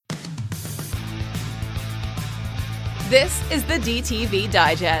This is the DTV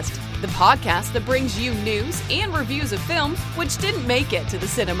Digest, the podcast that brings you news and reviews of films which didn't make it to the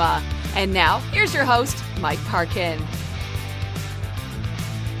cinema. And now, here's your host, Mike Parkin.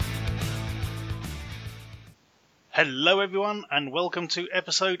 Hello everyone, and welcome to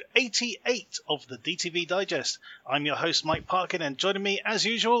episode 88 of the DTV Digest. I'm your host, Mike Parkin, and joining me, as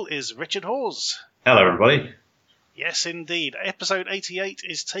usual, is Richard Hawes. Hello everybody. Yes, indeed. Episode 88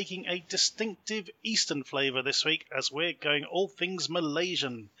 is taking a distinctive Eastern flavour this week as we're going all things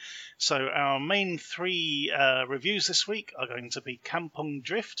Malaysian. So our main three reviews this week are going to be Kampung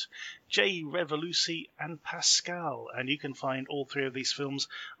Drift, J-Revolusi and PASKAL. And you can find all three of these films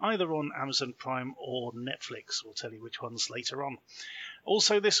either on Amazon Prime or Netflix. We'll tell you which ones later on.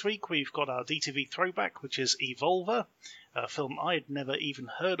 Also this week we've got our DTV Throwback, which is Evolver, a film I'd never even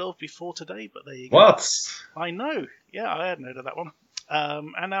heard of before today, but there you go. What? I know. Yeah, I hadn't heard of that one.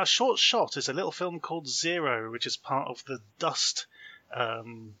 And our short shot is a little film called Zero, which is part of the Dust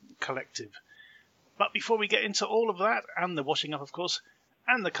collective. But before we get into all of that, and the washing up, of course,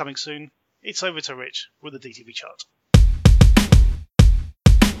 and the coming soon, it's over to Rich with the DTV chart.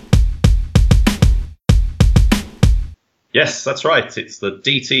 Yes, that's right. It's the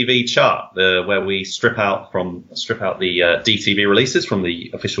DTV chart, where we strip out the DTV releases from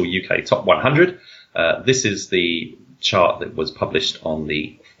the official UK Top 100. This is the chart that was published on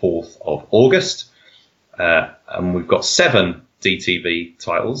the 4th of August. And we've got 7 DTV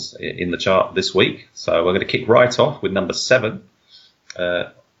titles in the chart this week. So we're going to kick right off with number 7.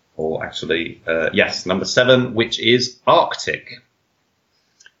 Number 7, which is Arctic.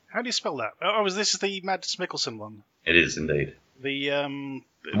 How do you spell that? Oh, this is the Mads Mikkelsen one. It is indeed. The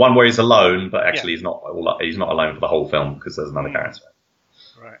one where he's alone, but actually he's not alone for the whole film because there's another character.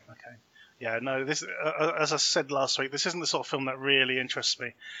 Right. Okay. Yeah. No. This, as I said last week, this isn't the sort of film that really interests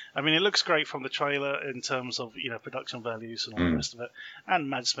me. I mean, it looks great from the trailer in terms of production values and all the rest of it, and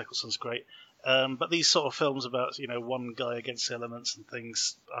Mads Mikkelsen's great. But these sort of films about one guy against the elements and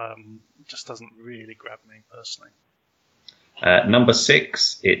things just doesn't really grab me personally. Number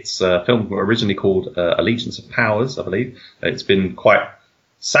 6, it's a film originally called Allegiance of Powers, I believe. It's been quite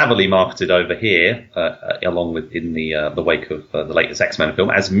savvily marketed over here, along with in the wake of the latest X-Men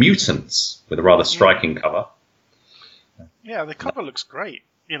film, as Mutants, with a rather striking cover. Yeah, the cover looks great.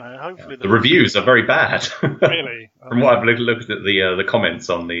 Hopefully the reviews are very bad. Really? From what I've looked at the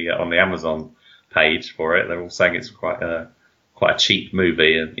comments on the Amazon page for it, they're all saying it's quite a cheap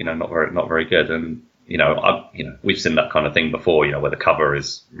movie and not very good. And we've seen that kind of thing before, where the cover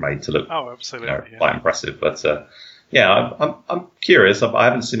is made to look quite impressive. But I'm curious. I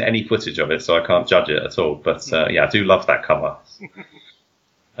haven't seen any footage of it, so I can't judge it at all. But I do love that cover.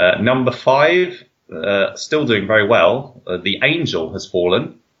 Number 5, still doing very well. The Angel has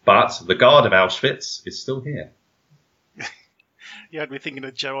fallen, but the Guard of Auschwitz is still here. You had me thinking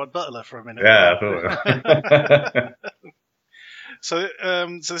of Gerard Butler for a minute. Yeah, I thought. So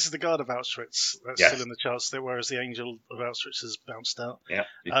this is the Guard of Auschwitz that's still in the charts, whereas the Angel of Auschwitz has bounced out. Yeah,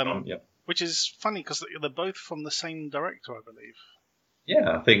 which is funny because they're both from the same director, I believe.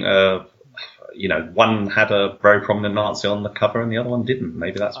 Yeah, I think one had a very prominent Nazi on the cover and the other one didn't.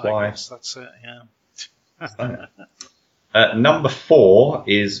 Maybe that's why. I guess that's it. Yeah. Number 4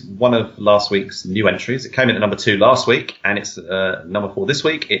 is one of last week's new entries. It came in at number 2 last week, and it's number 4 this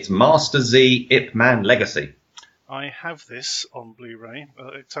week. It's Master Z Ip Man Legacy. I have this on Blu-ray.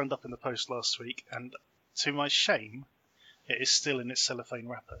 It turned up in the post last week, and to my shame, it is still in its cellophane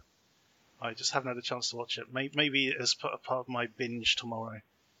wrapper. I just haven't had a chance to watch it. Maybe as part of my binge tomorrow,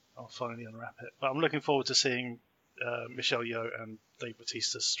 I'll finally unwrap it. But I'm looking forward to seeing Michelle Yeoh and Dave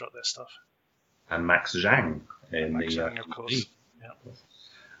Bautista strut their stuff. And Max Zhang of course.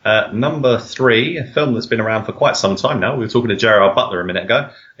 Number 3, a film that's been around for quite some time now. We were talking to Gerard Butler a minute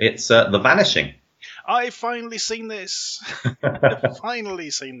ago. It's The Vanishing. I've finally seen this.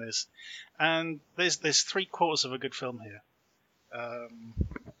 And there's 3/4 of a good film here.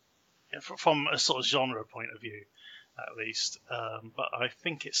 From a sort of genre point of view, at least. But I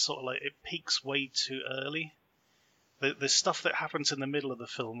think it's sort of like it peaks way too early. There's stuff that happens in the middle of the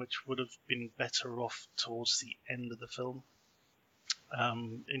film which would have been better off towards the end of the film.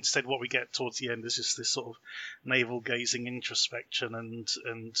 Instead, what we get towards the end is just this sort of navel-gazing introspection and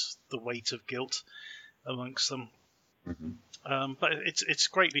the weight of guilt amongst them. Mm-hmm. But it's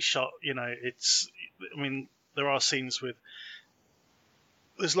greatly shot. There are scenes with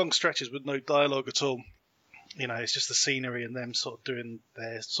there's long stretches with no dialogue at all. It's just the scenery and them sort of doing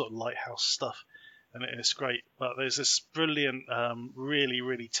their sort of lighthouse stuff, and it's great. But there's this brilliant, really,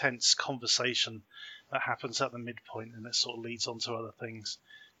 really tense conversation that happens at the midpoint, and it sort of leads on to other things.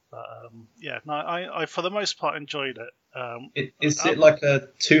 But yeah, no, I for the most part enjoyed it. Is it like a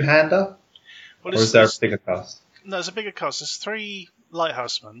two-hander, well, or is there a bigger cast? No, it's a bigger cast. There's 3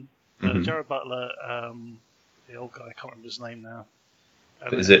 lighthousemen. Gerard Butler, the old guy, I can't remember his name now.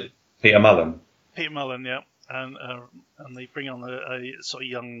 Is it Peter Mullen? Peter Mullen, yeah, and they bring on a sort of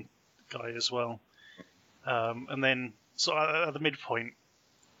young guy as well, and then sort of at the midpoint,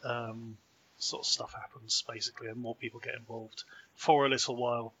 sort of stuff happens basically, and more people get involved for a little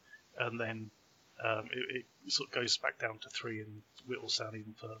while, and then it sort of goes back down to 3 and whittles down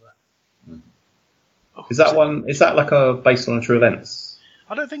even further. Oh, is that like a based on true events?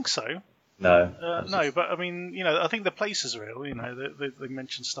 I don't think so. No. No, but I mean, I think the place is real. They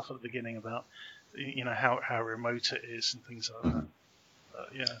mentioned stuff at the beginning about, how remote it is and things like that.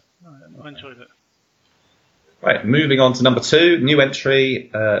 I enjoyed it. Right, moving on to number 2, new entry.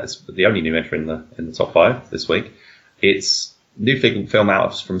 It's the only new entry in the top 5 this week. It's new film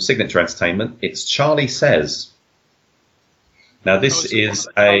out from Signature Entertainment. It's Charlie Says. Now this is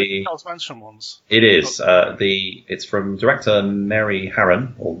a Charles Manson ones. It is it's from director Mary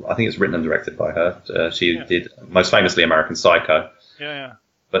Harron, or I think it's written and directed by her. She did most famously American Psycho. Yeah.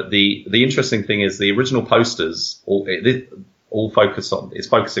 But the interesting thing is the original posters all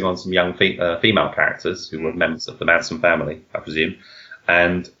focusing on some young female characters who were members of the Manson family, I presume,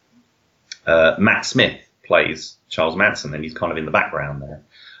 and Matt Smith plays Charles Manson, and he's kind of in the background there.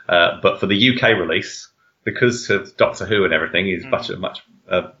 But for the UK release, because of Doctor Who and everything, he's much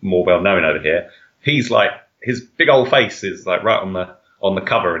more well known over here. He's like, his big old face is like right on the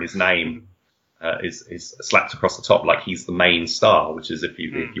cover, and his name is slapped across the top like he's the main star. Which is if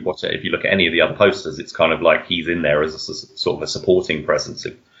you watch it, if you look at any of the other posters, it's kind of like he's in there as a sort of a supporting presence,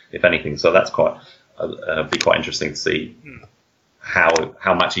 if anything. So that's be quite interesting to see how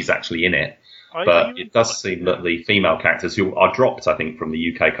much he's actually in it. But it does seem that the female characters who are dropped, I think, from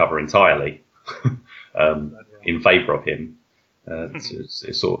the UK cover entirely. In favour of him,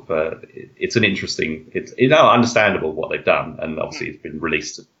 it's sort of it's an interesting, it's understandable what they've done, and obviously it's been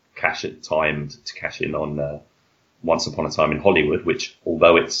released to cash in on Once Upon a Time in Hollywood, which,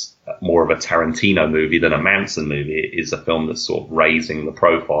 although it's more of a Tarantino movie than a Manson movie, it is a film that's sort of raising the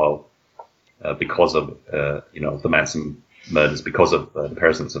profile because of the Manson murders, because of the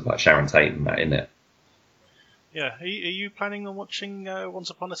presence of like Sharon Tate and that in it. Yeah, are you planning on watching Once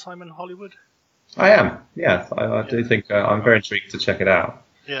Upon a Time in Hollywood? I am, yeah. I do think I'm very intrigued to check it out.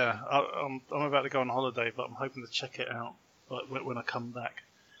 Yeah, I'm about to go on holiday, but I'm hoping to check it out when I come back.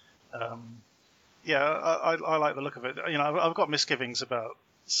 I like the look of it. I've got misgivings about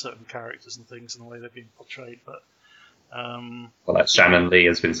certain characters and things and the way they're being portrayed, but well, like Shannon Lee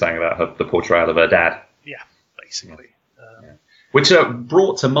has been saying about the portrayal of her dad. Yeah, basically. Which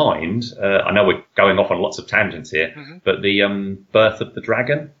brought to mind, I know we're going off on lots of tangents here, but the Birth of the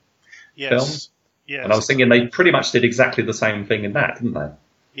Dragon film. Yes. And I was thinking they pretty much did exactly the same thing in that, didn't they?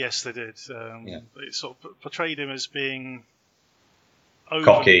 Yes, they did. They sort of portrayed him as being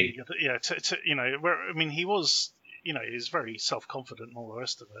cocky. Yeah, he was, he was very self-confident and all the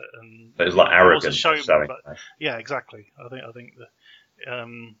rest of it, and but it was like arrogant. Showman, but, yeah, exactly. I think that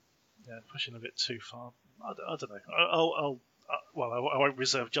pushing a bit too far. I don't know. I won't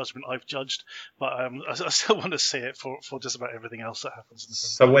reserve judgment. I've judged, but I still want to see it for just about everything else that happens.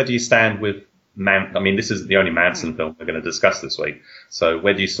 So where do you stand with this is the only Manson film we're going to discuss this week. So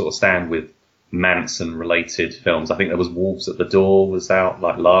where do you sort of stand with Manson-related films? I think there was Wolves at the Door was out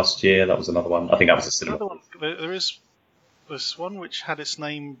like last year. That was another one. I think that was a cinema. There is this one which had its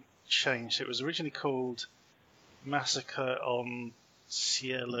name changed. It was originally called Massacre on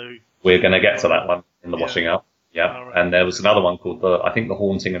Cielo. We're going to get to that one in the washing up. Yeah, right. And there was another one called The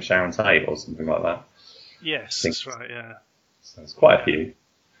Haunting of Sharon Tate or something like that. Yes, that's right. Yeah, so there's quite a few.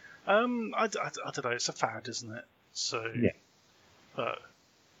 I don't know. It's a fad, isn't it? So, yeah. But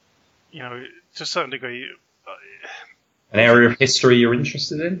to a certain degree, an area of history you're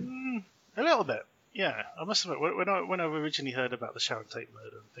interested in? A little bit. Yeah, I must admit, when I originally heard about the Sharon Tate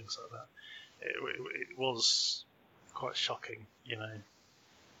murder and things like that, it was quite shocking.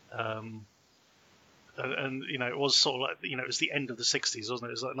 And it was sort of like it was the end of the 60s, wasn't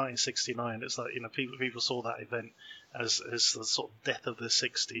it? It was like 1969. It's like people saw that event as the sort of death of the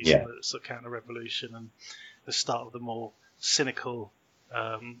 60s, and the sort of counter-revolution and the start of the more cynical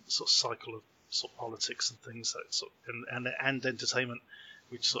sort of cycle of sort of politics and things that sort of, and entertainment,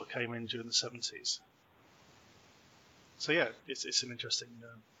 which sort of came in during the 70s. So yeah, it's an interesting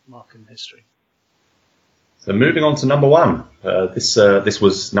mark in history. So moving on to number 1. This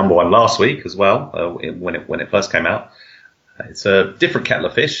was number 1 last week as well, when it first came out. It's a different kettle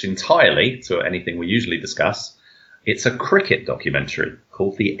of fish entirely to anything we usually discuss. It's a cricket documentary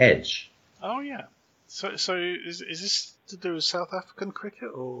called The Edge. Oh yeah. So is this to do with South African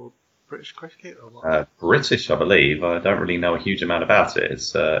cricket or British cricket or what? British, I believe. I don't really know a huge amount about it.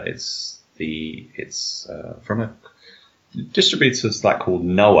 It's from a distributors called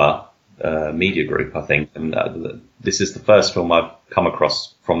Noah Media Group, I think, and this is the first film I've come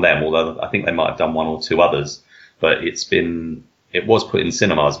across from them. Although I think they might have done one or two others, but it was put in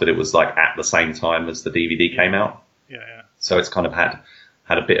cinemas, but it was at the same time as the DVD came out. Yeah. So it's kind of had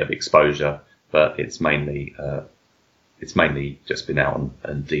a bit of exposure, but it's mainly just been out on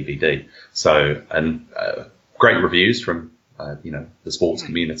DVD. So, and great reviews from the sports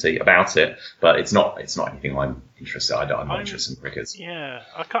community about it, but it's not anything I'm interested. I'm not interested in cricket. Yeah,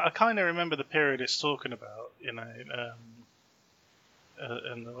 I kind of remember the period it's talking about, and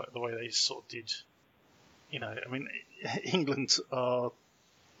the way they sort of did. I mean, England are,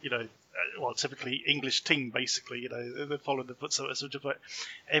 typically English team, basically. They follow the footsteps of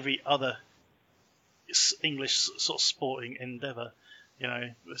every other English sort of sporting endeavour.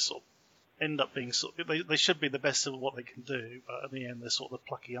 They sort of end up being they should be the best of what they can do, but in the end they're sort of the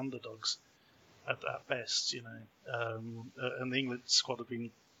plucky underdogs at best. And the England squad have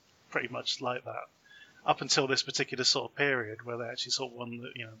been pretty much like that up until this particular sort of period where they actually sort of won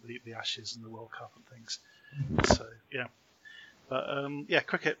the Ashes and the World Cup and things. So yeah, but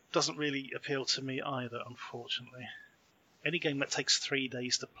cricket doesn't really appeal to me either, unfortunately. Any game that takes 3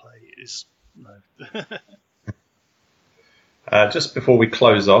 days to play is no. Just before we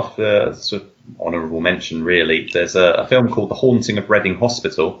close off, sort of honourable mention really, there's a film called The Haunting of Reading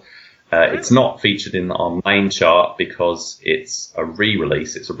Hospital. It's not featured in our main chart because it's a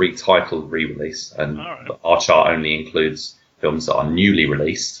re-release. It's a retitled re-release, and our chart only includes films that are newly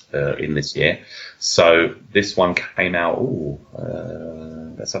released in this year. So this one came out.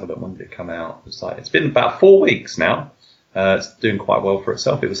 Let's have a look. When did it come out? It's been about 4 weeks now. It's doing quite well for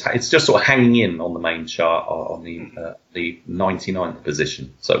itself. It's just sort of hanging in on the main chart on the 99th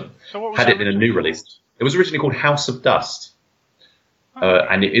position. So had it been a new release, it was originally called House of Dust,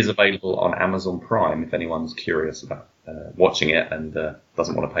 and it is available on Amazon Prime if anyone's curious about watching it and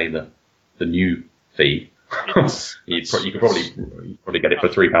doesn't want to pay the new fee. you could probably get it for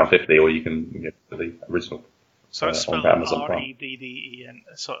 £3.50, or you can get it for the original. So it's spelled R-E-D-D-E-N.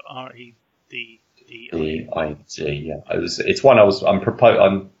 So R-E-D-D-E-N. Yeah. It's one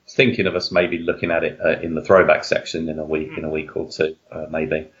I'm thinking of us maybe looking at it in the throwback section in a week or two,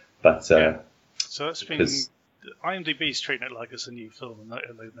 maybe. But so that's been IMDb's treating it like it's a new film, and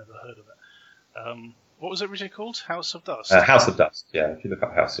they've never heard of it. What was it originally called? House of Dust. House of Dust. Yeah, if you look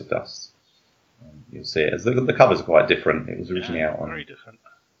up House of Dust, you'll see it. The covers are quite different. It was originally out on very different.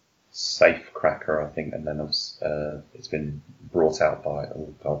 Safe Cracker, I think, and then it's been brought out by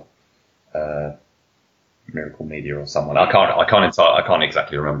Miracle Media or someone. I can't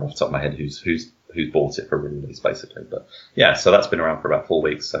exactly remember off the top of my head who's bought it for release, basically. But yeah, so that's been around for about 4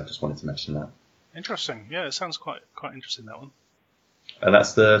 weeks. So I just wanted to mention that. Interesting. Yeah, it sounds quite interesting, that one. And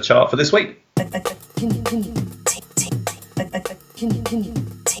that's the chart for this week.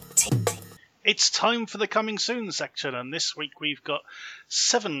 It's time for the coming soon section, and this week we've got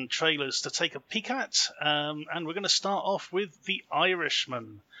 7 trailers to take a peek at, and we're going to start off with The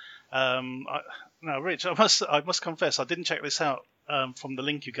Irishman. Now, Rich, I must confess, I didn't check this out from the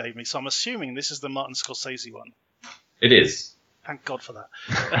link you gave me, so I'm assuming this is the Martin Scorsese one. It is. Thank God for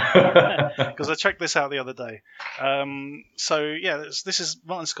that, because I checked this out the other day. So yeah, this is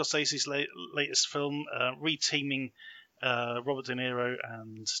Martin Scorsese's latest film, reteaming Robert De Niro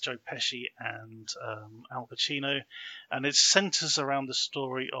and Joe Pesci and Al Pacino, and it centres around the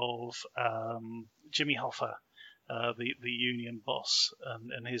story of Jimmy Hoffa, the union boss,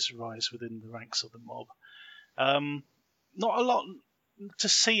 and his rise within the ranks of the mob. Not a lot to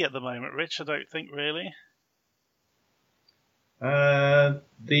see at the moment, Rich, I don't think, really. I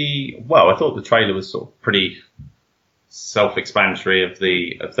thought the trailer was sort of pretty self-explanatory of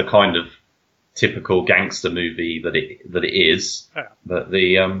the kind of typical gangster movie that it is. Yeah. But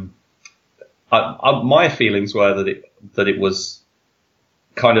my feelings were that it was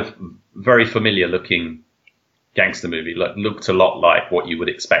kind of very familiar looking gangster movie, looked a lot like what you would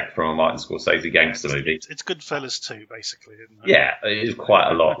expect from a Martin Scorsese gangster movie. It's Goodfellas too, basically, isn't it? Yeah, it is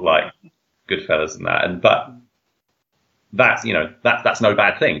quite a lot like Goodfellas and that, but that's no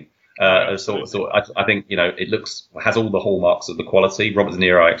bad thing. I think it has all the hallmarks of the quality. Robert De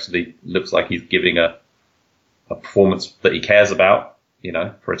Niro actually looks like he's giving a performance that he cares about,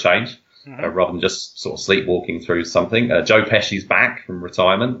 for a change, rather than just sort of sleepwalking through something. Joe Pesci's back from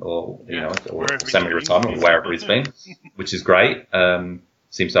retirement, or semi-retirement, or wherever he's been, which is great.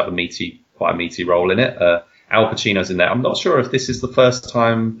 Seems to have quite a meaty role in it. Al Pacino's in there. I'm not sure if this is the first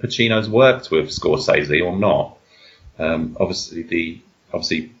time Pacino's worked with Scorsese or not. Obviously, De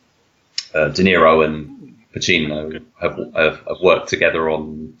Niro and Pacino have worked together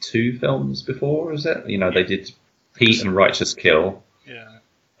on 2 films before, is it? They did Heat and Righteous Kill. Yeah.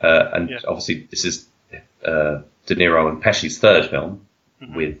 Obviously this is De Niro and Pesci's 3rd film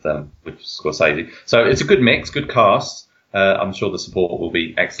with Scorsese. So it's a good mix, good cast. I'm sure the support will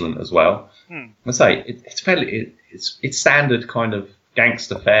be excellent as well. I say it's standard kind of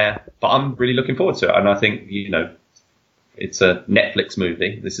gangster fare, but I'm really looking forward to it. And I think it's a Netflix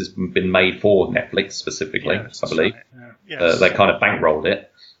movie. This has been made for Netflix specifically, I believe. Right. Yes. They kind of bankrolled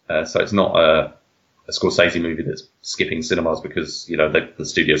it, so it's not a Scorsese movie that's skipping cinemas because the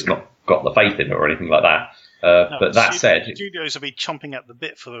studio's not got the faith in it or anything like that. But that said, studios will be chomping at the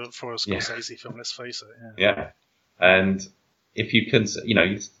bit for a Scorsese film. Let's face it. Yeah. And if you can,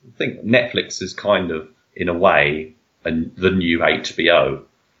 you think Netflix is kind of, in a way, the new HBO,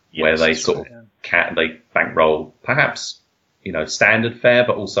 where they sort of they bankroll perhaps standard fare,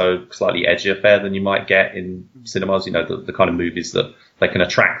 but also slightly edgier fare than you might get in cinemas. The kind of movies that they can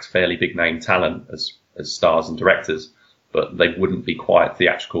attract fairly big name talent as stars and directors, but they wouldn't be quite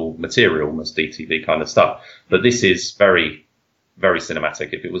theatrical material, almost DTV kind of stuff. But this is very, very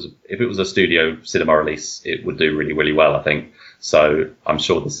cinematic. If it was a studio cinema release, it would do really, really well, I think. So I'm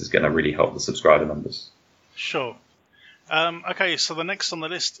sure this is going to really help the subscriber numbers. Sure. Okay, so the next on the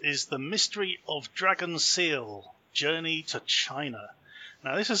list is The Mystery of Dragon Seal: Journey to China.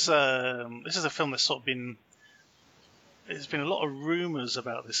 Now this is a film that's sort of been. There's been a lot of rumours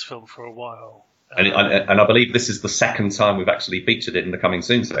about this film for a while. And I believe this is the second time we've actually featured it in the Coming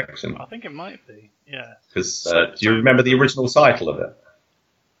Soon section. I think it might be, yeah. Because do you remember the original title of it?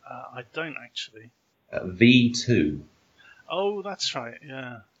 I don't actually. V2. Oh, that's right,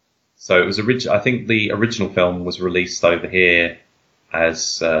 yeah. So it was I think the original film was released over here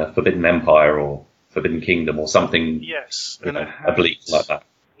as Forbidden Empire or Forbidden Kingdom or something. Yes, I believe like that.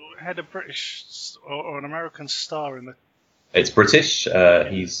 It had a British or an American star in the. It's British.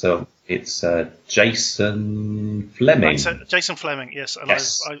 It's Jason Fleming. Jason Fleming, yes. And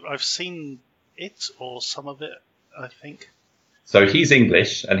yes. I've seen it or some of it, I think. So he's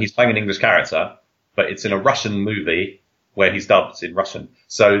English and he's playing an English character, but it's in a Russian movie where he's dubbed in Russian.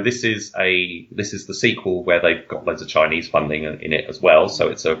 So this is the sequel where they've got loads of Chinese funding in it as well. So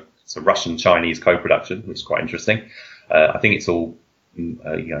it's a Russian-Chinese co-production, which is quite interesting. I think it's all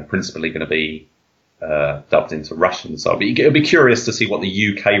principally going to be dubbed into Russian. So it'll be curious to see what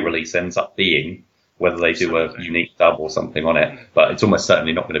the UK release ends up being, whether they do a unique dub or something on it. But it's almost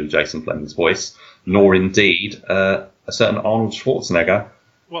certainly not going to be Jason Fleming's voice, nor indeed a certain Arnold Schwarzenegger.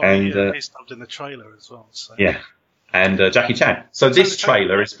 Well, he's dubbed in the trailer as well. So. Yeah. And Jackie Chan. So this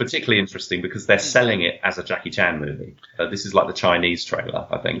trailer is particularly interesting because they're selling it as a Jackie Chan movie. This is like the Chinese trailer,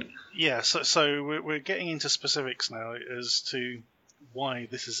 I think. Yeah, so we're getting into specifics now as to why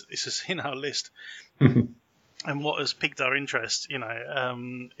this is in our list and what has piqued our interest.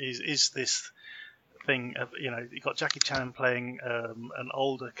 Is this thing? You've got Jackie Chan playing an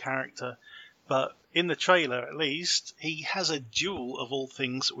older character, but in the trailer, at least, he has a duel of all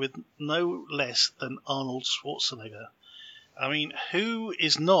things with no less than Arnold Schwarzenegger. I mean, who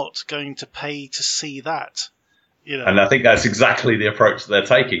is not going to pay to see that? And I think that's exactly the approach that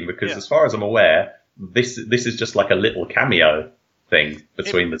they're taking, because as far as I'm aware, this is just like a little cameo thing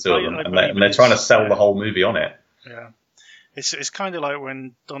between the two of them, and they're trying to sell the whole movie on it. Yeah, it's kind of like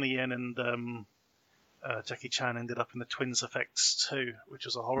when Donnie Yen and Jackie Chan ended up in the Twins Effects 2, which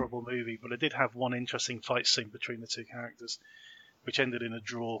was a horrible movie, but it did have one interesting fight scene between the two characters, which ended in a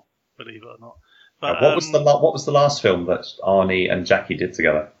draw, believe it or not. But what was the last film that Arnie and Jackie did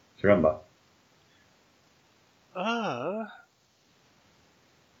together? Do you remember?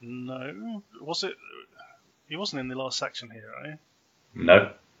 No. Was it? He wasn't in The Last Action Hero.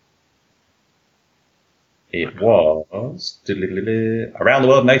 No. It was Around the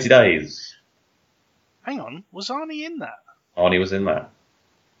World in 80 Days. Hang on, was Arnie in that? Arnie was in that.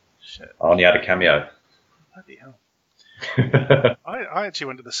 Shit. Arnie had a cameo. Bloody hell. I actually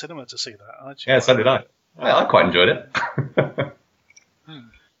went to the cinema to see that. Yeah, so did I. I quite enjoyed it.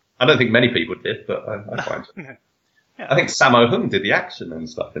 I don't think many people did, but I quite enjoyed it. Yeah. I think Sammo Hung did the action and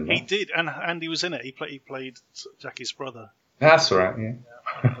stuff in that. He did, and he was in it. He played Jackie's brother. That's right,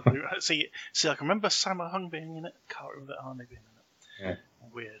 yeah. See, I can remember Sammo Hung being in it. Can't remember Arnie being in it. Yeah.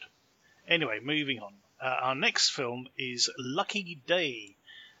 Weird. Anyway, moving on. Our next film is Lucky Day.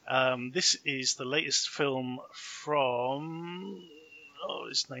 This is the latest film from...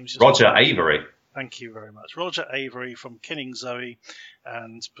 his name's just... Roger Avery. Thank you very much. Roger Avery from Killing Zoe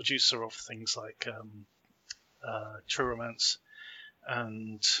and producer of things like True Romance,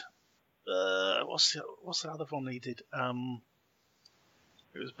 and what's the other one he did?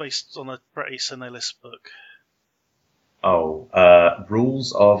 It was based on a Bret Easton Ellis book. Oh,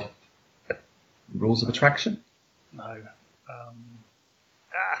 Rules of Attraction? No.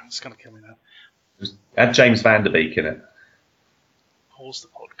 It's going to kill me now. It had James Van Der Beek in it. Pause the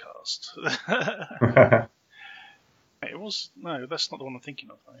podcast. It was... No, that's not the one I'm thinking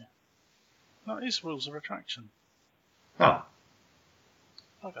of, though. No, it is Rules of Attraction. Oh.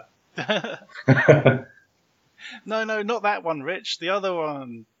 Okay. No, not that one, Rich. The other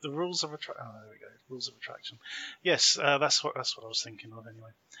one. The Rules of Attraction. Oh, there we go. Rules of Attraction. Yes, that's what I was thinking of,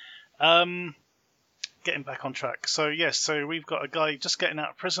 anyway. Getting back on track. So we've got a guy just getting out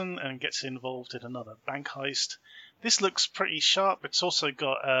of prison and gets involved in another bank heist. This looks pretty sharp. It's also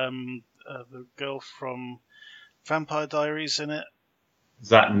got the girl from Vampire Diaries in it. Is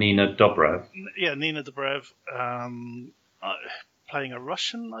that Nina Dobrev? Yeah, Nina Dobrev, playing a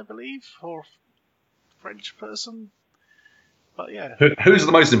Russian, I believe, or French person. But yeah. Who's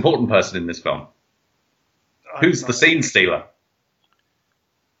the most important person in this film? Who's the scene stealer?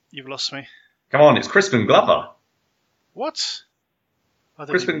 You've lost me. Come on, it's Crispin Glover. What?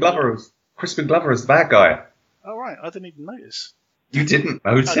 Crispin Glover is the bad guy. Oh, right. I didn't even notice. You didn't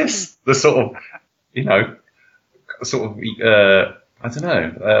notice the sort of, I don't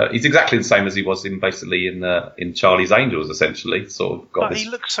know. He's exactly the same as he was in Charlie's Angels, essentially. Sort of got. But he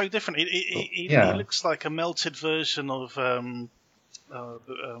looks so different. He looks like a melted version of did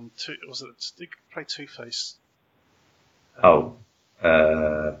he play Two-Face?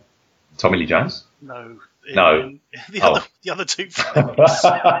 Tommy Lee Jones? No. The other Two-Face.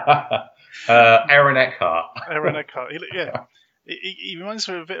 Aaron Eckhart. Aaron Eckhart. He reminds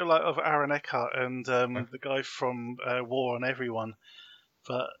me a bit of Aaron Eckhart and the guy from War on Everyone.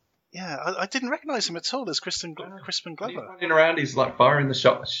 But yeah, I didn't recognise him at all as Crispin Glover. He's running around. He's like firing the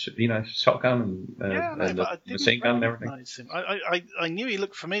shotgun and the machine gun and everything. Him. I knew he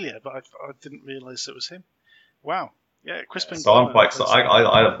looked familiar, but I didn't realise it was him. Wow. Yeah, Crispin Glover. So I'm quite excited.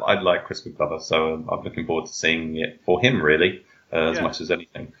 I like Crispin Glover, so I'm looking forward to seeing it for him, really, as much as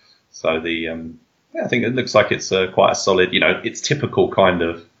anything. So I think it looks like it's quite a solid, it's typical kind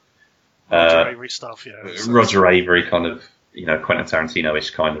of Roger Avery stuff, Roger Avery kind of, Quentin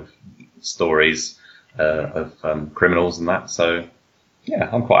Tarantino-ish kind of stories of criminals and that. So, yeah,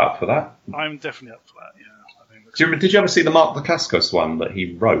 I'm quite up for that. I'm definitely up for that, yeah. Did you ever see the Mark Dacascos one that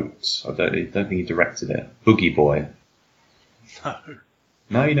he wrote? I don't think he directed it. Boogie Boy. No.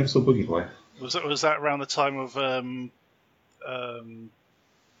 No, you never saw Boogie Boy? Was that around the time of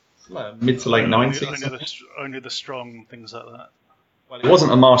mid to late 90s? Only the Strong, things like that. Well, it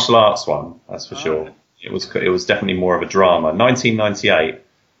wasn't a martial arts one, that's for sure. Right. It was definitely more of a drama. 1998,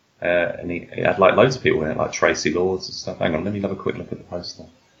 and it had like loads of people in it, like Tracy Lords and stuff. Hang on, let me have a quick look at the poster.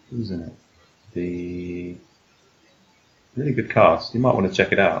 Who's in it? The really good cast. You might want to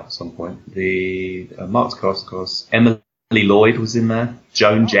check it out at some point. The Mark Dacascos, Emily Lloyd was in there,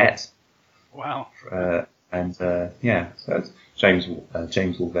 Joan Jett. Wow. So it's James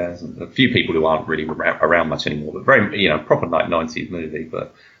Wolvers and a few people who aren't really around much anymore, but very, proper 90s movie.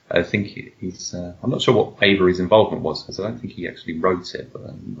 But I think he's, I'm not sure what Avery's involvement was, because I don't think he actually wrote it, but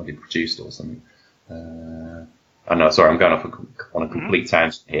he produced it or something. No, sorry, I'm going off on a complete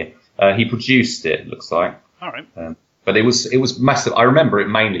tangent here. He produced it, looks like. All right. But it was massive. I remember it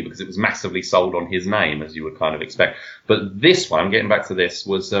mainly because it was massively sold on his name, as you would kind of expect. But this one, getting back to this,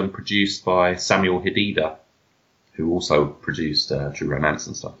 was produced by Samuel Hadida, who also produced True Romance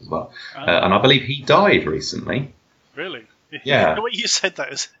and stuff as well. And I believe he died recently. Really? Yeah. The way you said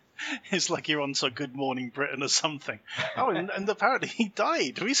that is like you're on to Good Morning Britain or something. Oh, and apparently he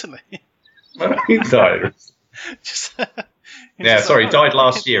died recently. He died. He died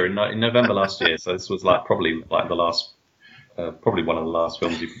last year in November last year. So this was probably one of the last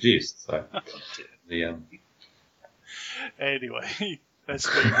films he produced. So anyway, let's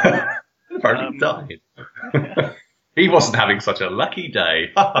go. Apparently died. He wasn't having such a lucky day.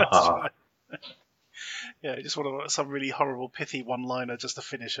 That's right. Yeah, just want some really horrible, pithy one-liner just to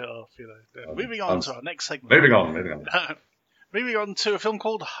finish it off. Moving on to our next segment. Moving on. Moving on to a film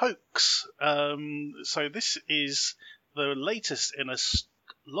called Hoax. So this is the latest in a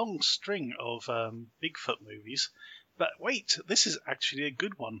long string of Bigfoot movies. But wait, this is actually a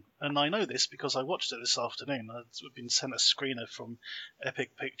good one. And I know this because I watched it this afternoon. I've been sent a screener from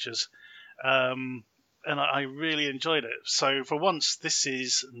Epic Pictures. And I really enjoyed it. So for once, this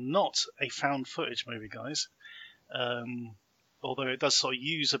is not a found footage movie, guys. Although it does sort of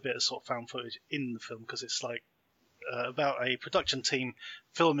use a bit of sort of found footage in the film because it's like about a production team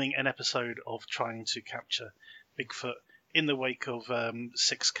filming an episode of trying to capture Bigfoot in the wake of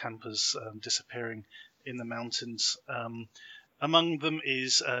 6 campers disappearing in the mountains. Among them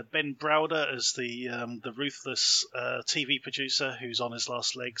is Ben Browder as the ruthless TV producer who's on his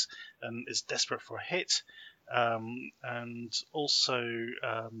last legs and is desperate for a hit. And also,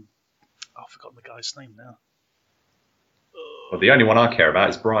 I've forgotten the guy's name now. Well, the only one I care about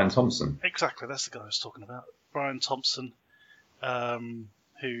is Brian Thompson. Exactly, that's the guy I was talking about. Brian Thompson,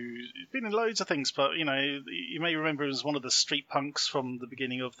 who's been in loads of things, but you may remember him as one of the street punks from the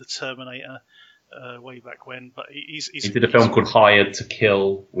beginning of the Terminator, way back when. But he did a film called Hired to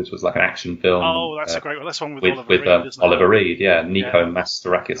Kill, which was like an action film. Oh, that's a great one. That's one with Oliver Reed, isn't it? Oliver Reed, yeah, Nico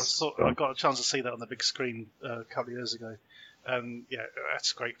Mastorakis. I got a chance to see that on the big screen a couple of years ago. Yeah,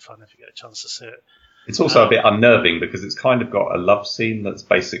 that's great fun if you get a chance to see it. It's also a bit unnerving because it's kind of got a love scene that's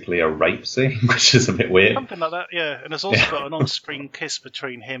basically a rape scene, which is a bit weird. Something like that, yeah. And it's also got an on-screen kiss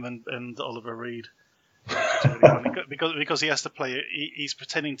between him and Oliver Reed. Which is really funny because he has to play. He's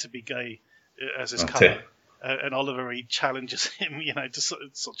pretending to be gay as his cover, and Oliver Reed challenges him. Just sort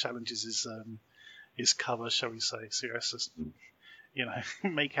of challenges his cover, shall we say? So he has to,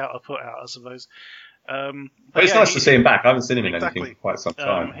 make out or put out, I suppose. But it's nice to see him back. I haven't seen him in anything for quite some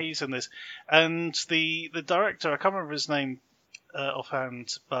time. He's in this, and the director, I can't remember his name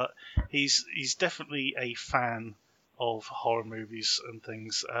offhand, but he's definitely a fan of horror movies and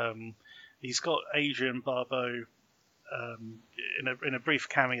things. He's got Adrian Barbeau in a brief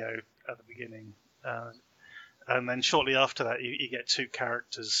cameo at the beginning, and then shortly after that, you get 2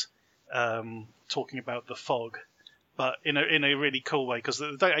 characters talking about the fog. But in a really cool way, because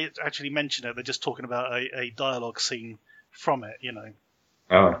they don't actually mention it. They're just talking about a dialogue scene from it,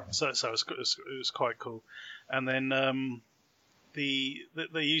 Oh. So it was quite cool. And then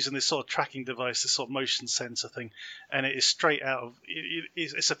they're using this sort of tracking device, this sort of motion sensor thing, and it is straight out of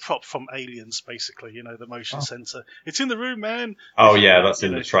it's a prop from Aliens, basically. The motion sensor. It's in the room, man. Oh yeah, that's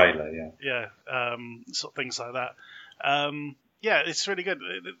in the trailer. Yeah. Yeah. Sort of things like that. Yeah, it's really good.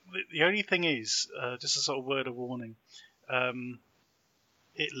 The only thing is, just a sort of word of warning,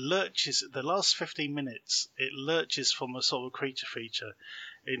 it lurches, the last 15 minutes, it lurches from a sort of creature feature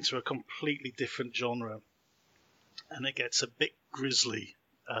into a completely different genre. And it gets a bit grisly,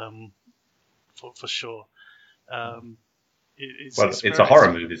 for sure. It's a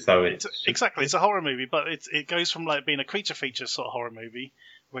horror movie, so exactly, it's a horror movie, but it goes from like being a creature feature sort of horror movie,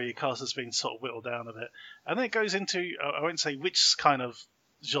 where your cast has been sort of whittled down a bit, and then it goes into, I won't say which kind of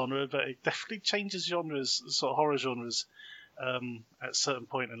genre, but it definitely changes genres, sort of horror genres, at a certain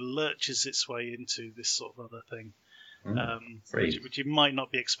point, and lurches its way into this sort of other thing, which you might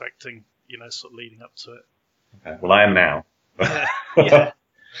not be expecting, sort of leading up to it. Okay. Well, I am now. Yeah.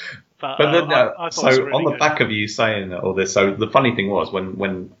 But so really on the back of you saying all this, so the funny thing was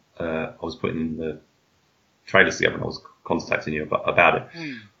when I was putting the trailers together and I was contacting you about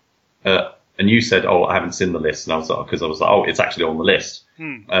it, and you said, "Oh, I haven't seen the list," and I was like, "Oh, it's actually on the list,"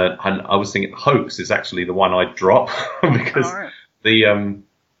 and I was thinking, "Hoax" is actually the one I'd drop because when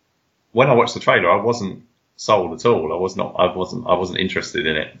I watched the trailer, I wasn't sold at all. I wasn't interested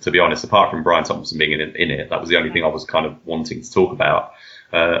in it, to be honest. Apart from Brian Thompson being in it, that was the only thing I was kind of wanting to talk about.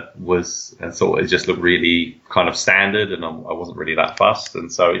 I thought it just looked really kind of standard, and I wasn't really that fussed.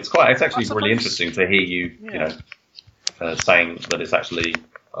 And so it's actually really interesting to hear you, saying that it's actually,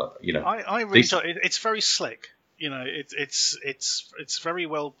 I really enjoy it. It's very slick. It's very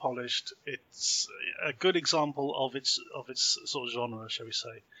well polished. It's a good example of its sort of genre, shall we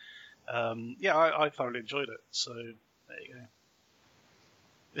say? I thoroughly enjoyed it. So there you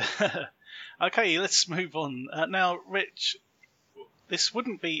go. Okay, let's move on. Now, Rich, this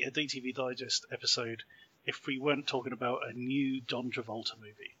wouldn't be a DTV Digest episode if we weren't talking about a new John Travolta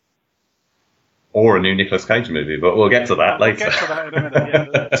movie. Or a new Nicolas Cage movie, but we'll get to that later. We'll get to that in a minute,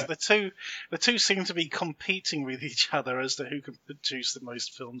 yeah. The two seem to be competing with each other as to who can produce the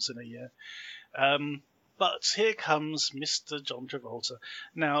most films in a year. But here comes Mr. John Travolta.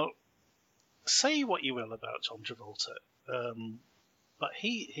 Now, say what you will about John Travolta, but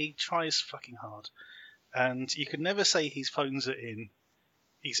he tries fucking hard. And you can never say he phones it in.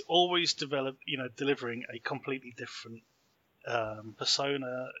 He's always delivering a completely different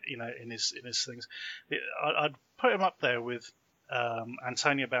persona, in his things. I'd put him up there with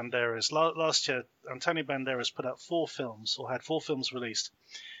Antonio Banderas. Last year, Antonio Banderas put out 4 films, or had 4 films released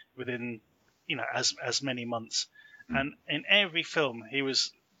within, as many months. And in every film, he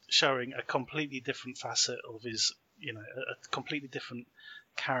was showing a completely different facet of his, a completely different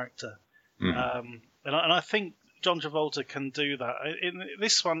character. And I think John Travolta can do that. In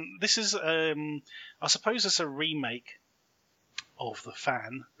this one, this is, I suppose it's a remake of The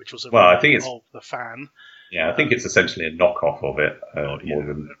Fan, which was a remake I think it's of The Fan. Yeah, I think it's essentially a knockoff of it more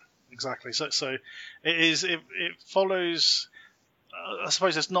than exactly. So it is. It follows. I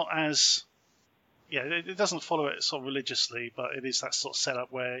suppose it's not as. Yeah, it doesn't follow it sort of religiously, but it is that sort of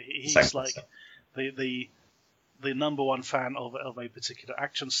setup where he's like the number one fan of a particular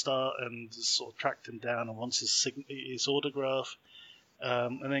action star and sort of tracked him down and wants his autograph,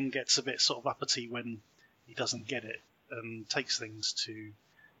 and then gets a bit sort of uppity when he doesn't get it and takes things to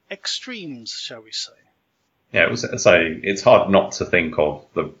extremes, shall we say. Yeah, so it's hard not to think of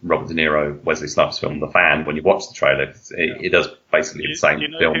the Robert De Niro, Wesley Snipes film, The Fan, when you watch the trailer. It does basically the same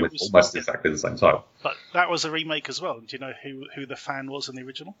film with almost exactly the same title. But that was a remake as well. Do you know who The Fan was in the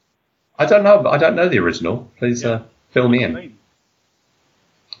original? I don't know, but I don't know the original. Please fill me in. Bean.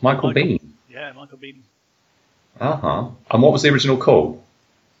 Michael Biehn. Yeah, Michael Biehn. And what was the original called?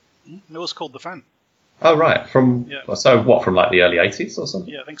 It was called The Fan. Oh, right. From like the early 80s or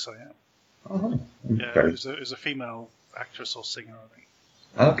something? Yeah, I think so, yeah. Oh, yeah, it was a female actress or singer, I think.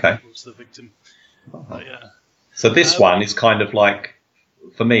 Okay. Who was the victim. But, yeah. So this one is kind of like,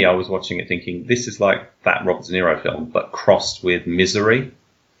 for me, I was watching it thinking, this is like that Robert De Niro film, but crossed with Misery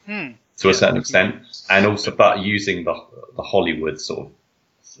to a certain extent, and also, but using the Hollywood sort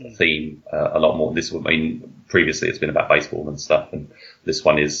of theme a lot more. Previously it's been about baseball and stuff, and this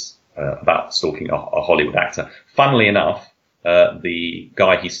one is about stalking a Hollywood actor. Funnily enough, the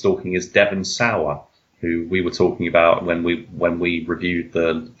guy he's stalking is Devon Sawa, who we were talking about when we reviewed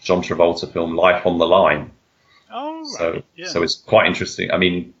the John Travolta film Life on the Line. Oh, right. So it's quite interesting. I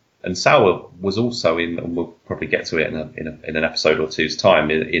mean, and Sawa was also in, and we'll probably get to it in an episode or two's time,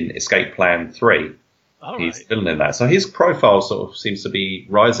 in Escape Plan 3. He's still in that. So his profile sort of seems to be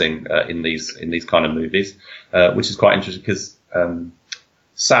rising in these kind of movies, which is quite interesting because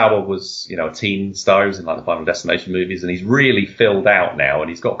Sauer was, a teen star. He was in like the Final Destination movies, and he's really filled out now, and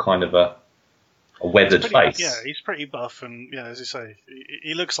he's got kind of a weathered face. Yeah, he's pretty buff, and as you say,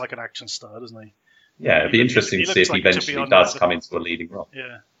 he looks like an action star, doesn't he? Yeah, it'd be interesting to see if he eventually does come into a leading role.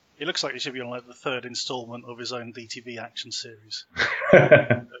 Yeah, he looks like he should be on like the third instalment of his own DTV action series.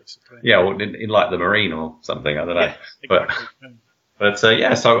 Basically. Yeah, or in like The Marine or something. I don't know. Yeah, exactly. But so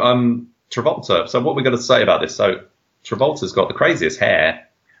Travolta. So what we got to say about this? So Travolta's got the craziest hair.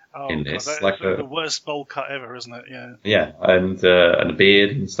 In this, God, the worst bowl cut ever, isn't it? Yeah. Yeah, and a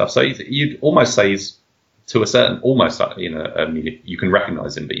beard and stuff. So you'd almost say he's to a certain, almost, I mean, you can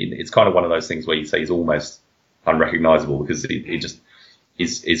recognise him, but it's kind of one of those things where you say he's almost unrecognisable because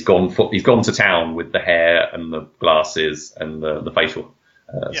he's gone to town with the hair and the glasses and the facial,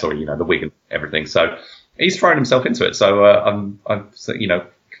 the wig and everything. So he's thrown himself into it. So I'm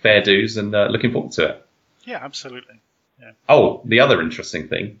fair dues and looking forward to it. Yeah, absolutely. Yeah. Oh, the other interesting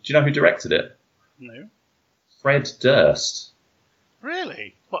thing. Do you know who directed it? No. Fred Durst.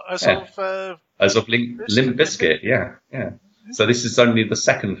 Really? What, as of Limp Bizkit? Yeah. So this is only the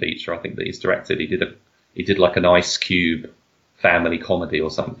second feature I think that he's directed. He did like an Ice Cube family comedy or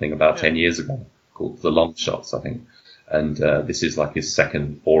something about 10 years ago called The Long Shots, I think. And this is like his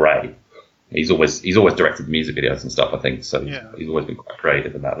second foray. He's always directed music videos and stuff, I think. So he's always been quite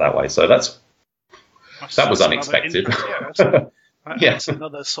creative in that way. So that was unexpected. That's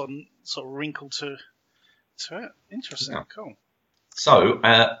another sort of wrinkle to it. Interesting. Yeah. Cool. So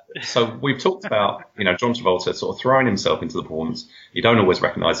we've talked about John Travolta sort of throwing himself into the pawns. You don't always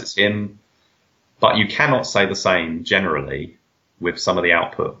recognise it's him, but you cannot say the same generally with some of the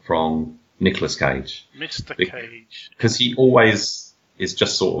output from Nicolas Cage. Mr. Cage. Because he always is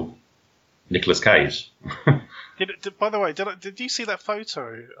just sort of Nicolas Cage. By the way, did you see that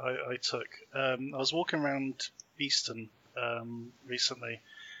photo I took? I was walking around Beeston recently,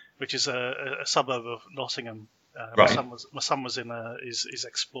 which is a suburb of Nottingham. Right. My son was in his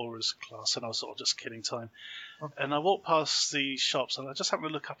explorers class, and I was sort of just killing time. And I walked past the shops, and I just happened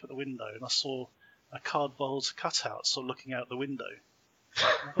to look up at the window, and I saw a cardboard cutout sort of looking out the window.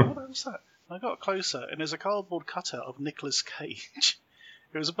 And I thought, what was that? And I got closer, and there's a cardboard cutout of Nicolas Cage.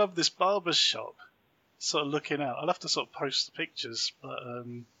 It was above this barber's shop, sort of looking out. I'll have to sort of post the pictures, but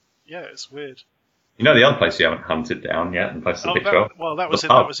it's weird. The other place you haven't hunted down yet and posted a picture of? Well, that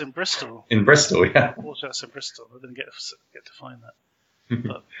was in Bristol. In Bristol, yeah. Unfortunately, that's in Bristol. I didn't get to find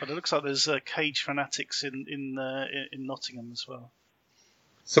that. but it looks like there's Cage fanatics in Nottingham as well.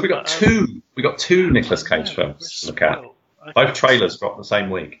 So we got two Nicolas Cage films to look at. Okay. Both trailers dropped the same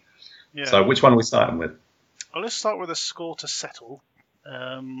week. Yeah. So which one are we starting with? Well, let's start with A Score to Settle.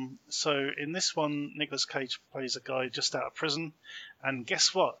 So in this one, Nicolas Cage plays a guy just out of prison, and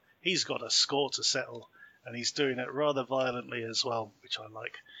guess what? He's got a score to settle. and he's doing it rather violently as well, which I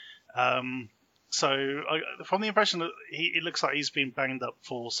like. From the impression that it looks like he's been banged up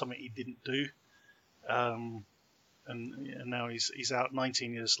for something he didn't do, and now he's out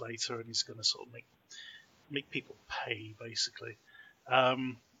 19 years later, and he's going to sort of make people pay, basically.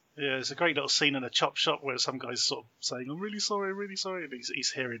 There's a great little scene in a chop shop where some guy's sort of saying, I'm really sorry, and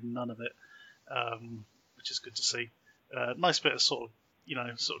he's hearing none of it, which is good to see. Nice bit of sort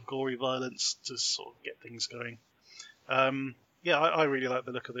of gory violence to sort of get things going. I really like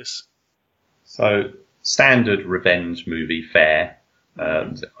the look of this. So, standard revenge movie fare.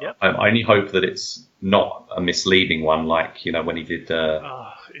 And Yep. I only hope that it's not a misleading one, like when he did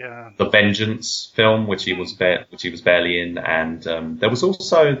the Vengeance film, which he was barely in, and there was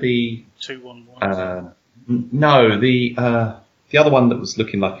also the 211. The other one that was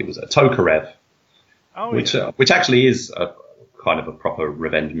looking like it was a Tokarev, which actually is a kind of a proper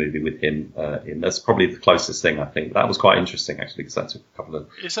revenge movie with him in. That's probably the closest thing, I think. That was quite interesting, actually, because that took a couple of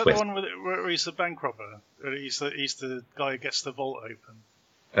Is that twists. the one where he's the bank robber? Or he's the guy who gets the vault open?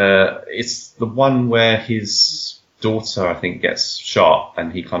 It's the one where his daughter, I think, gets shot,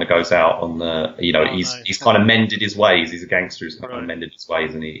 and he kind of goes out on the, he's kind of mended his ways. He's a gangster who's kind of mended his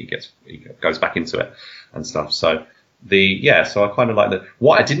ways, and he goes back into it and stuff. So so I kind of like that.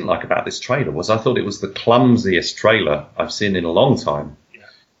 What I didn't like about this trailer was I thought it was the clumsiest trailer I've seen in a long time. Yeah.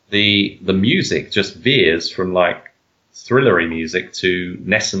 The music just veers from like thrillery music to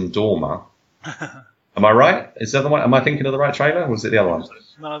Nessun Dorma. Am I right? Is that the one? Am I thinking of the right trailer, or was it the other one?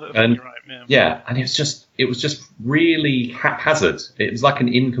 No, you're right. Yeah, and it was just really haphazard. It was like an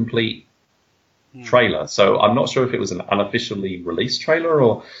incomplete trailer. So I'm not sure if it was an unofficially released trailer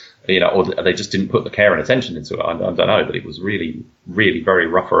or they just didn't put the care and attention into it. I don't know, but it was really, really very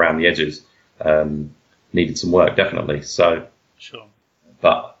rough around the edges. Needed some work, definitely. So sure.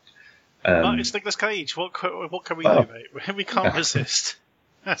 But it's Nicolas Cage. What can we do, mate? We can't resist.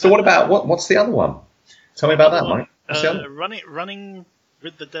 So what's the other one? Tell me about that, Mike. What's the other? Running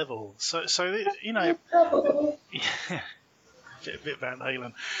with the Devil. So a bit Van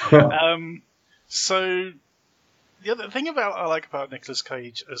Halen. So the other thing I like about Nicolas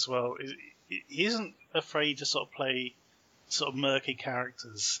Cage as well is he isn't afraid to sort of play sort of murky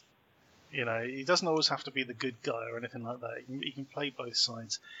characters. He doesn't always have to be the good guy or anything like that. He can play both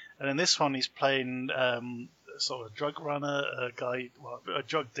sides. And in this one, he's playing sort of a drug runner, a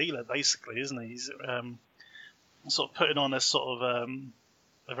drug dealer, basically, isn't he? He's sort of putting on a sort of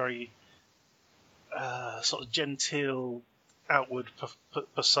a very sort of genteel outward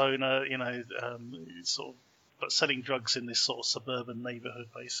persona, sort of, but selling drugs in this sort of suburban neighborhood,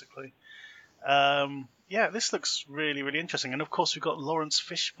 basically. This looks really, really interesting. And of course, we've got Lawrence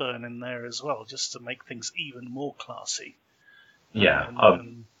Fishburne in there as well, just to make things even more classy. Yeah.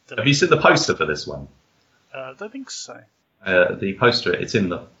 Have you seen the poster for this one? I don't think so. The poster, it's in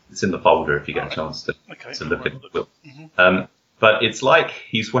the folder if you get a chance to look at it. Mm-hmm. But it's like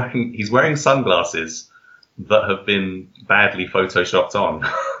he's wearing sunglasses that have been badly photoshopped on.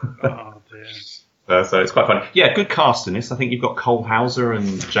 Oh dear. So it's quite funny. Yeah, good cast in this. I think you've got Cole Hauser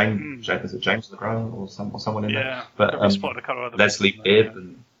and James LeGros or someone in there. But Leslie Bibb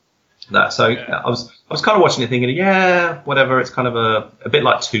and that. So I was kind of watching it thinking, whatever. It's kind of a bit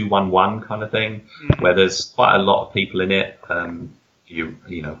like 211 kind of thing, where there's quite a lot of people in it.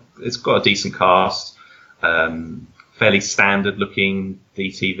 It's got a decent cast. Fairly standard looking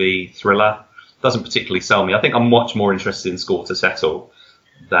DTV thriller. Doesn't particularly sell me. I think I'm much more interested in Score to Settle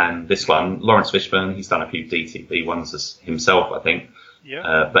than this one. Lawrence Fishburne, he's done a few DTV ones himself, I think.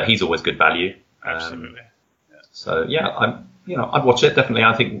 Yeah. But he's always good value. Absolutely. So I'd watch it definitely.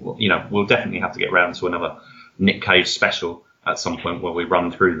 I think we'll definitely have to get round to another Nick Cage special at some point where we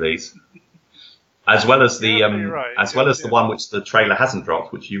run through these, as well as the the one which the trailer hasn't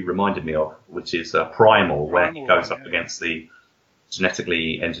dropped, which you reminded me of, which is Primal, where he goes up against the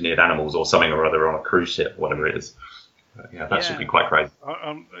genetically engineered animals or something or other on a cruise ship, whatever it is. That should be quite crazy.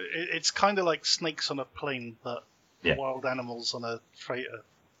 It's kind of like Snakes on a Plane, but wild animals on a freighter.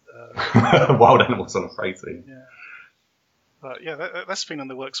 Wild animals on a freighter. Yeah. But that's been in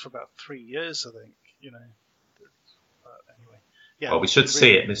the works for about 3 years, I think. But anyway. Yeah. Well, we should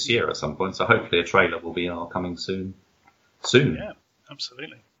see it this year at some point, so hopefully a trailer will be coming soon. Yeah,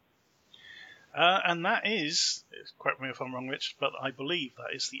 absolutely. And that is, correct me if I'm wrong, Rich, but I believe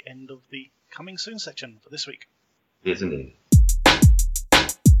that is the end of the coming soon section for this week. Yes, indeed.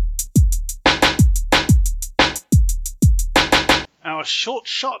 Our short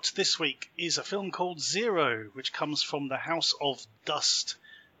shot this week is a film called Zero, which comes from the House of Dust,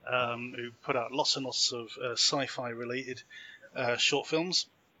 who put out lots and lots of sci-fi related short films.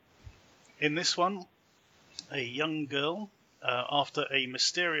 In this one, A young girl, after a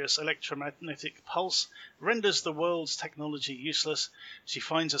mysterious electromagnetic pulse renders the world's technology useless, she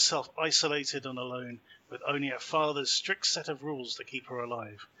finds herself isolated and alone, with only her father's strict set of rules to keep her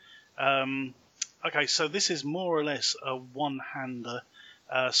alive. Okay, so this is more or less a one-hander,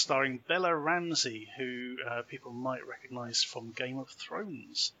 starring Bella Ramsey, who people might recognise from Game of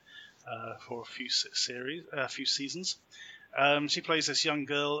Thrones for a few seasons. She plays this young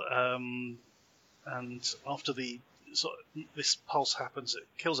girl, and after this pulse happens, it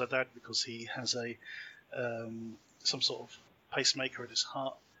kills her dad because he has some sort of pacemaker at his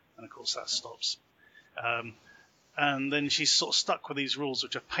heart, and of course that stops. And then she's sort of stuck with these rules,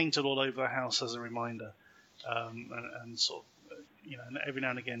 which are painted all over the house as a reminder. And sort of, and every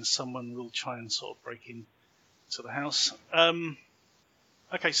now and again, someone will try and sort of break into the house.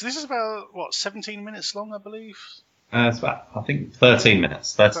 Okay, so this is about 17 minutes long, I believe. It's about, I think, 13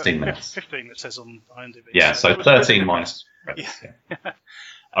 minutes. 13 minutes. 15 it says on IMDb. Yeah, so 13 minus credits. Yeah.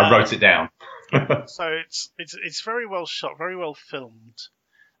 I wrote it down. So it's very well shot, very well filmed.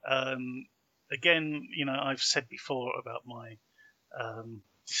 Again, I've said before about my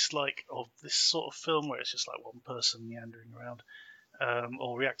dislike of this sort of film where it's just like one person meandering around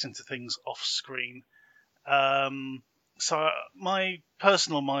or reacting to things off screen. So my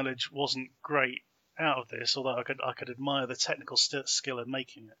personal mileage wasn't great out of this, although I could admire the technical skill in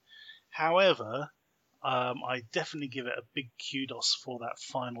making it. However, I definitely give it a big kudos for that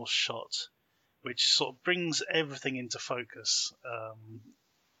final shot, which sort of brings everything into focus.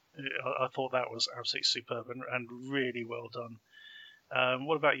 I thought that was absolutely superb and really well done.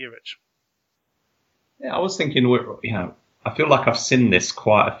 What about you, Rich? Yeah, I was thinking, I feel like I've seen this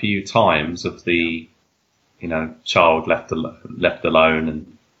quite a few times of the, child left alone,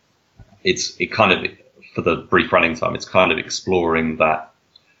 and it kind of, for the brief running time, it's kind of exploring that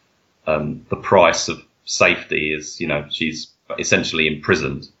the price of safety is, she's essentially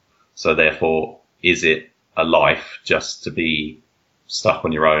imprisoned. So therefore, is it a life just to be stuck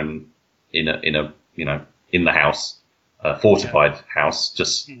on your own in the house, a fortified house,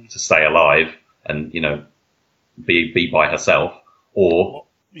 just to stay alive and, be by herself, or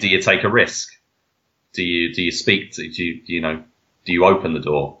do you take a risk? Do you speak to, do you open the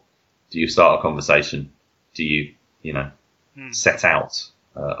door? Do you start a conversation? Do you, set out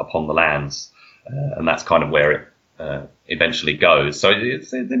upon the lands? And that's kind of where it eventually goes. So it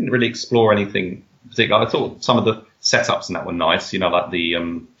didn't really explore anything particular. I thought some of the setups in that were nice. Like the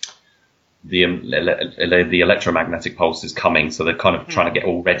electromagnetic pulse is coming, so they're kind of trying to get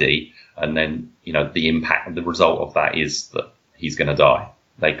all ready. And then, the impact, the result of that is that he's going to die.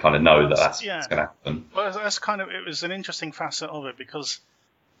 They kind of know that's what's going to happen. Well, it was an interesting facet of it because,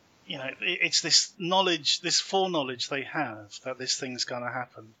 it's this knowledge, this foreknowledge they have that this thing's going to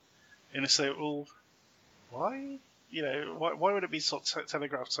happen. And they say, well, why? Why would it be sort of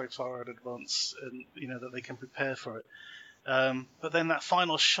telegraphed so far in advance, and that they can prepare for it? But then that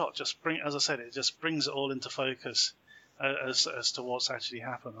final shot as I said, it just brings it all into focus as to what's actually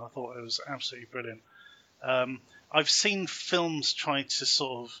happened. I thought it was absolutely brilliant. I've seen films try to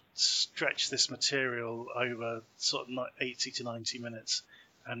sort of stretch this material over sort of 80 to 90 minutes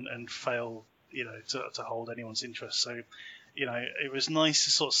and fail, to hold anyone's interest. So, it was nice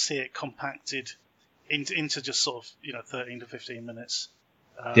to sort of see it compacted into just sort of 13 to 15 minutes.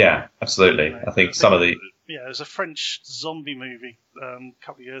 Yeah, absolutely. I think some of the there's a French zombie movie a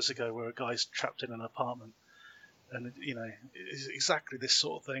couple of years ago where a guy's trapped in an apartment, and it's exactly this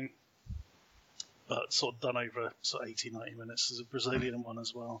sort of thing, but sort of done over sort of 80, 90 minutes. There's a Brazilian one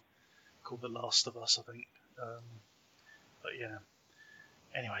as well called The Last of Us, I think. But yeah.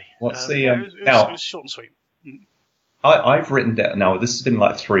 Anyway, what's it was short and sweet. I've written down, now this has been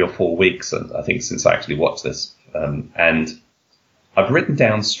like 3 or 4 weeks, I think, since I actually watched this, and I've written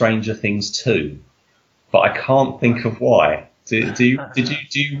down Stranger Things 2, but I can't think of why. Do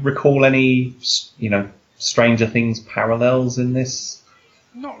you recall any Stranger Things parallels in this?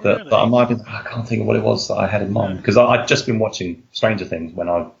 Not really. That I might have been, I can't think of what it was that I had in mind, because I'd just been watching Stranger Things when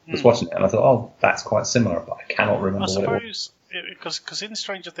I was watching it, and I thought, oh, that's quite similar, but I cannot remember what it was. Because in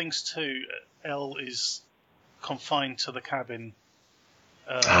Stranger Things 2, Elle is confined to the cabin.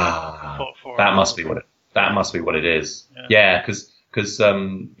 That must be what it is. Yeah, because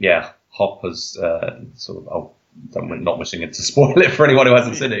Hopper's sort of. I'm not wishing it to spoil it for anyone who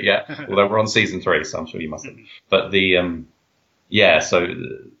hasn't seen it yet. Although we're on season 3, so I'm sure you must have. But so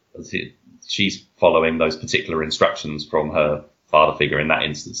she's following those particular instructions from her father figure in that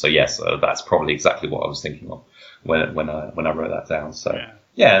instance. So yes, that's probably exactly what I was thinking of when I wrote that down. So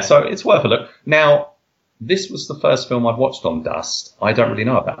so it's worth a look. Now, this was the first film I've watched on Dust. I don't really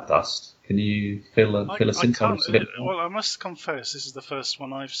know about Dust. Can you fill us in? Can't, well, I must confess, this is the first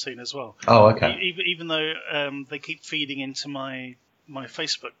one I've seen as well. Oh, okay. Even though they keep feeding into my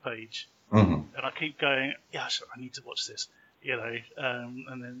Facebook page, Mm-hmm. and I keep going, yeah, I need to watch this, and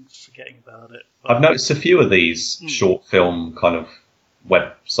then forgetting about it. But I've noticed a few of these short film kind of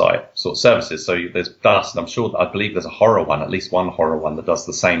website sort of services. So there's Dust, and I believe there's a horror one, at least one horror one that does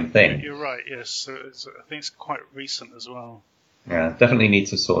the same thing. You're right, yes. So I think it's quite recent as well. Yeah, definitely need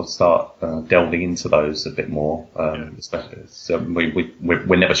to sort of start delving into those a bit more. Especially, so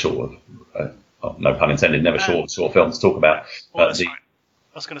we're never short of, no pun intended, never short of films to talk about. Well, right.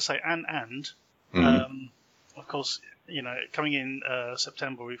 I was going to say, of course, coming in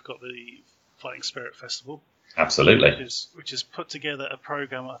September, we've got the Fighting Spirit Festival. Absolutely. Which has put together a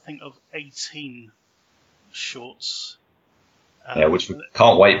program, I think, of 18 shorts. Which we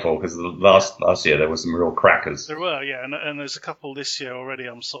can't wait for, because last year there were some real crackers. There were, yeah, and there's a couple this year already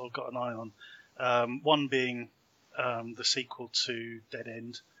I'm sort of got an eye on. One being the sequel to Dead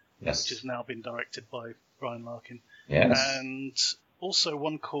End, yes, which has now been directed by Brian Larkin. Yes. And also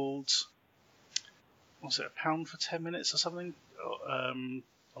one called, was it £1 for 10 minutes or something?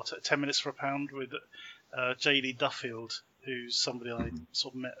 Or 10 minutes for £1 with J.D. Duffield, who's somebody I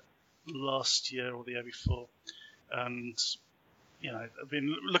sort of met last year or the year before. And I've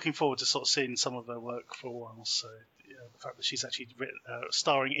been looking forward to sort of seeing some of her work for a while. So the fact that she's actually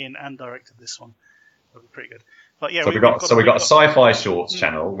starring in and directed this one will be pretty good. But yeah, so we've got a sci-fi shorts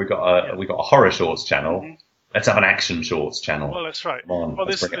channel. We've got a horror shorts channel. Mm-hmm. Let's have an action shorts channel. Well, that's right. Well,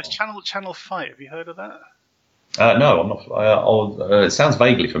 there's Channel Fight. Have you heard of that? No, I'm not. It sounds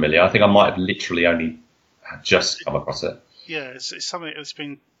vaguely familiar. I think I might have literally only just come across it. Yeah, it's something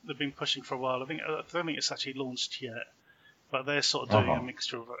they've been pushing for a while. I don't think it's actually launched yet. But they're sort of doing a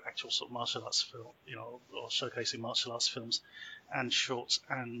mixture of actual sort of martial arts film, or showcasing martial arts films, and shorts,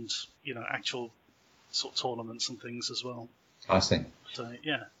 and actual sort of tournaments and things as well. I see. So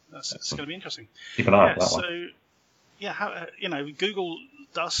it's going to be interesting. Keep an eye on that one. So Google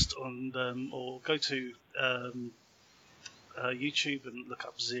Dust or go to YouTube and look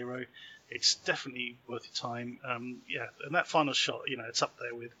up Zero. It's definitely worth your time. And that final shot, it's up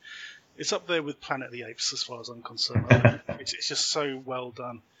there with Planet of the Apes as far as I'm concerned. It's just so well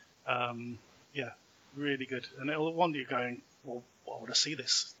done. Really good. And it'll wonder you going, well, why would I see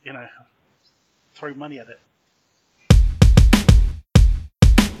this? Throw money at it.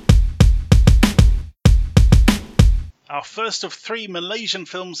 Our first of 3 Malaysian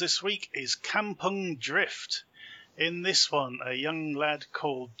films this week is Kampung Drift. In this one, a young lad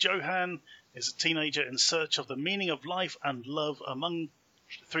called Johan is a teenager in search of the meaning of life and love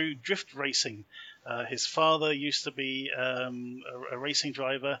through drift racing. His father used to be a racing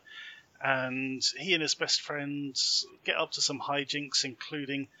driver, and he and his best friends get up to some hijinks,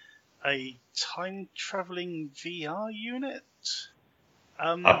 including a time-traveling VR unit.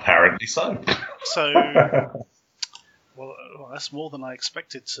 Apparently so. Well, that's more than I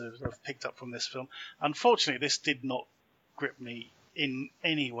expected to have picked up from this film. Unfortunately, this did not grip me in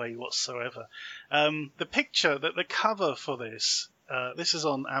any way whatsoever. The picture, the cover for this is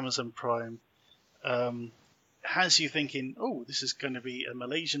on Amazon Prime, has you thinking, oh, this is going to be a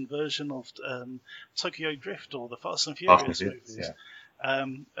Malaysian version of Tokyo Drift or the Fast and Furious movies. Yeah.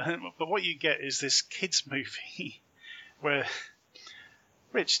 But what you get is this kids movie where...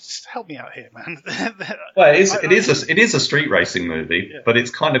 Rich, just help me out here, man. Well, it is a street racing movie, but it's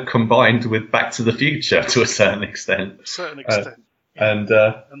kind of combined with Back to the Future to a certain extent. I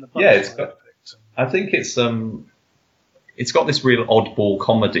think it's got this real oddball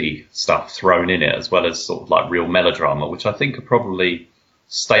comedy stuff thrown in it, as well as sort of like real melodrama, which I think are probably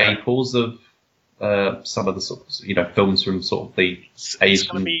staples of some of the sort of, films from sort of the Asian. It's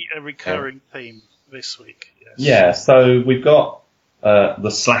going to be a recurring theme this week. Yes. Yeah, so we've got the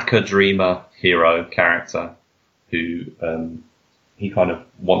slacker dreamer hero character who he kind of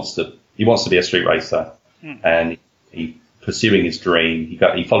wants to be a street racer, and he pursuing his dream.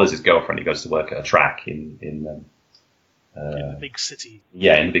 He follows his girlfriend. He goes to work at a track in the big city.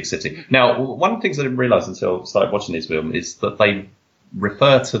 Yeah, in the big city. Now, one of the things I didn't realise until I started watching this film is that they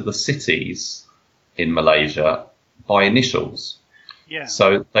refer to the cities in Malaysia by initials. Yeah.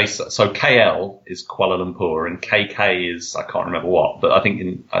 So KL is Kuala Lumpur and KK is I can't remember what, but I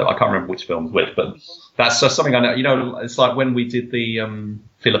think I can't remember which film's which, but that's just something I know. It's like when we did the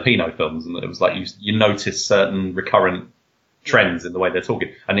Filipino films, and it was like you notice certain recurrent trends in the way they're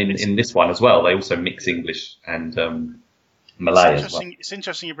talking, and in this one as well, they also mix English and Malay as well. It's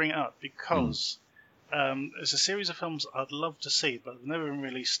interesting you bring it up because there's a series of films I'd love to see, but they've never been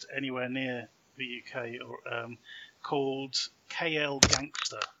released anywhere near the UK, or called KL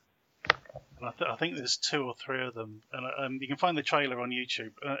Gangster. And I think there's 2 or 3 of them, and you can find the trailer on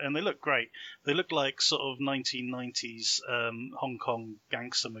YouTube, and they look great. They look like sort of 1990s Hong Kong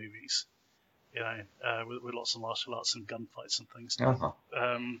gangster movies, with lots of martial arts and gunfights and things. Uh-huh.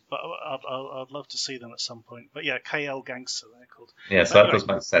 But I'd love to see them at some point. But yeah, KL Gangster, they're called. Yeah, so that does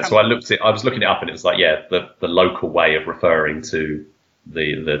make sense. So I was looking it up, and it was like, the local way of referring to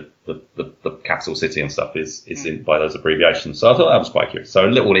the capital city and stuff is in by those abbreviations. So I thought that was quite curious. So a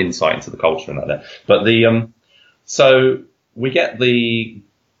little insight into the culture and like that. But so we get the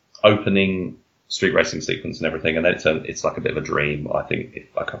opening street racing sequence and everything, and then it's like a bit of a dream, I think, if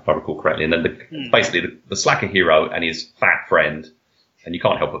I recall correctly. And then basically the slacker hero and his fat friend, and you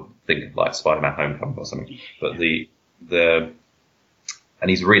can't help but think of like Spider-Man Homecoming or something. But and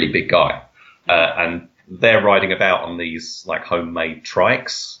he's a really big guy, and they're riding about on these like homemade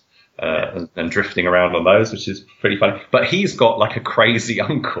trikes and drifting around on those, which is pretty funny. But he's got like a crazy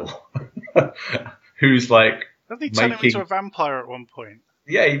uncle who's like, doesn't he turn him into a vampire at one point?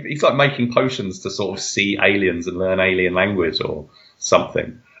 Yeah, he's like making potions to sort of see aliens and learn alien language or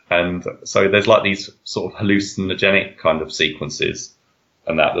something. And so there's like these sort of hallucinogenic kind of sequences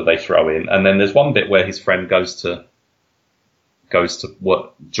and that they throw in. And then there's one bit where his friend goes to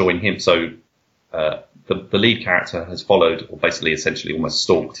join him. So the lead character has followed, or basically essentially almost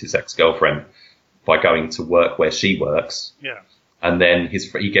stalked his ex-girlfriend by going to work where she works. Yeah. And then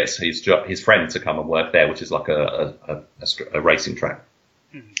he gets his friend to come and work there, which is like a racing track.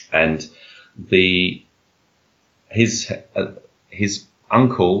 And his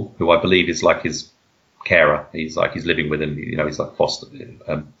uncle, who I believe is like his carer, he's living with him, he's like foster.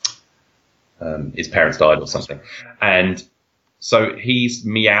 His parents died or something, and so he's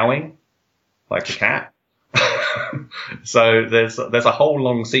meowing like a cat. So there's a whole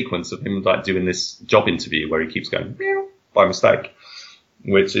long sequence of him like doing this job interview where he keeps going meow by mistake,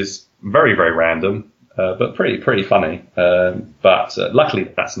 which is very, very random. But pretty funny. But luckily,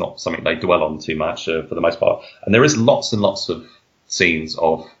 that's not something they dwell on too much for the most part. And there is lots and lots of scenes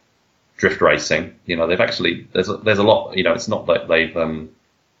of drift racing. They've actually there's a lot. It's not that they've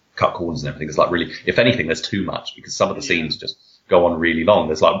cut corners and everything. It's like really, if anything, there's too much because some of the scenes just go on really long.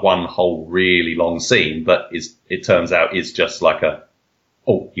 There's like one whole really long scene, but it turns out is just like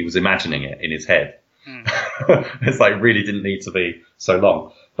he was imagining it in his head. It's like really didn't need to be so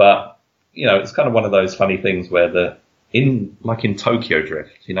long, but. It's kind of one of those funny things where in Tokyo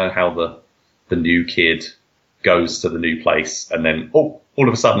Drift, how the new kid goes to the new place and then, all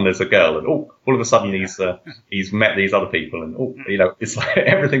of a sudden there's a girl and all of a sudden he's met these other people and, it's like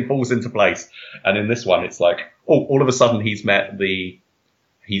everything falls into place. And in this one, it's like, all of a sudden he's met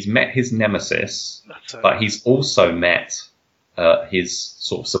his nemesis, but he's also met his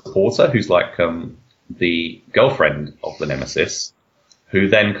sort of supporter who's like the girlfriend of the nemesis, who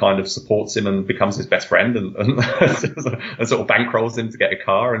then kind of supports him and becomes his best friend and sort of bankrolls him to get a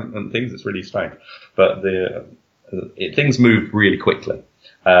car and things. It's really strange. But things move really quickly.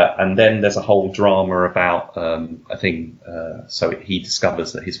 And then there's a whole drama about a thing. So he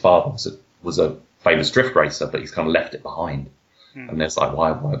discovers that his father was a famous drift racer, but he's kind of left it behind. And there's like,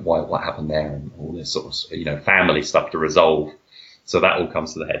 why, what happened there? And all this sort of, family stuff to resolve. So that all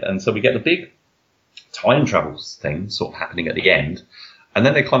comes to the head. And so we get the big time travels thing sort of happening at the end. And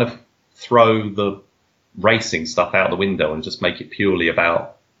then they kind of throw the racing stuff out the window and just make it purely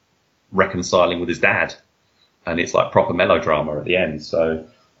about reconciling with his dad. And it's like proper melodrama at the end. So,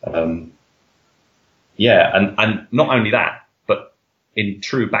 and not only that, but in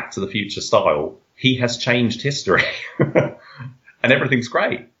true Back to the Future style, he has changed history and everything's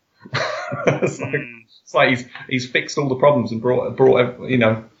great. It's like he's fixed all the problems and brought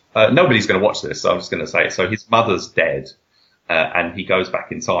nobody's going to watch this. So I'm just going to say it. So his mother's dead. And he goes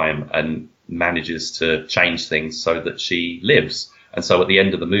back in time and manages to change things so that she lives. And so at the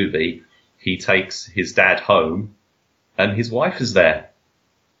end of the movie, he takes his dad home, and his wife is there,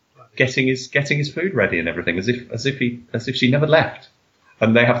 getting his food ready and everything, as if she never left.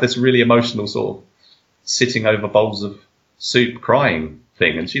 And they have this really emotional sort of sitting over bowls of soup, crying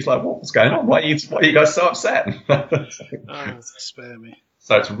thing. And she's like, "What's going on? Why are you guys so upset?" Spare me.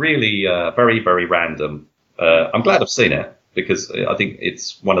 So it's really very, very random. I'm glad I've seen it, because I think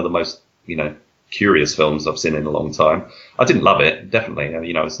it's one of the most, curious films I've seen in a long time. I didn't love it, definitely.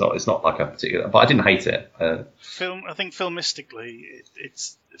 It's not like a particular, but I didn't hate it. I think filmistically,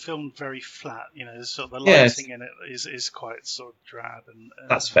 it's filmed very flat. Sort of the lighting in it is quite sort of drab. And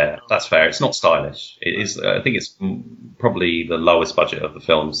that's fair. That's fair. It's not stylish. It is. I think it's probably the lowest budget of the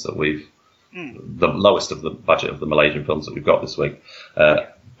films that the lowest of the budget of the Malaysian films that we've got this week.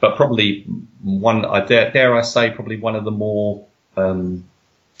 But probably one, dare I say, probably one of the more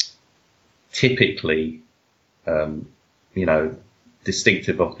typically,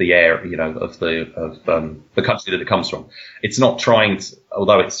 distinctive of the area, of the country that it comes from. It's not trying to,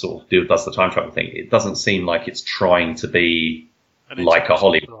 although it sort of does the time travel thing, it doesn't seem like it's trying to be like a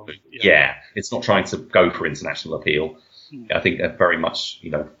Hollywood movie. Yeah, it's not trying to go for international appeal. I think they're very much,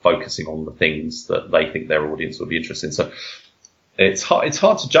 focusing on the things that they think their audience would be interested in. So it's hard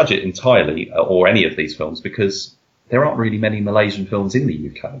to judge it entirely, or any of these films, because there aren't really many Malaysian films in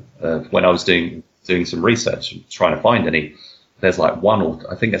the UK. When I was doing some research, trying to find any, there's like one, or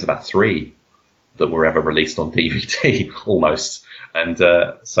I think there's about 3 that were ever released on DVD almost. And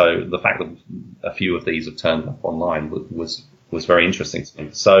so the fact that a few of these have turned up online was very interesting to me.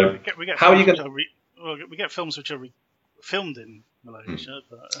 So how are you going to... We get films which are filmed in Malaysia,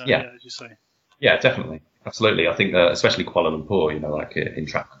 but as you say. Yeah, definitely. Absolutely. I think especially Kuala Lumpur, like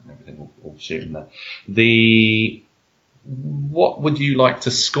Entrapment and everything, all shooting there. What would you like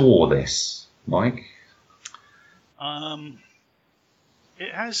to score this, Mike?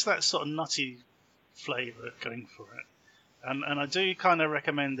 It has that sort of nutty flavour going for it. And I do kind of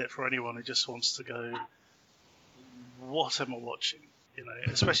recommend it for anyone who just wants to go, what am I watching?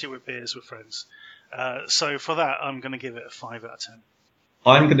 Especially with beers with friends. So for that, I'm going to give it a 5 out of 10.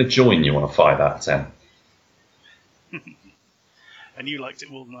 I'm going to join you on a 5 out of 10. And you liked it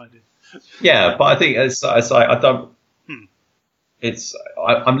more than I did. Yeah, but I think I don't.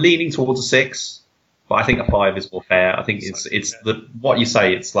 I'm leaning towards a 6. But I think a 5 is more fair. I think it's what you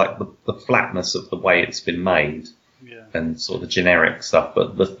say. It's like the flatness of the way it's been made, and sort of the generic stuff.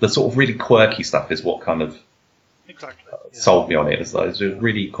 But the sort of really quirky stuff is what kind of sold me on it. It's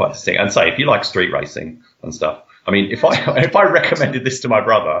really quite distinct. And say if you like street racing and stuff. I mean, if I recommended this to my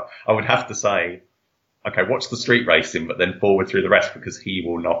brother, I would have to say, okay, watch the street racing, but then forward through the rest, because he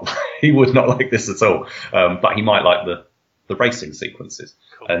would not like this at all. But he might like the racing sequences.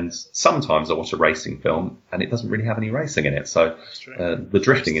 Cool. And sometimes I watch a racing film and it doesn't really have any racing in it. So the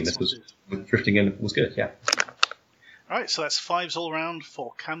drifting in this was good. Yeah. All right, so that's 5s all round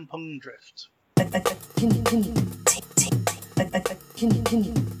for Kampung Drift.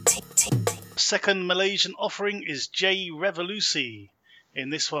 Second Malaysian offering is J-Revolusi. In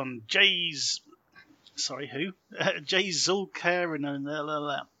this one, Jay Zulkarnain.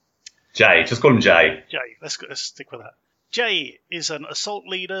 Jay, just call him Jay. Jay, let's stick with that. Jay is an assault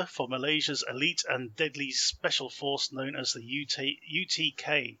leader for Malaysia's elite and deadly special force known as the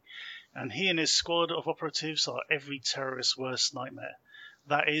UTK, and he and his squad of operatives are every terrorist's worst nightmare.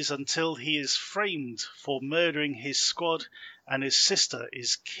 That is, until he is framed for murdering his squad and his sister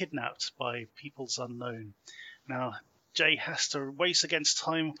is kidnapped by peoples unknown. Now, Jay has to race against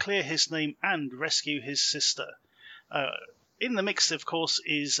time, clear his name, and rescue his sister. In the mix, of course,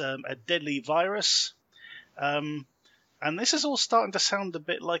 is a deadly virus. And this is all starting to sound a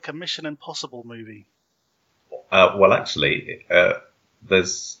bit like a Mission Impossible movie. Well, actually,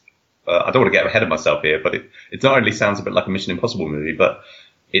 there's... I don't want to get ahead of myself here, but it not only sounds a bit like a Mission Impossible movie, but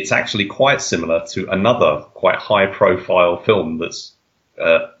it's actually quite similar to another quite high-profile film that's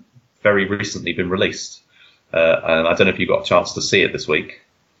very recently been released. And I don't know if you got a chance to see it this week.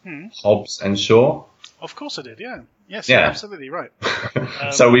 Hobbs and Shaw. Of course I did, yeah. Yes, you're absolutely right.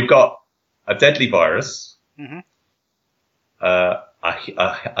 So we've got a deadly virus, a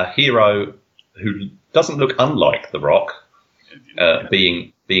hero who doesn't look unlike The Rock,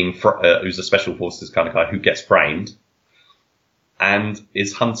 who's a special forces kind of guy who gets framed and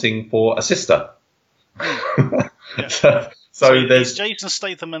is hunting for a sister. So there's Jason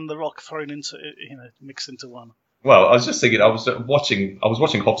Statham and The Rock thrown into mixed into one. Well, I was just thinking, I was watching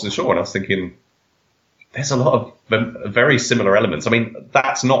Hobbs and Shaw, and I was thinking, there's a lot of very similar elements. I mean,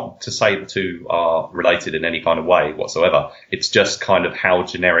 that's not to say the two are related in any kind of way whatsoever. It's just kind of how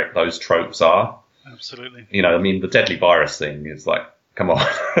generic those tropes are. Absolutely. I mean, the deadly virus thing is like, come on.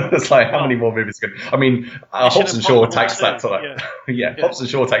 It's like, how many more movies can... I mean, Hobbs and Shaw takes that to like... Hobbs and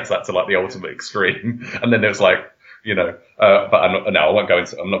Shaw takes that to like the ultimate extreme. And then there's like, but I'm not going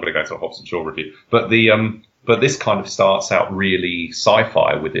to go into a Hobbs and Shaw review. But but this kind of starts out really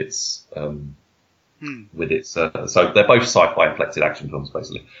sci-fi with its... so they're both sci-fi inflected action films,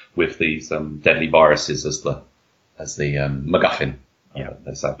 basically, with these deadly viruses as the MacGuffin.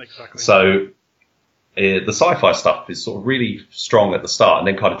 They say. Exactly. So the sci-fi stuff is sort of really strong at the start, and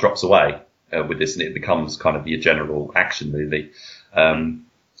then kind of drops away with this, and it becomes kind of your general action movie.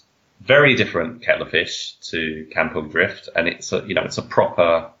 Very different kettle of fish to Kampung Drift, and it's a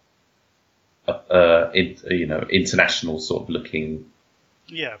proper international sort of looking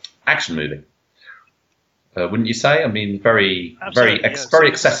action movie. Wouldn't you say? I mean, very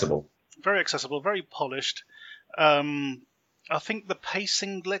accessible. Very accessible, very polished. I think the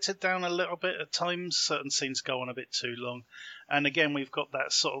pacing lets it down a little bit at times. Certain scenes go on a bit too long, and again we've got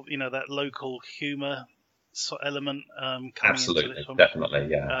that sort of that local humour sort of element coming Absolutely, into this one. definitely,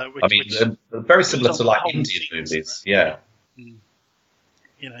 yeah. Very similar to like Indian movies, yeah.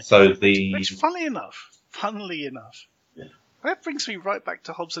 So which funnily enough, that brings me right back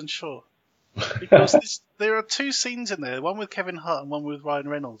to Hobbs and Shaw, because there are two scenes in there, one with Kevin Hart and one with Ryan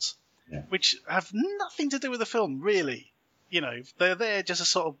Reynolds, which have nothing to do with the film, really. They're there just to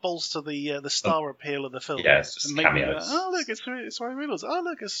sort of bolster the star appeal of the film. Yeah, it's just cameos. Look, it's Ryan Reynolds. Oh,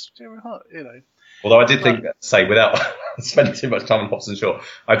 look, it's Kevin Hart. Although I did think, without spending too much time on Hobbs and Shaw,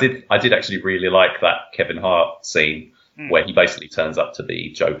 I did actually really like that Kevin Hart scene where he basically turns up to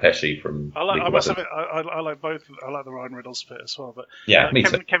be Joe Pesci from. I like both. I like the Ryan Reynolds bit as well, but me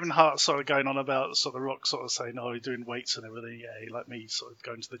too. Kevin Hart sort of going on about sort of The Rock sort of saying, "Oh, you're doing weights and everything." Yeah, he like me sort of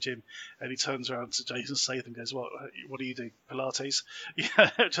going to the gym, and he turns around to Jason Statham and goes, "What do you do? Pilates?" Yeah,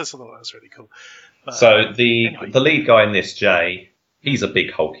 just thought that was really cool. But, so the lead guy in this, Jay, he's a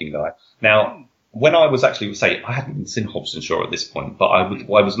big hulking guy. Now. When I was actually I hadn't even seen Hobbs and Shaw at this point, but I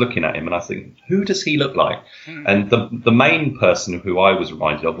was looking at him and I think, who does he look like? And the main person who I was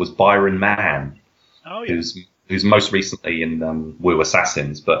reminded of was Byron Mann, who's most recently in Wu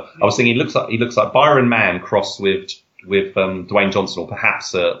Assassins. But I was thinking he looks like Byron Mann crossed with Dwayne Johnson, or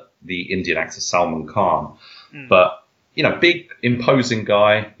perhaps the Indian actor Salman Khan. But big imposing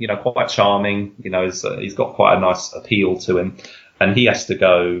guy, quite charming. He's got quite a nice appeal to him, and he has to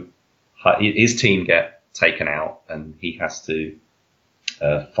go. His team get taken out, and he has to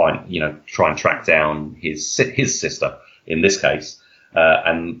try and track down his sister in this case.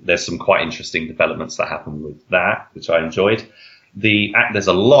 And there's some quite interesting developments that happen with that, which I enjoyed. There's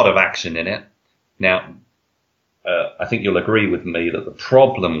a lot of action in it. Now, I think you'll agree with me that the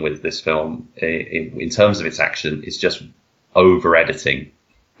problem with this film, in terms of its action, is just over editing,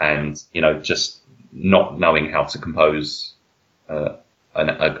 and just not knowing how to compose.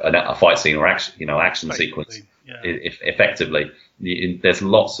 A fight scene or action sequence effectively. There's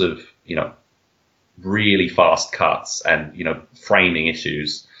lots of really fast cuts and framing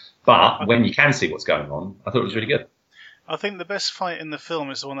issues, but when you can see what's going on, I thought it was really good. I think the best fight in the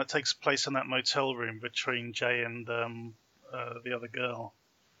film is the one that takes place in that motel room between Jay and the other girl.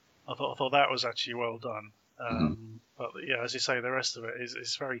 I thought that was actually well done. But as you say, the rest of it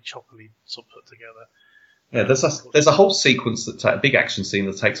is very choppily sort of put together. Yeah, there's a whole sequence a big action scene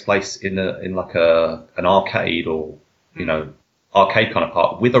that takes place in like an arcade or arcade kind of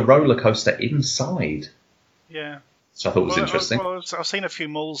park with a roller coaster inside. Yeah, which I thought was interesting. I've seen a few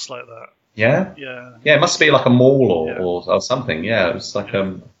malls like that. Yeah. Yeah. Yeah, it must be like a mall or something. Yeah, it was like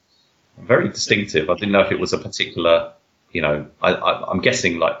very distinctive. I didn't know if it was a particular. I'm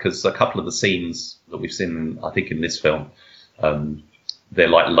guessing because a couple of the scenes that we've seen, I think in this film, they're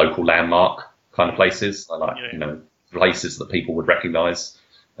like local landmark kind of places, places that people would recognise,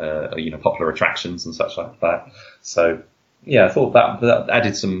 popular attractions and such like that. So, I thought that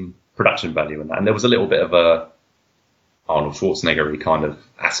added some production value in that, and there was a little bit of a Arnold Schwarzenegger-y kind of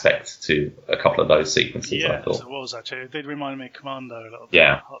aspect to a couple of those sequences. I thought it was actually. It did remind me of Commando a little bit.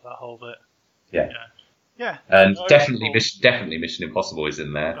 Yeah, that whole bit. Yeah. And definitely Mission Impossible is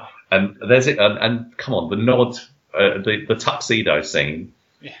in there, and there's it. And come on, the nod, the tuxedo scene.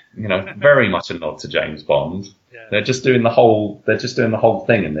 Yeah. Very much a nod to James Bond. Yeah. They're just doing the whole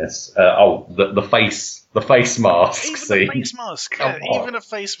thing in this. The face mask even scene. The face mask. Even a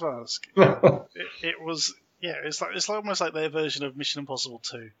face mask. It was. Yeah, it's almost like their version of Mission Impossible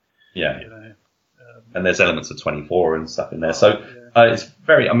 2. Yeah. And there's elements of 24 and stuff in there. It's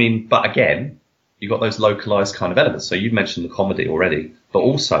very. But again, you've got those localized kind of elements. So you mentioned the comedy already, but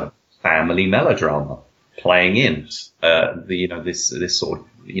also family melodrama playing in this sort of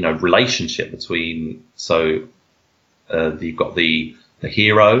relationship between you've got the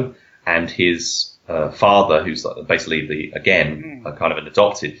hero and his father, who's basically a kind of an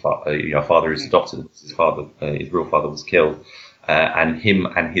adopted father who's adopted. His real father was killed, and him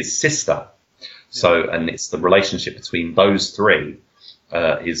and his sister. And it's the relationship between those three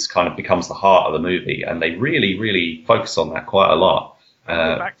becomes the heart of the movie, and they really, really focus on that quite a lot.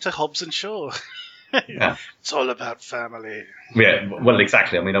 Back to Hobbs and Shaw. Yeah. It's all about family. Yeah, well,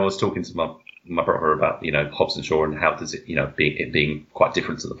 exactly. I was talking to my brother about Hobbs and Shaw and how does it being quite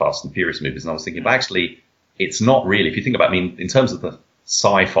different to the Fast and Furious movies, and I was thinking, but actually, it's not really. If you think about, in terms of the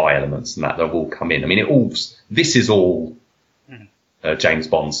sci-fi elements and that they've all come in. This is all James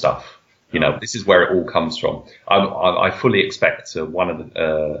Bond stuff. This is where it all comes from. I fully expect a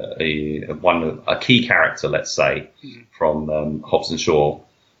key character, let's say, from Hobbs and Shaw.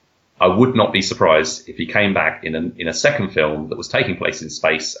 I would not be surprised if he came back in a second film that was taking place in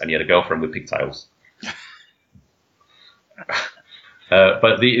space and he had a girlfriend with pigtails.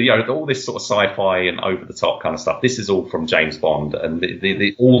 But all this sort of sci-fi and over-the-top kind of stuff, this is all from James Bond,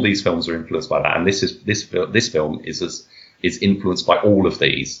 and all these films are influenced by that. And this film is influenced by all of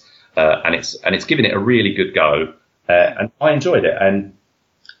these, and it's giving it a really good go. And I enjoyed it. And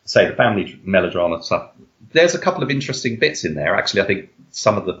say the family melodrama stuff, there's a couple of interesting bits in there. Actually, I think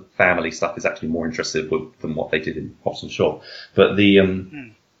some of the family stuff is actually more interesting than what they did in Hobbs and Shaw. But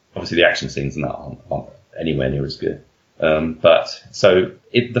obviously the action scenes and that aren't anywhere near as good.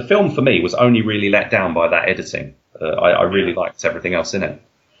 The film for me was only really let down by that editing. I really liked everything else in it.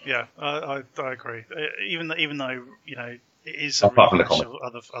 Yeah, I agree. Even though it is apart from the comic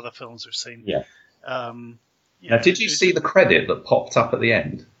of other films we've seen. Yeah. Now, did you see the credit that popped up at the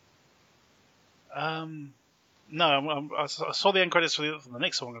end? No, I saw the end credits for the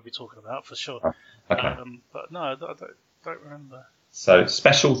next one I'm going to be talking about for sure. Oh, okay. But no, I don't remember. So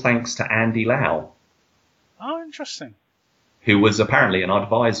special thanks to Andy Lau. Oh, interesting. Who was apparently an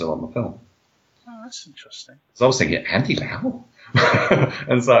advisor on the film. Oh, that's interesting. So I was thinking, Andy Lau?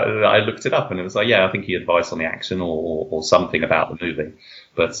 And so I looked it up and it was like, yeah, I think he advised on the action or something about the movie.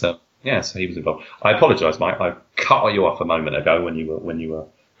 But so he was involved. I apologise, Mike. I cut you off a moment ago when you were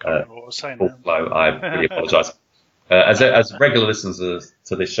full flow. I really apologise. As regular listeners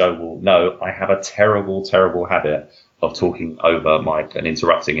to this show will know, I have a terrible, terrible habit of talking over Mike and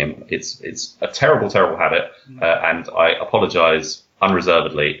interrupting him. It's a terrible, terrible habit, and I apologise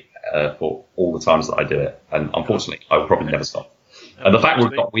unreservedly for all the times that I do it. And unfortunately, I will probably never stop. And the fact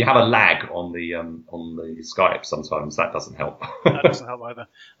we have a lag on the Skype sometimes, that doesn't help. That doesn't help either.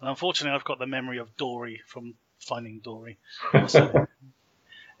 And unfortunately, I've got the memory of Dory from Finding Dory. So,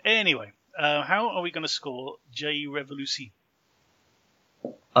 anyway, how are we going to score J-Revolusi?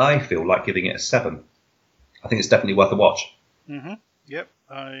 I feel like giving it a 7. I think it's definitely worth a watch. Mm-hmm. Yep.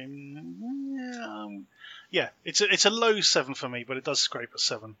 It's a low 7 for me, but it does scrape a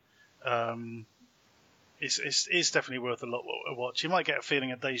 7. It's definitely worth a watch. You might get a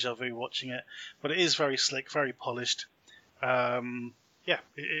feeling of deja vu watching it, but it is very slick, very polished.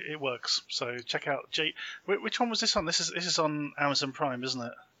 It works. So check out J. Which one was this on? This is on Amazon Prime, isn't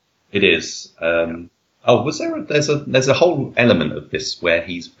it? It is. Oh, was there? There's a whole element of this where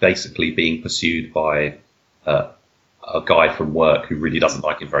he's basically being pursued by a guy from work who really doesn't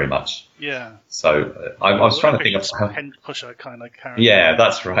like him very much. Yeah. So I was trying to think of how hand pusher kind of character. Yeah,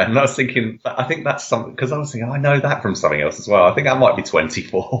 that's right. And I was thinking, I think that's something because I was thinking I know that from something else as well. I think that might be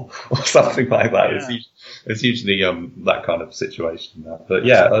 24 or something like that. Yeah. It's usually that kind of situation. But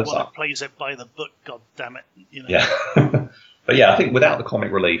yeah, plays it by the book. God damn it. Yeah. But yeah, I think without the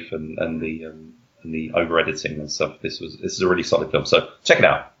comic relief and the over editing and stuff, this is a really solid film. So check it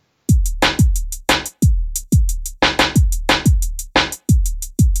out.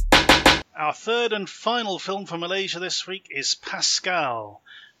 Our third and final film from Malaysia this week is PASKAL.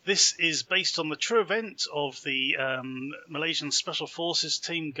 This is based on the true event of the Malaysian Special Forces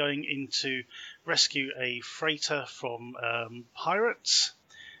team going in to rescue a freighter from pirates.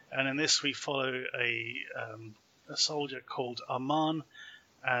 And in this we follow a soldier called Arman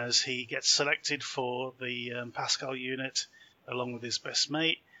as he gets selected for the PASKAL unit along with his best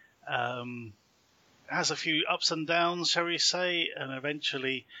mate. Has a few ups and downs, shall we say, and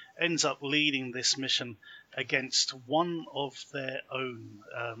eventually ends up leading this mission against one of their own,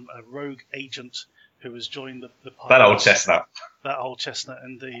 a rogue agent who has joined the pirates. That old chestnut. That old chestnut,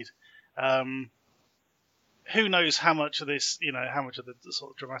 indeed. Who knows how much of this, how much of the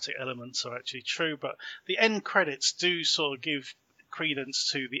sort of dramatic elements are actually true, but the end credits do sort of give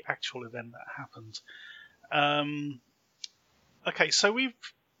credence to the actual event that happened. Okay, so we've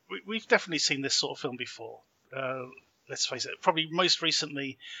definitely seen this sort of film before. Let's face it, probably most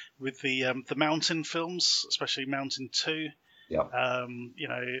recently with the Mountain films, especially Mountain 2. Yeah.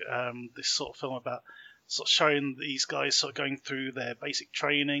 This sort of film about sort of showing these guys sort of going through their basic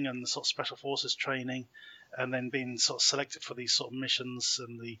training and the sort of special forces training, and then being sort of selected for these sort of missions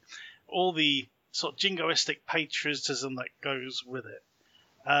and all the sort of jingoistic patriotism that goes with it.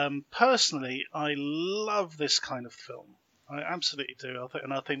 Personally, I love this kind of film. I absolutely do.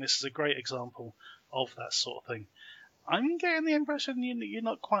 I think this is a great example of that sort of thing. I'm getting the impression you're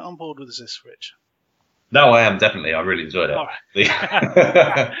not quite on board with this, Rich. No, I am definitely. I really enjoyed it. All right.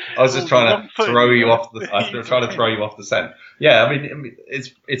 I was just trying to throw you off the scent. Yeah, I mean,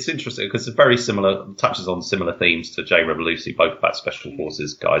 it's interesting because it's very similar, touches on similar themes to J-Revolusi, both about special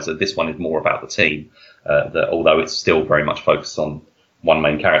forces guys. This one is more about the team. That although it's still very much focused on one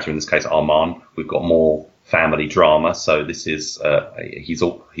main character, in this case Arman, we've got more family drama. So this is he's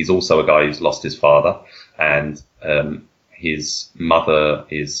also a guy who's lost his father, and his mother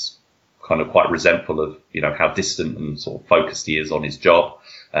is kind of quite resentful of how distant and sort of focused he is on his job,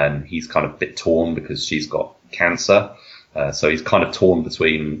 and he's kind of a bit torn because she's got cancer. So he's kind of torn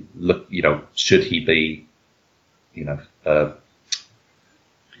between should he be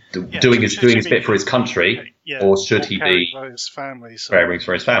doing his bit for his country, or should he be caring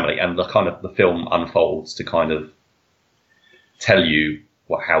for his family? And the film unfolds to kind of tell you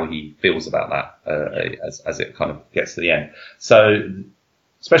how he feels about that as it kind of gets to the end. So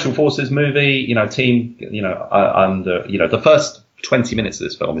special forces movie, team, under the first 20 minutes of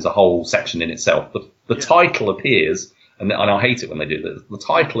this film is a whole section in itself. The title appears, and I hate it when they do this. The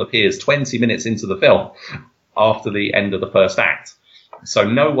title appears 20 minutes into the film after the end of the first act. So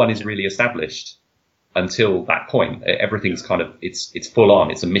no one is really established until that point. Everything's kind of, it's full on.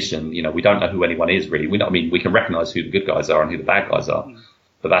 It's a mission. We don't know who anyone is really. We can recognize who the good guys are and who the bad guys are,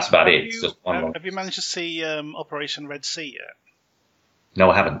 but that's about it. It's just one. Have you managed to see Operation Red Sea yet? No,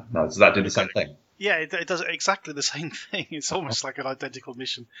 I haven't. No, does that do the same thing? Yeah, it does exactly the same thing. It's almost like an identical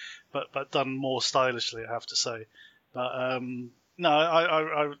mission, but done more stylishly, I have to say. But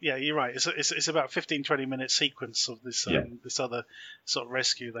no, yeah, you're right. It's about 15-20 minute sequence of this this other sort of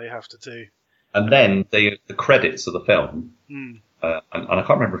rescue they have to do. And then the credits of the film, and I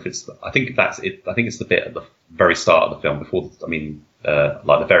can't remember if it's. I think that's it. I think it's the bit at the very start of the film before.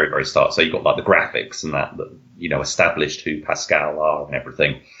 Like the very very start. So you've got like the graphics and that established who Pascal are and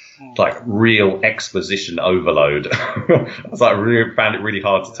everything. Like real exposition overload. I was like, found it really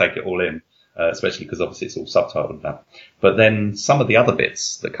hard to take it all in. Especially because obviously it's all subtitled now. But then some of the other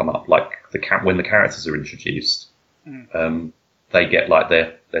bits that come up, like when the characters are introduced, they get like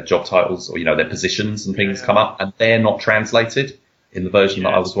their job titles or their positions and things come up, and they're not translated in the version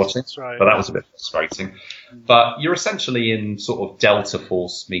that I was watching. Right. But that was a bit frustrating. But you're essentially in sort of Delta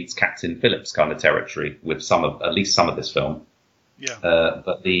Force meets Captain Phillips kind of territory with at least some of this film. Yeah.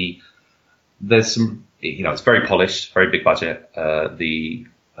 But there's some, it's very polished, very big budget. The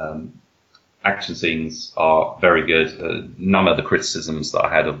action scenes are very good. None of the criticisms that I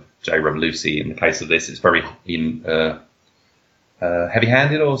had of J-Revolusi in the case of this, it's very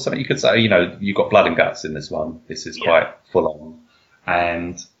heavy-handed or something you could say. You've got blood and guts in this one. This is quite full on.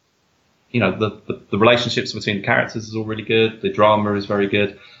 And, the relationships between the characters is all really good. The drama is very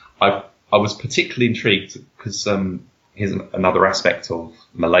good. I was particularly intrigued because here's another aspect of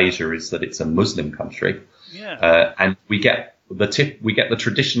Malaysia is that it's a Muslim country. Yeah. And we get the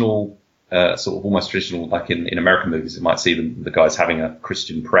traditional sort of almost traditional, like in American movies, you might see the guys having a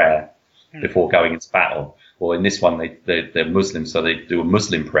Christian prayer before going into battle. Well, in this one, they're Muslim, so they do a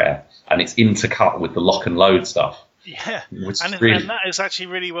Muslim prayer, and it's intercut with the lock and load stuff. Yeah, and that is actually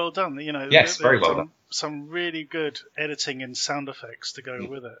really well done. Yes, very well done. Some really good editing and sound effects to go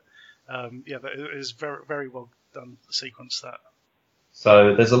with it. That is very, very well done, the sequence that.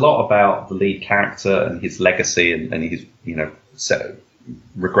 So there's a lot about the lead character and his legacy and his,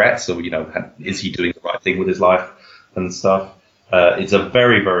 regrets, or is he doing the right thing with his life and stuff. It's a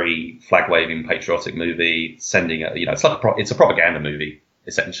very very flag waving patriotic movie, sending it's a propaganda movie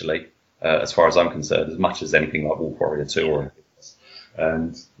essentially, as far as I'm concerned, as much as anything like Wolf Warrior 2 or anything else.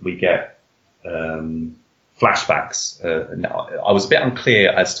 And we get flashbacks. I was a bit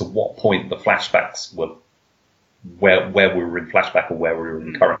unclear as to what point the flashbacks were, where we were in flashback or where we were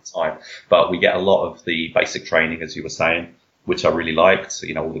in current time, but we get a lot of the basic training, as you were saying, which I really liked.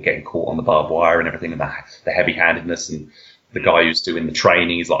 All the getting caught on the barbed wire and everything, and the heavy-handedness, and the guy who's doing the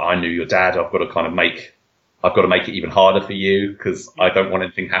training, he's like, I knew your dad, I've got to make it even harder for you because I don't want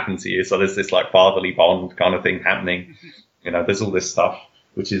anything to happen to you. So there's this like fatherly bond kind of thing happening. There's all this stuff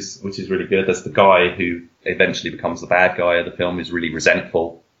which is really good. There's the guy who eventually becomes the bad guy of the film, who's really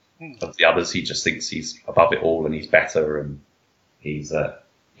resentful of the others. He just thinks he's above it all and he's better, and he's a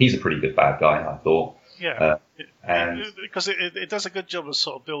pretty good bad guy, I thought. Yeah, because it does a good job of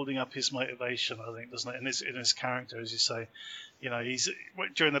sort of building up his motivation, I think, doesn't it? In his character, as you say, he's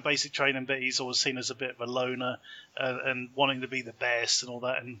during the basic training bit, he's always seen as a bit of a loner and wanting to be the best and all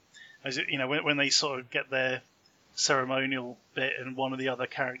that. And as when they sort of get their ceremonial bit and one of the other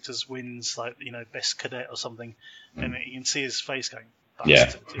characters wins, like best cadet or something, and you can see his face going,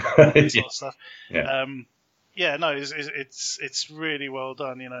 bastard, sort of stuff. Yeah. No, it's really well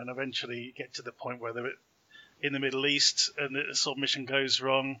done, and eventually you get to the point where they're in the Middle East and the sort of mission goes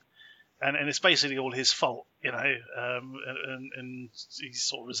wrong, and it's basically all his fault, and he's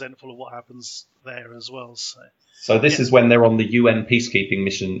sort of resentful of what happens there as well. So this is when they're on the UN peacekeeping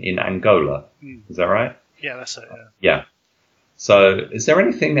mission in Angola, is that right? Yeah, that's it. Yeah. So, is there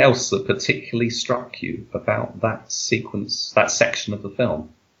anything else that particularly struck you about that sequence, that section of the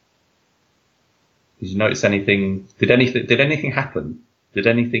film? Did you notice anything? Did anything happen?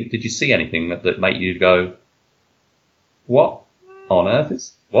 Did you see anything that made you go, what on earth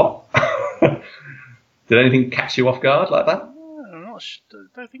is what? Did anything catch you off guard like that? I'm not sure.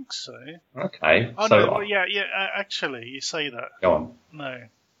 I don't think so. Okay. Oh, so, no, well, yeah. Actually, you say that. Go on. No.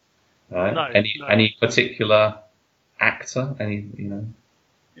 No. Any particular actor? Any?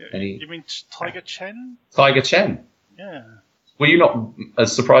 You mean Tiger Chen? Tiger Chen. Yeah. Were you not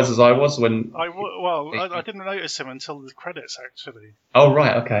as surprised as I was when? I didn't notice him until the credits, actually. Oh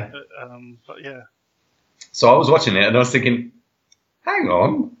right, okay. But yeah. So I was watching it and I was thinking, hang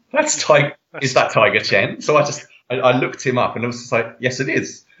on, that's Tiger. Is that Tiger Chen? So I looked him up and I was just like, yes, it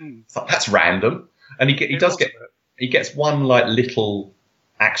is. It's like, that's random. And he gets one like little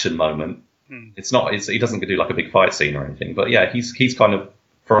action moment. It's not. He doesn't do like a big fight scene or anything. But yeah, he's kind of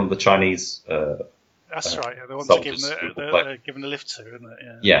from the Chinese. That's right. Yeah, the ones given the lift to, isn't it?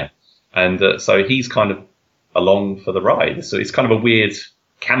 Yeah. Yeah, and so he's kind of along for the ride. So it's kind of a weird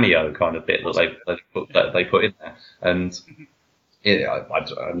cameo kind of bit that they put in there, and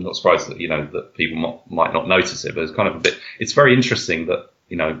I'm not surprised that that people might not notice it, but it's kind of a bit. It's very interesting that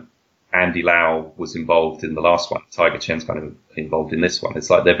Andy Lau was involved in the last one. Tiger Chen's kind of involved in this one. It's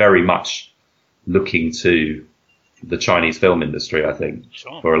like they're very much looking to the Chinese film industry, I think,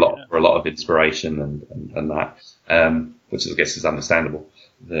 for a lot of inspiration and that, which I guess is understandable.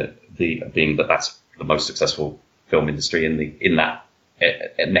 Being that that's the most successful film industry in that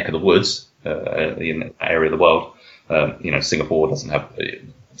neck of the woods, in that area of the world. Singapore doesn't have.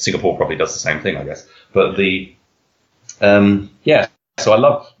 Singapore probably does the same thing, I guess. But so I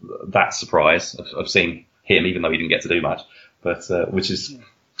love that surprise of seeing him, even though he didn't get to do much, but which is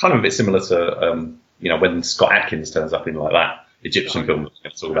kind of a bit similar to when Scott Adkins turns up in like that Egyptian film we're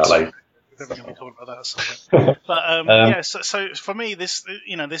going to talk about later. We're going to be talking about that. But so for me, this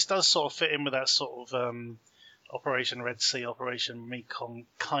does sort of fit in with that sort of Operation Red Sea, Operation Mekong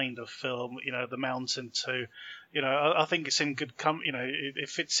kind of film. The Mountain too. I think it's in good it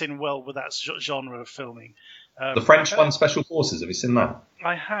fits in well with that genre of filming. The French one, Special Forces. Have you seen that?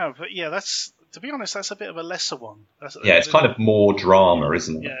 I have. But yeah, to be honest, that's a bit of a lesser one. It's kind of more drama,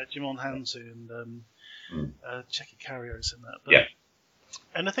 isn't it? Yeah, Jimon Hansu and Jackie Carrier's in that. But, yeah.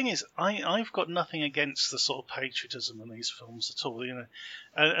 And the thing is, I've got nothing against the sort of patriotism in these films at all,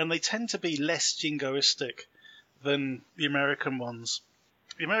 and they tend to be less jingoistic than the American ones.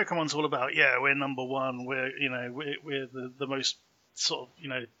 The American one's all about, we're number one, we're the most sort of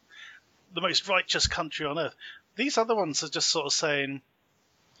the most righteous country on earth. These other ones are just sort of saying,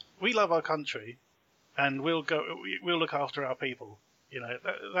 we love our country, and we'll look after our people.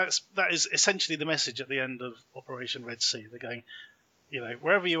 That is essentially the message at the end of Operation Red Sea. They're going,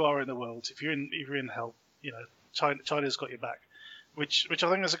 wherever you are in the world, if you're in help, China's got your back, which I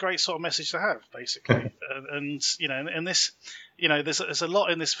think is a great sort of message to have, basically. and this, there's a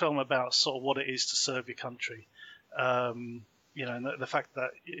lot in this film about sort of what it is to serve your country. And the fact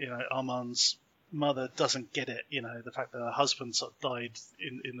that Armand's mother doesn't get it. The fact that her husband sort of died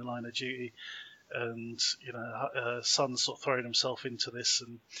in the line of duty, and her son's sort of throwing himself into this,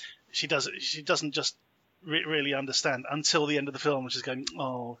 and she doesn't just really understand until the end of the film, which is going,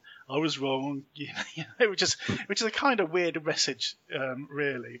 oh, I was wrong, which is a kind of weird message,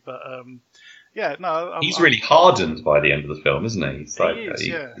 really. But he's really hardened by the end of the film, isn't he? He's like,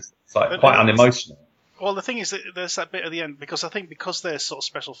 he's like quite unemotional. Well, the thing is that there's that bit at the end, because they're sort of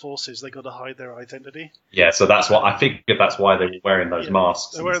special forces, they got to hide their identity. Yeah, so that's what I figured. That's why they were wearing those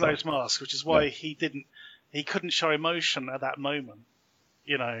masks. They're wearing those masks, which is why he couldn't show emotion at that moment.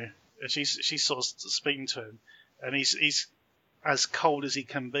 She's sort of speaking to him, and he's as cold as he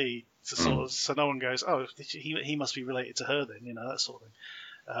can be, to sort of, so no one goes, oh, he must be related to her then, that sort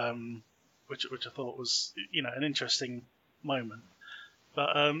of thing. Which I thought was an interesting moment.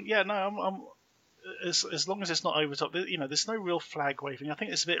 But I'm as long as it's not over top, there's no real flag waving. I think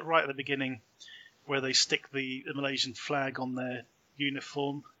it's a bit right at the beginning where they stick the Malaysian flag on their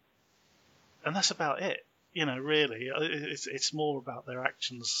uniform, and that's about it. Really, it's more about their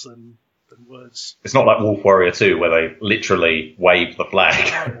actions than words. It's not like Wolf Warrior 2 where they literally wave the flag,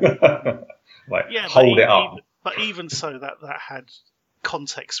 hold it up. But even so, that had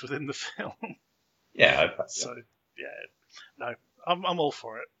context within the film. No. I'm all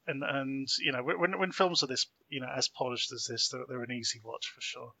for it, and when films are this as polished as this, they're an easy watch for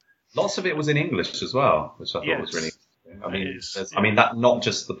sure. Lots of it was in English as well, which I thought was really interesting. I mean, that not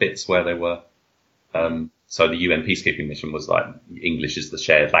just the bits where they were. So the UN peacekeeping mission was like English is the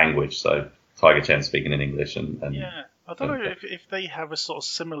shared language, so Tiger Chen speaking in English and I don't know if they have a sort of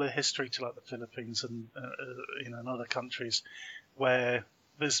similar history to like the Philippines and and other countries where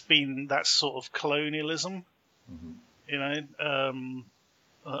there's been that sort of colonialism. Mm-hmm. You know,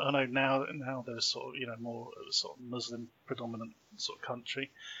 I know now there's sort of more sort of Muslim predominant sort of country,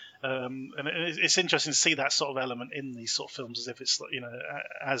 and it's interesting to see that sort of element in these sort of films, as if it's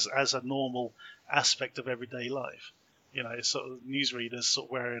as a normal aspect of everyday life. Sort of newsreaders sort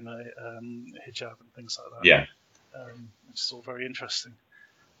of wearing a hijab and things like that. Yeah. Which is all very interesting.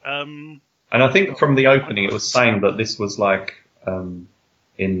 And I think from the opening, it was saying that this was like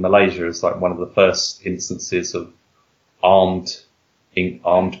in Malaysia, it's like one of the first instances of armed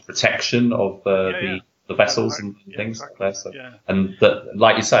protection of the vessels and things like that. So, and that,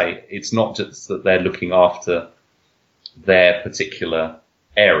 like you say, it's not just that they're looking after their particular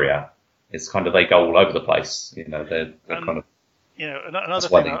area. It's kind of they go all over the place. They're kind of. Another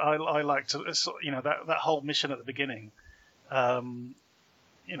thing I liked is that whole mission at the beginning.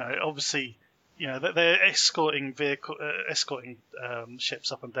 Obviously, they're escorting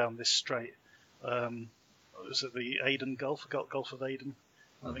ships up and down this strait. Was it the Aden Gulf of Aden?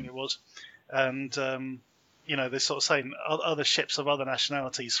 I think it was. And they're sort of saying other ships of other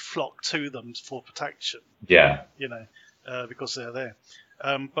nationalities flock to them for protection. Yeah. Because they're there.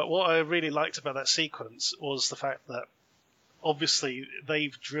 But what I really liked about that sequence was the fact that obviously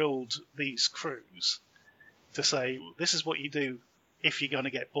they've drilled these crews to say, this is what you do if you're going to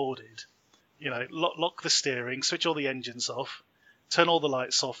get boarded. Lock the steering, switch all the engines off, turn all the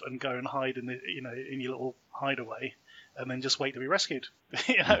lights off, and go and hide in your little hideaway, and then just wait to be rescued.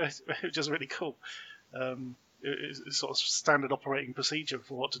 Which is really cool. It's sort of standard operating procedure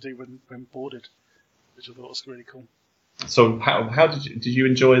for what to do when boarded, which I thought was really cool. So how did you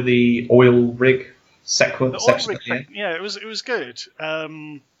enjoy the oil rig section? Yeah, it was good.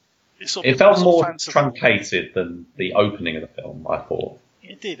 It felt more truncated than the opening of the film, I thought.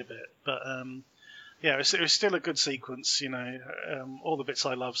 It did a bit, but it was still a good sequence. All the bits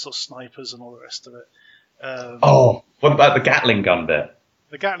I love, sort of snipers and all the rest of it. What about the Gatling gun bit?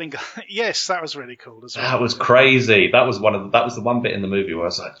 The Gatling gun, yes, that was really cool as well. That was crazy. That was the one bit in the movie where I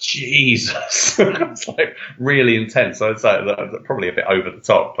was like, Jesus, it's like really intense. So it's like probably a bit over the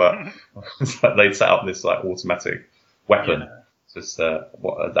top, but it's like they'd set up this like automatic weapon. Yeah. Just I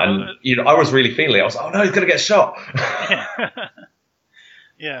was really feeling it. I was like, oh no, he's gonna get shot.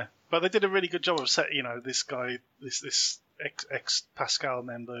 Yeah, but they did a really good job of setting, this guy, this ex PASKAL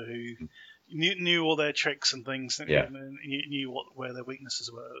member who knew all their tricks and things, and knew where their weaknesses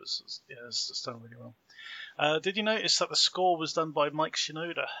were. It's done really well. Did you notice that the score was done by Mike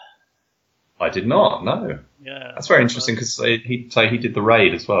Shinoda? I did not. No. Yeah, that's very interesting because he did the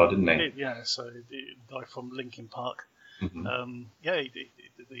Raid as well, didn't he? He did, yeah. So the guy from Linkin Park. Mm-hmm. He did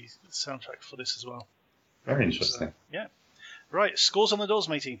the soundtrack for this as well. Very interesting. So, yeah. Right, scores on the doors,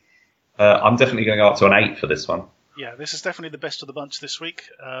 matey. I'm definitely going to go up to an 8 for this one. Yeah, this is definitely the best of the bunch this week.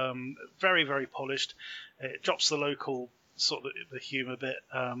 Very, very polished. It drops the local sort of the humour bit.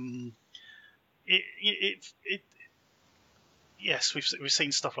 Yes, we've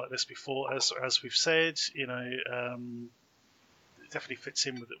seen stuff like this before, as we've said. It definitely fits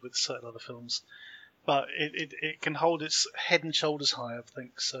in with certain other films, but it can hold its head and shoulders high, I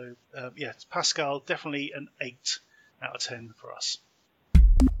think. So PASKAL, definitely an 8 out of 10 for us.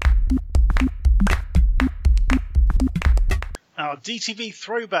 Our DTV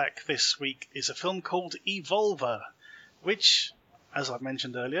Throwback this week is a film called Evolver, which, as I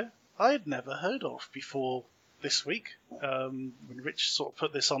mentioned earlier, I had never heard of before this week, when Rich sort of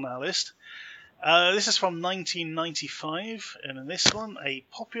put this on our list. This is from 1995, and in this one, a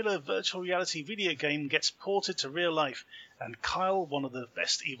popular virtual reality video game gets ported to real life, and Kyle, one of the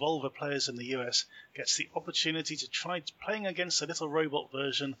best Evolver players in the US, gets the opportunity to try playing against a little robot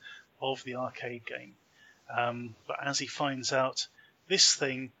version of the arcade game. But as he finds out, this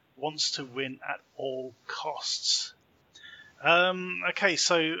thing wants to win at all costs. Okay,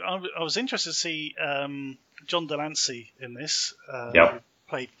 so I was interested to see John Delancey in this. Who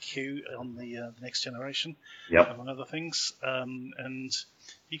played Q on the Next Generation, among other things. And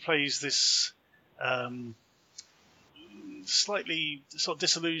he plays this slightly sort of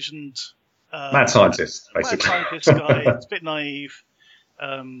disillusioned mad scientist, basically. Mad scientist guy. It's a bit naive.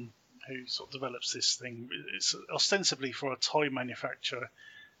 Who sort of develops this thing. It's ostensibly for a toy manufacturer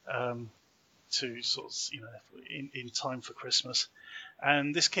to sort of, in time for Christmas.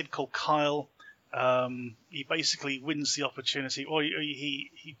 And this kid called Kyle, he basically wins the opportunity, or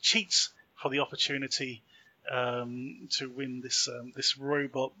he cheats for the opportunity to win this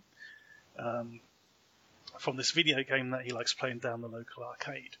robot from this video game that he likes playing down the local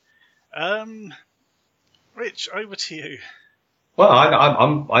arcade. Rich, over to you. Well,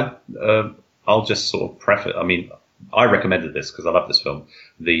 I'll just sort of preface. I mean, I recommended this because I love this film.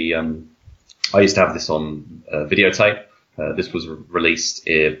 I used to have this on videotape. This was released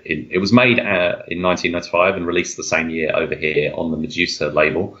it was made in 1995 and released the same year over here on the Medusa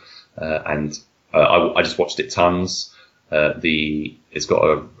label. And I just watched it tons. It's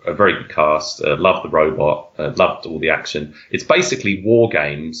got a very good cast. Loved the robot. Loved all the action. It's basically War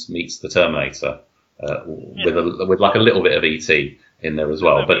Games meets the Terminator, with like a little bit of ET in there as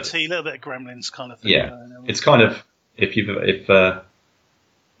well. But a little bit of Gremlins kind of thing. Yeah, it's kind of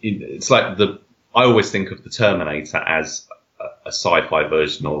it's like I always think of the Terminator as a sci-fi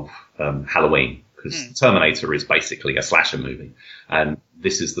version of Halloween, because Terminator is basically a slasher movie, and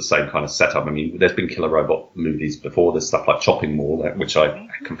this is the same kind of setup. I mean, there's been killer robot movies before. There's stuff like Chopping Mall, which I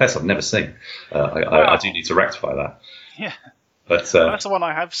confess I've never seen. I do need to rectify that. Yeah. But that's the one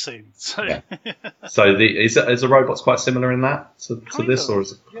I have seen. So, yeah. So is the robots quite similar in that to this, or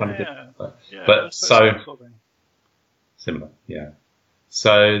is it kind of different? But similar, yeah.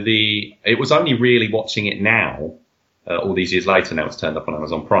 So it was only really watching it now, all these years later. Now it's turned up on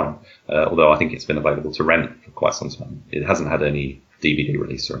Amazon Prime, although I think it's been available to rent for quite some time. It hasn't had any DVD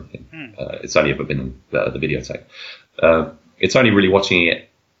release or anything. It's only ever been on the videotape. It's only really watching it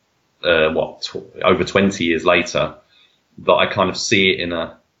over 20 years later that I kind of see it in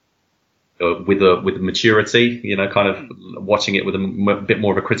with maturity, kind of watching it with a bit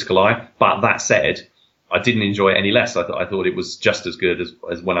more of a critical eye. But that said, I didn't enjoy it any less. I thought it was just as good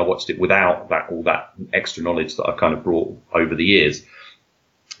as when I watched it without all that extra knowledge that I've kind of brought over the years.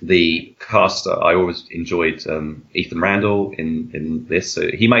 The cast, I always enjoyed Ethan Randall in this.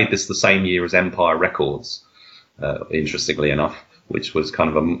 He made this the same year as Empire Records, interestingly enough, which was kind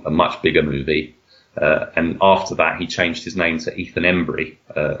of a much bigger movie. And after that, he changed his name to Ethan Embry.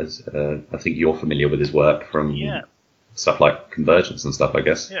 I think you're familiar with his work from stuff like Convergence and stuff, I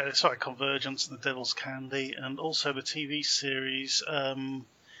guess. Yeah, it's like Convergence and The Devil's Candy, and also the TV series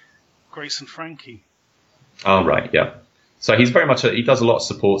Grace and Frankie. Oh, right, yeah. So he's very much he does a lot of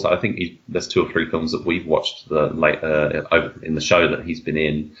support. I think there's 2 or 3 films that we've watched over in the show that he's been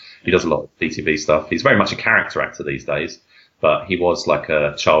in. He does a lot of DTV stuff. He's very much a character actor these days. But he was like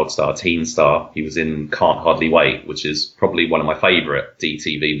a child star, teen star. He was in Can't Hardly Wait, which is probably one of my favourite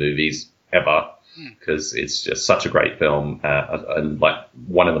DTV movies ever, because it's just such a great film and like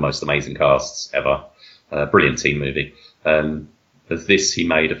one of the most amazing casts ever. Brilliant teen movie. This he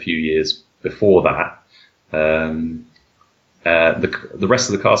made a few years before that. The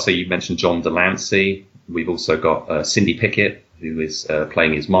rest of the cast, so you mentioned John Delancey. We've also got Cindy Pickett, who is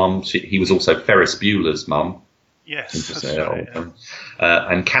playing his mum. He was also Ferris Bueller's mum. Yes, that's right,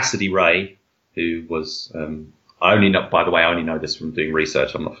 and Cassidy Ray, who was I only know this from doing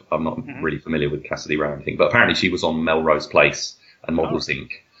research. I'm not really familiar with Cassidy Ray or anything, but apparently she was on Melrose Place and Models Inc.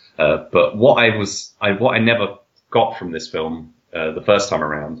 But what I never got from this film the first time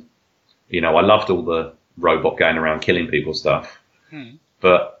around, I loved all the robot going around killing people stuff,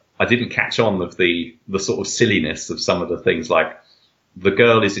 but I didn't catch on with the sort of silliness of some of the things. Like, the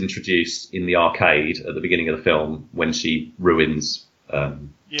girl is introduced in the arcade at the beginning of the film when she ruins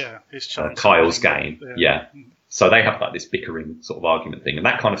Kyle's game. Yeah. So they have like this bickering sort of argument thing, and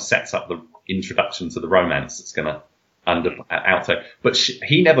that kind of sets up the introduction to the romance that's going to outtake. But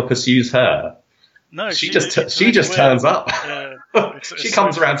he never pursues her. No, she just turns up. Yeah, she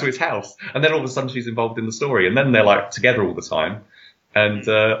comes around to his house, and then all of a sudden she's involved in the story, and then they're like together all the time. And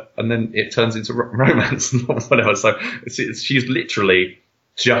then it turns into romance and whatever. So she's literally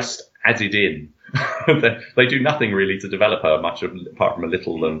just added in. They do nothing really to develop her much, apart from a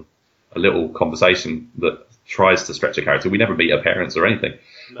little conversation that tries to stretch her character. We never meet her parents or anything.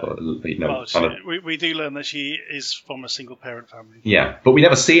 No. We do learn that she is from a single parent family. Yeah, but we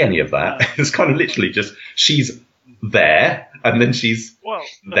never see any of that. It's kind of literally just she's there, and then she's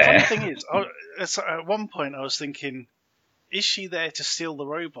there. The funny thing is, at one point I was thinking, is she there to steal the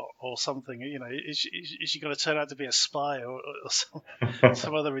robot or something? Is she going to turn out to be a spy or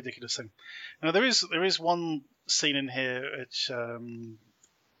some other ridiculous thing? Now there is one scene in here which,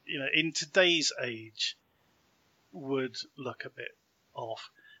 in today's age, would look a bit off.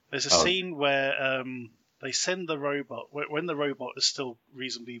 There's a scene where they send the robot when the robot is still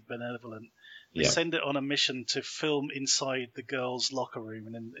reasonably benevolent. They send it on a mission to film inside the girls' locker room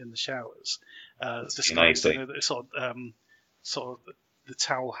and in the showers. Sort of the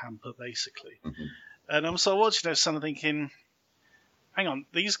towel hamper, basically. Mm-hmm. And I'm sort of watching this and thinking, hang on,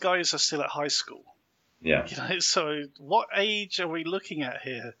 these guys are still at high school. Yeah. So what age are we looking at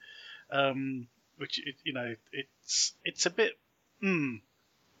here? Which, it's a bit,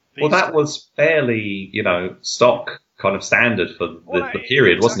 Well, that was fairly, stock kind of standard for the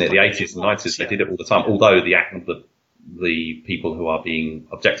period, wasn't it? The 80s and 90s, they did it all the time. Although the people who are being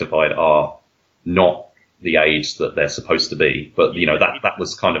objectified are not the age that they're supposed to be. But, that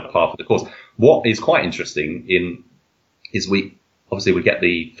was kind of part of the course. What is quite interesting is we get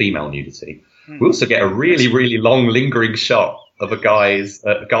the female nudity. We also get a really, really long lingering shot of a guy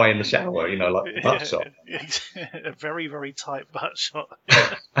in the shower, like a butt shot. A very, very tight butt shot.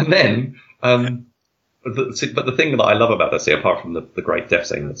 And then, but the thing that I love about that scene, apart from the great death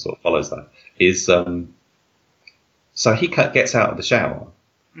scene that sort of follows that, is so he gets out of the shower,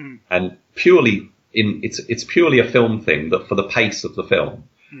 and it's purely a film thing that for the pace of the film.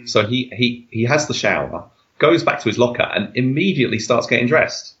 So he has the shower, goes back to his locker, and immediately starts getting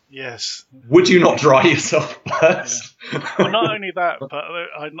dressed. Yes. Would you not dry yourself first? Yeah. Well, not only that, but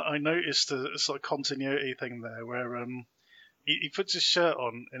I noticed a sort of continuity thing there where he puts his shirt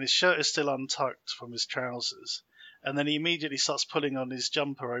on and his shirt is still untucked from his trousers, and then he immediately starts pulling on his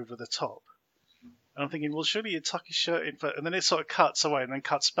jumper over the top. And I'm thinking, well, surely you'd tuck his shirt in, and then it sort of cuts away and then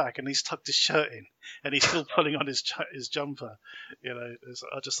cuts back, and he's tucked his shirt in, and he's still pulling on his jumper.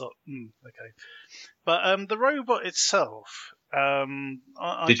 I just thought, okay. But the robot itself.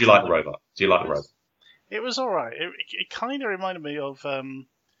 Did you like the robot? Do you like the robot? It was all right. It kind of reminded me of,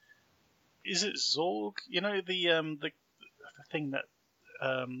 is it Zorg? The thing that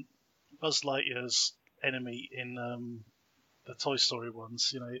Buzz Lightyear's enemy in the Toy Story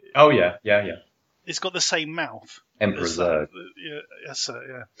ones. Oh yeah. It's got the same mouth. Emperor's Zurg. Yes,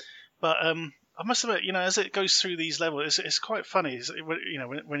 yeah. But I must admit, as it goes through these levels, it's quite funny.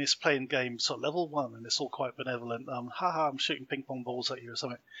 When it's playing games, sort of level 1, and it's all quite benevolent. I'm shooting ping pong balls at you or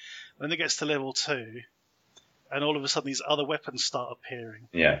something. Then it gets to level 2, and all of a sudden these other weapons start appearing.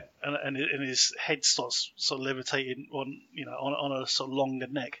 Yeah. And his head starts sort of levitating on a sort of longer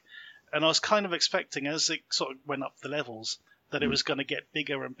neck. And I was kind of expecting, as it sort of went up the levels, that it was going to get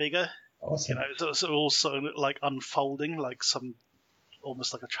bigger and bigger. Awesome. It's also like unfolding, like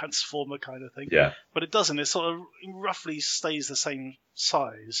almost like a transformer kind of thing. Yeah. But it doesn't. It sort of roughly stays the same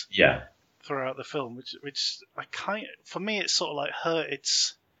size. Yeah. Throughout the film, which for me, it sort of like hurt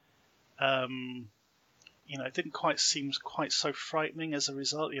its. It didn't quite seem quite so frightening as a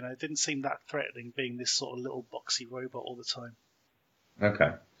result. It didn't seem that threatening, being this sort of little boxy robot all the time.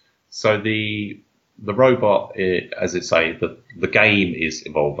 Okay. So the robot, as it say, the game is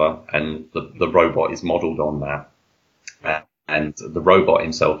Evolver, and the robot is modelled on that. And the robot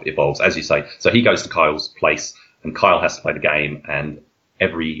himself evolves, as you say. So he goes to Kyle's place, and Kyle has to play the game, and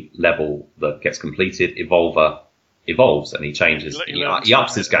every level that gets completed, Evolver evolves, and he changes. He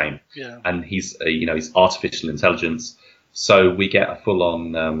ups his game. Yeah. And he's artificial intelligence. So we get a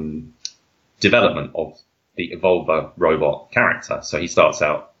full-on development of the Evolver robot character. So he starts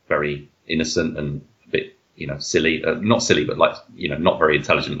out very innocent and a bit, silly, not silly, but like, not very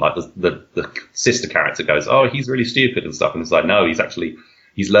intelligent. Like the sister character goes, oh, he's really stupid and stuff. And it's like, no,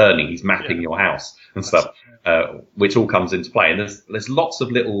 he's learning, he's mapping your house and stuff, which all comes into play. And there's lots of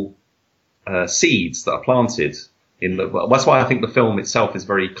little seeds that are planted that's why I think the film itself is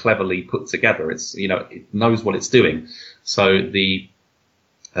very cleverly put together. It's, it knows what it's doing. So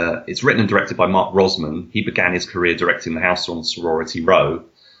it's written and directed by Mark Rosman. He began his career directing The House on Sorority Row.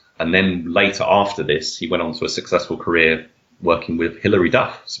 And then later after this, he went on to a successful career working with Hilary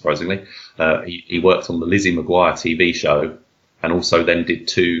Duff, surprisingly. He worked on the Lizzie McGuire TV show, and also then did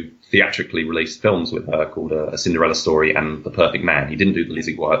 2 theatrically released films with her called A Cinderella Story and The Perfect Man. He didn't do the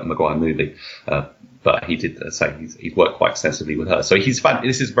Lizzie McGuire movie, but he did say he's worked quite extensively with her. So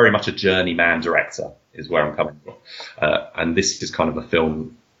this is very much a journeyman director, is where I'm coming from. And this is kind of a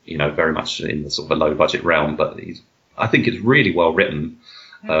film, very much in the sort of a low budget realm, but I think it's really well written.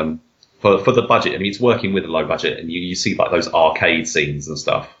 For the budget. I mean, it's working with a low budget, and you see like those arcade scenes and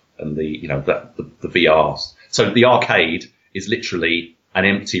stuff, and the VRs. So the arcade is literally an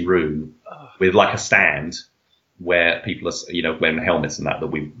empty room with like a stand where people are, wearing helmets and that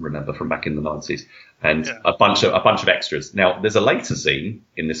we remember from back in the 90s, and a bunch of extras. Now, there's a later scene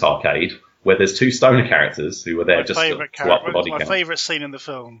in this arcade where there's 2 stoner characters who were there just to up the body count. My favourite scene in the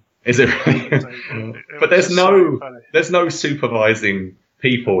film. Is it really? But there's no supervising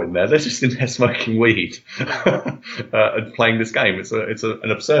people in there. They're just in there smoking weed and playing this game. It's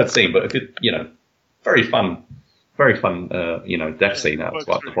an absurd scene, but a good, very fun, death scene out of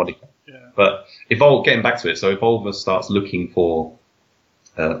the body. Yeah. But getting back to it, so Evolver starts looking for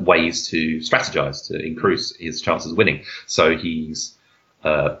ways to strategize to increase his chances of winning. So he's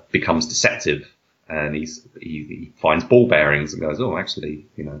becomes deceptive, and he finds ball bearings and goes, oh, actually,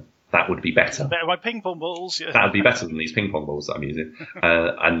 that would be better. Better my ping pong balls. Yeah. That would be better than these ping pong balls that I'm using.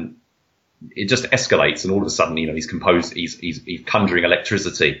 And it just escalates, and all of a sudden, he's conjuring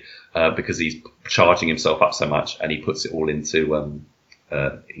electricity because he's charging himself up so much, and he puts it all into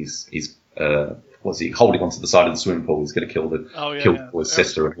he's what's he holding onto the side of the swimming pool? He's going to kill his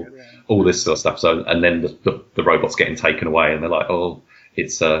sister, and all this sort of stuff. So, and then the robot's getting taken away, and they're like, oh,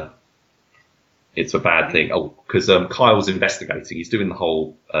 it's a bad thing. Oh, because Kyle's investigating. He's doing the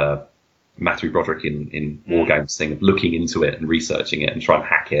whole Matthew Broderick in War Games thing of looking into it and researching it and trying to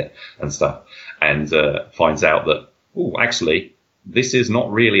hack it and stuff, and finds out that actually this is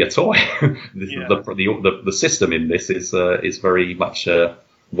not really a toy. The system in this is very much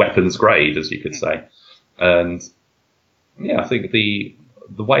weapons grade, as you could say. And I think the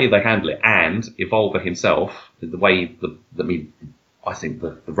way they handle it, and Evolver himself, the way I think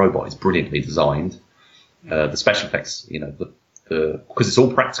the robot is brilliantly designed. The special effects, because it's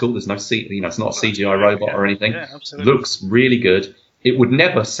all practical. There's no it's not a CGI robot or anything. Yeah, absolutely. Looks really good. It would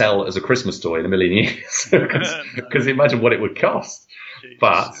never sell as a Christmas toy in a million years, because imagine what it would cost. Jesus.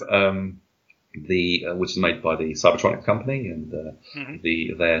 But which is made by the Cybertronics company, and they're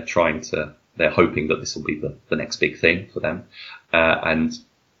hoping that this will be the next big thing for them, and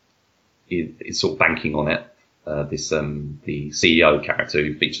it's sort of banking on it. The CEO character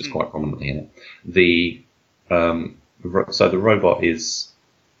who features quite prominently in it. So the robot is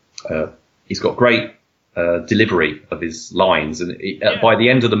he's got great delivery of his lines, and by the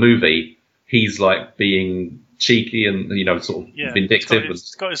end of the movie, he's like being cheeky and sort of vindictive.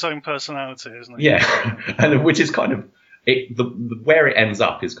 It's got his own personality, isn't it? Yeah, and which is kind of where it ends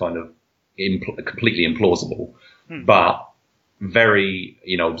up is kind of completely implausible, but very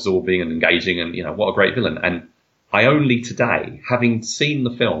absorbing and engaging, and what a great villain. And I only today, having seen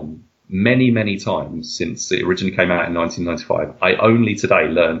the film many times since it originally came out in 1995, I only today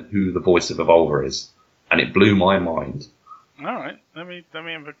learned who the voice of Evolver is, and it blew my mind. All right, let me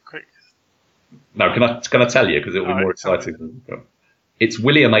have a quick. No, can I tell you, because it'll be more exciting. It's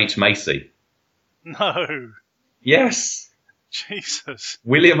William H. Macy. No. Yes. Jesus.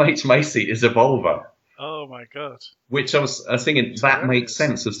 William H. Macy is Evolver. Oh my God. Which I was thinking that makes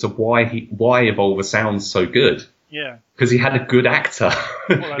sense as to why Evolver sounds so good. Yeah. Because he had a good actor.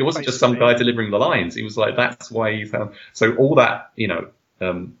 Well, it wasn't just some guy delivering the lines. He was like, that's why he sounds. So all that,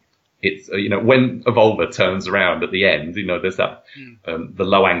 it's when Evolver turns around at the end, there's that the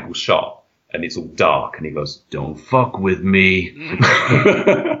low angle shot. And it's all dark, and he goes, "Don't fuck with me."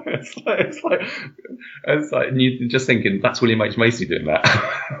 it's like, and you're just thinking that's William H. Macy doing that.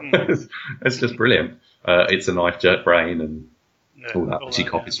 It's just brilliant. It's a knife, jerk brain, and all that which he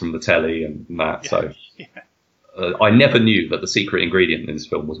copies from the telly and that. Yeah. So I never knew that the secret ingredient in this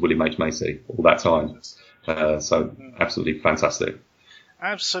film was William H. Macy all that time. So absolutely fantastic.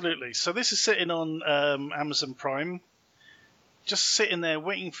 Absolutely. So this is sitting on Amazon Prime. Just sitting there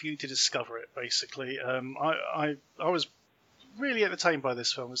waiting for you to discover it, basically. I was really entertained by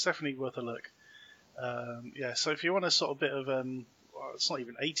this film. It's definitely worth a look. So if you want a sort of bit of, it's not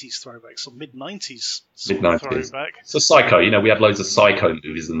even 80s throwback, it's mid-90s throwback. So Psycho, we had loads of Psycho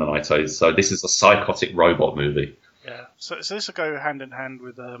movies in the 90s, so this is a psychotic robot movie. Yeah, so this will go hand in hand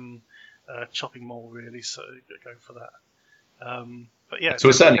with Chopping Mall, really, so go for that. But yeah, to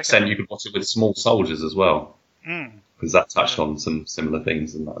a certain extent, you could watch it with Small Soldiers as well. Because that touched on some similar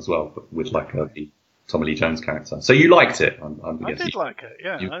things in that as well, but with the Tommy Lee Jones character. So you liked it? I did like it,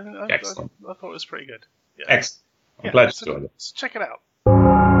 yeah. Excellent. I thought it was pretty good. Yeah. Excellent. I'm glad you enjoyed it. So check it out.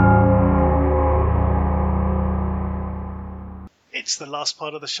 It's the last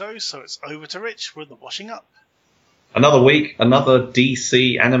part of the show, so it's over to Rich with the washing up. Another week, another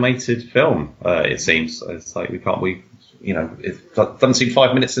DC animated film, it seems. It's like it doesn't seem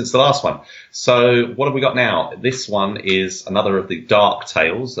 5 minutes since the last one. So what have we got now? This one is another of the Dark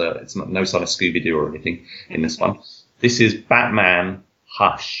Tales. It's no sign of Scooby-Doo or anything in this one. This is Batman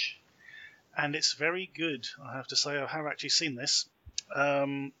Hush. And it's very good, I have to say. I have actually seen this.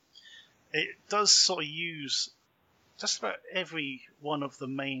 It does sort of use just about every one of the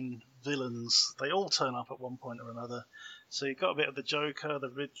main villains. They all turn up at one point or another. So you've got a bit of the Joker, the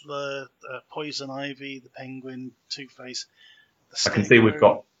Riddler, Poison Ivy, the Penguin, Two-Face. I can see we've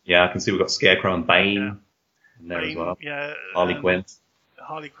got Scarecrow and Bane in there as well. Yeah, Harley Quinn,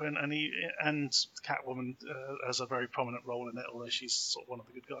 and Catwoman has a very prominent role in it, although she's sort of one of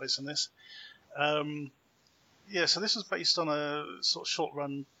the good guys in this. So this is based on a sort of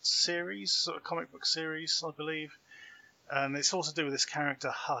short-run series, sort of comic book series, I believe. And it's also to do with this character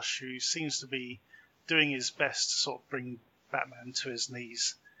Hush, who seems to be doing his best to sort of bring Batman to his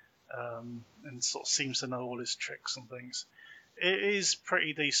knees, and sort of seems to know all his tricks and things. it is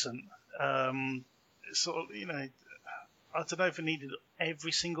pretty decent. Sort of, I don't know if it needed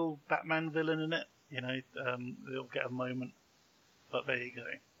every single Batman villain in it. They'll get a moment, but there you go.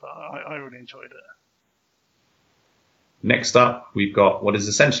 But I really enjoyed it. Next up, we've got what is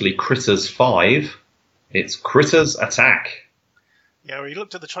essentially Critters 5. It's Critters Attack. Yeah, we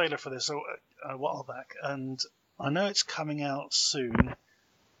looked at the trailer for this a while back, and I know it's coming out soon.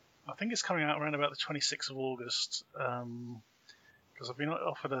 I think it's coming out around about the 26th of August, because I've been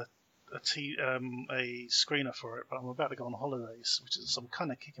offered a screener for it, but I'm about to go on holidays, so I'm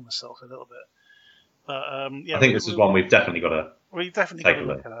kind of kicking myself a little bit. But yeah, I think this is one we've definitely got to. We've definitely got to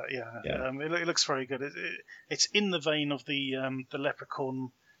look at that. Yeah. It looks very good. It's in the vein of the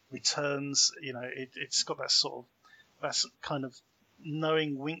Leprechaun Returns. It's got that kind of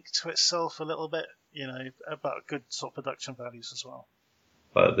knowing wink to itself a little bit. About good sort of production values as well.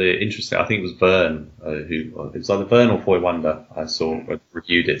 But the interesting, I think it was Vern it was either Vern or Foy Wonder. I saw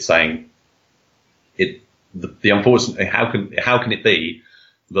reviewed it saying the unfortunate how can it be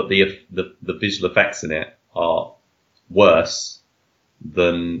that the visual effects in it are worse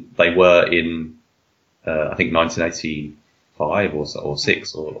than they were in I think 1985 or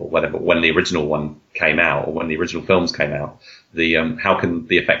 6 or whatever, when the original one came out, or when the original films came out. How can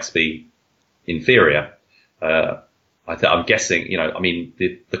the effects be inferior? I'm guessing,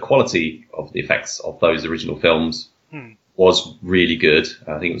 the quality of the effects of those original films was really good.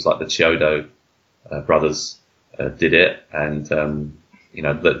 I think it was like the Chiodo brothers did it, and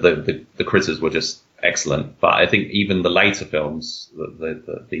the critters were just excellent. But I think even the later films, like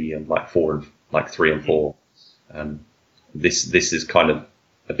 3 and 4, this is kind of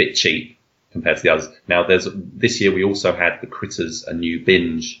a bit cheap compared to the others. Now, this year we also had the Critters a new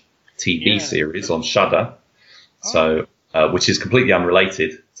binge TV series on Shudder. So, which is completely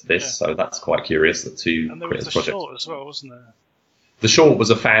unrelated to this, so that's quite curious. The two and there Critters was a projects. short as well, wasn't there? The short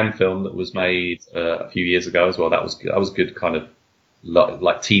was a fan film that was made a few years ago as well. That was good, kind of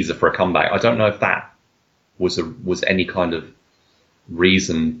like teaser for a comeback. I don't know if that was any kind of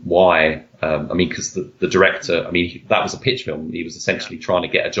reason why. Because the director, that was a pitch film. He was essentially trying to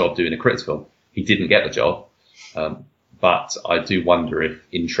get a job doing a Critters film. He didn't get the job, but I do wonder if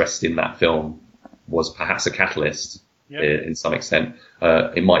interest in that film was perhaps a catalyst in some extent.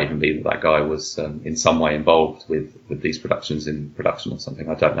 It might even be that guy was in some way involved with these productions in production or something.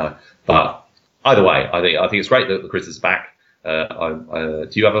 I don't know. But either way, I think it's great that the Critters is back. Do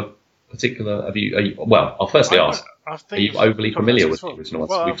you have a particular? I'll firstly ask. Are you overly familiar with the original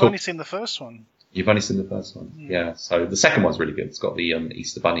ones? Well, I've only seen the first one. You've only seen the first one, yeah. So the second one's really good. It's got the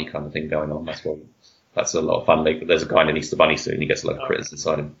Easter Bunny kind of thing going on. That's a lot of fun. There's a guy in an Easter Bunny suit, and he gets a lot of critters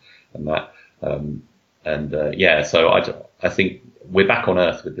inside him, and that. So I think we're back on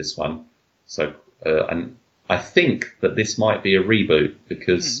Earth with this one. So, and I think that this might be a reboot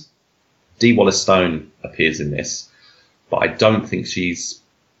because Dee Wallace-Stone appears in this, but I don't think she's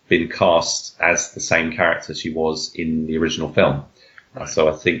been cast as the same character she was in the original film. Right. So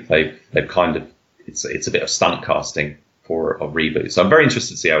I think they've kind of, it's a bit of stunt casting for a reboot. So I'm very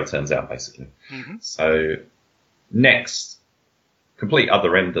interested to see how it turns out, basically. So next, complete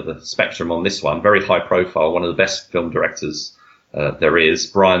other end of the spectrum on this one, very high profile, one of the best film directors there is,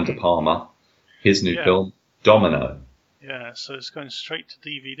 Brian De Palma, his new film, Domino. Yeah, so it's going straight to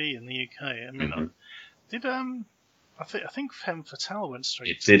DVD in the UK. I mean, I think Femme Fatale went straight.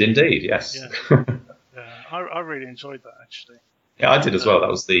 It did indeed, yes. Yeah, I really enjoyed that, actually. Yeah, I did as well. That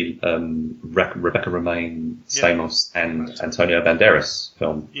was the Rebecca Romijn, Stamos, and Antonio Banderas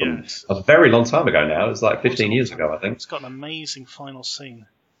film from a very long time ago now. It was like 15 years ago, I think. It's got an amazing final scene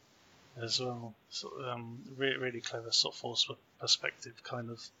as well. Really clever sort of forced perspective kind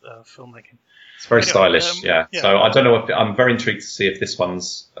of filmmaking. It's very stylish, yeah. So I don't know I'm very intrigued to see if this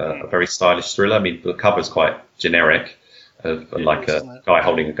one's a very stylish thriller. I mean, the cover's quite generic, like a guy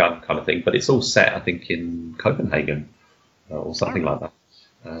holding a gun kind of thing, but it's all set, I think, in Copenhagen. Or something like that.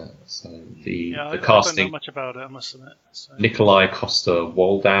 So the casting. I don't know much about it, I must admit. So. Nikolai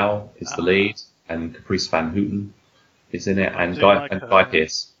Coster-Waldau is the lead, and Caprice Van Houten is in it, and Guy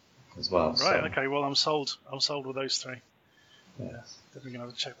Pearce as well. Right. Okay. Well, I'm sold. I'm sold with those three. Yes. Definitely going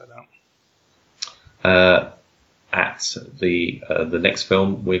to check that out. At the next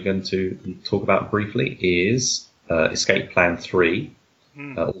film we're going to talk about briefly is Escape Plan 3.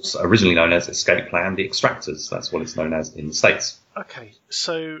 Also originally known as Escape Plan: The Extractors. That's what it's known as in the States. Okay,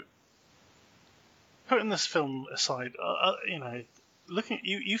 so putting this film aside, looking at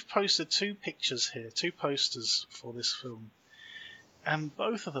you've posted two pictures here, two posters for this film, and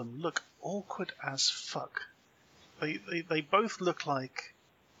both of them look awkward as fuck. They both look like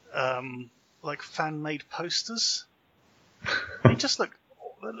fan-made posters. They just look,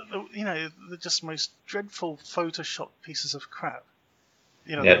 they're just most dreadful Photoshop pieces of crap.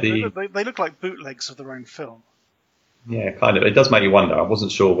 They look like bootlegs of their own film. Yeah, kind of. It does make you wonder. I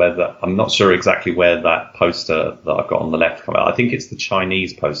wasn't sure I'm not sure exactly where that poster that I've got on the left come out. I think it's the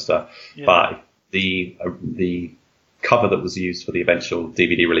Chinese poster, but the cover that was used for the eventual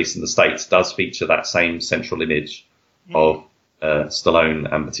DVD release in the States does feature that same central image of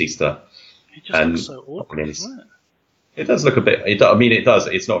Stallone and Batista. It just looks so awkward, doesn't it? It does look a bit. It does.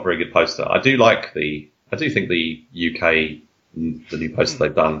 It's not a very good poster. I do think the UK, the new poster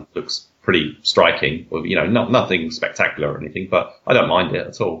they've done looks pretty striking. Nothing spectacular or anything, but I don't mind it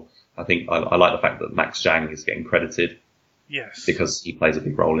at all. I think I like the fact that Max Zhang is getting credited. Yes. Because he plays a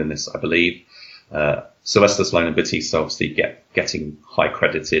big role in this, I believe. Sylvester Stallone and Batista obviously getting high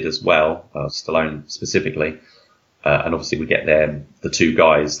credited as well, Stallone specifically. And obviously we get the two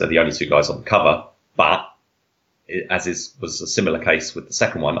guys, they're the only two guys on the cover, but was a similar case with the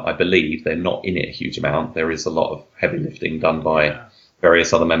second one, I believe they're not in it a huge amount. There is a lot of heavy lifting done by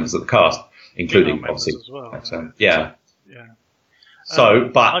various other members of the cast, including obviously. As well, yeah.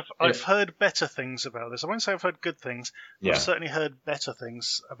 But I've heard better things about this. I won't say I've heard good things. I've certainly heard better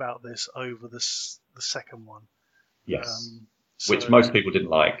things about this over the second one. Yes, which most people didn't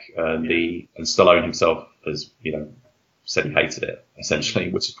like, and Stallone himself has said he hated it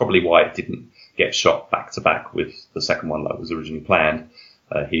essentially, which is probably why it didn't get shot back to back with the second one that was originally planned.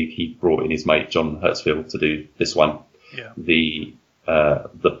 He brought in his mate John Hertzfield to do this one. Yeah. The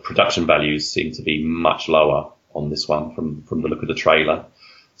production values seem to be much lower on this one from the look of the trailer,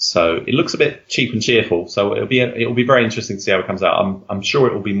 so it looks a bit cheap and cheerful. So it'll be very interesting to see how it comes out. I'm sure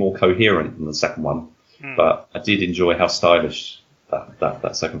it will be more coherent than the second one, but I did enjoy how stylish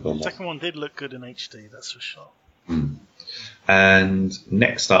that second film was. The second one did look good in HD, that's for sure. And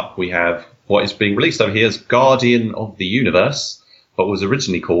next up we have what is being released over here as Guardian of the Universe, but was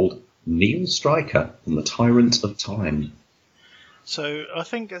originally called Neil Stryker and the Tyrant of Time. So I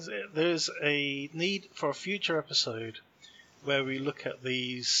think there's a need for a future episode where we look at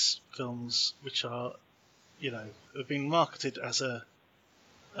these films which are, have been marketed as a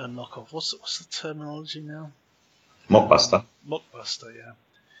knockoff. What's the terminology now? Mockbuster. Mockbuster, yeah.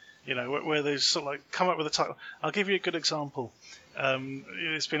 Where they sort of come up with a title. I'll give you a good example.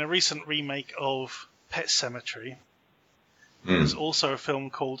 There's been a recent remake of Pet Sematary. There's also a film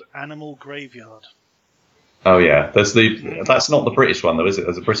called Animal Graveyard. Oh yeah, that's not the British one though, is it?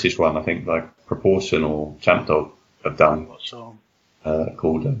 There's a British one, I think, like Proportion or Champ Dog have done. I'm not sure.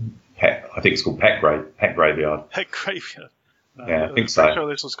 Called Pet. I think it's called Pet Graveyard. Pet Graveyard. No, yeah, I think so. I'm sure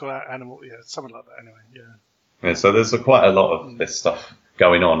this was called Animal. Yeah, something like that. Anyway, yeah. Yeah, so there's quite a lot of this stuff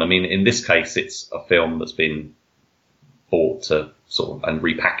going on. I mean, in this case, it's a film that's been bought to and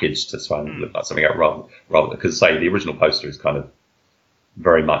repackaged to try and look like something else, rather because say the original poster is kind of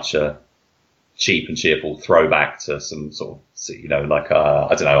very much a cheap and cheerful throwback to some sort of, like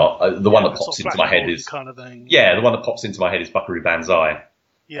I don't know, the one that pops into my head is kind of thing. Yeah, the one that pops into my head is Buckaroo Banzai.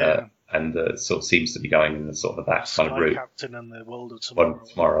 Yeah. And sort of seems to be going in the sort of that kind of route. Captain and the World of Tomorrow. World of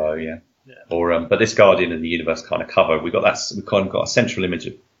Tomorrow, yeah. Or but this Guardian of the Universe kind of cover, we've kind of got a central image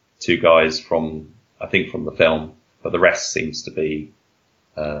of two guys from the film, but the rest seems to be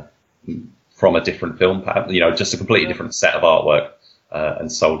from a different film, just a completely different set of artwork,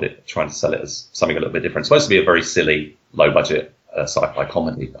 and trying to sell it as something a little bit different. It's supposed to be a very silly, low budget sci-fi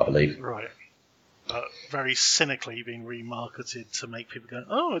comedy, I believe. Right. But very cynically being remarketed to make people go,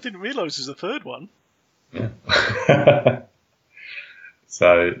 oh, I didn't realise there's a third one. Yeah.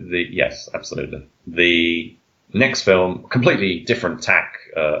 So yes, absolutely. The next film, completely different tack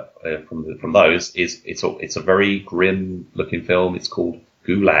from those, it's a very grim looking film. It's called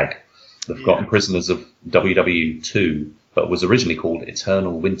Gulag, The Forgotten Prisoners of WW2, but was originally called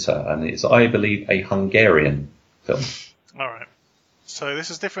Eternal Winter, and it's, I believe, a Hungarian film. All right. So this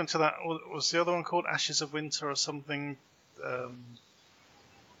is different to that. Was the other one called Ashes of Winter or something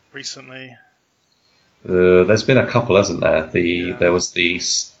recently? There's been a couple, hasn't there? There was the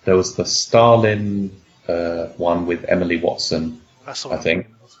Stalin one with Emily Watson. That's what I think.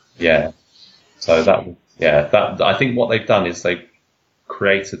 Yeah. So that I think what they've done is they've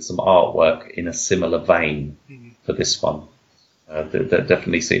created some artwork in a similar vein for this one.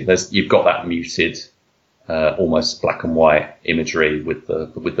 Definitely you've got that muted, almost black and white imagery with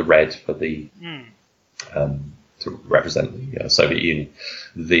the red for the to represent the Soviet Union.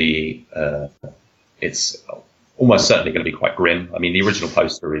 It's almost certainly going to be quite grim. I mean, the original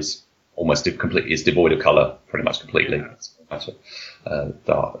poster is almost completely devoid of colour, pretty much completely. Yeah. It's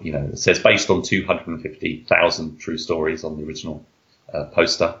dark. It says based on 250,000 true stories on the original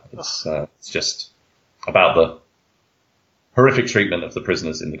poster. It's just about horrific treatment of the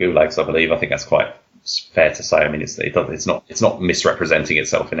prisoners in the gulags, I believe. I think that's quite fair to say. I mean, it's not misrepresenting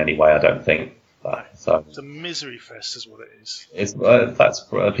itself in any way, I don't think. So it's a misery fest, is what it is. That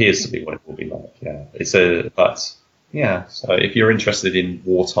appears to be what it will be like. Yeah, So if you're interested in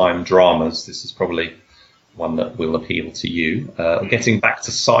wartime dramas, this is probably one that will appeal to you. Getting back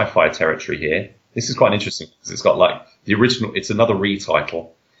to sci-fi territory here, this is quite interesting because it's got like the original. It's another retitle,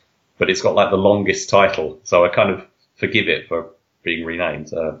 but it's got like the longest title, so I kind of forgive it for being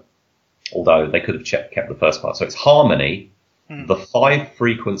renamed. Although they could have kept the first part. So it's Harmony. The 5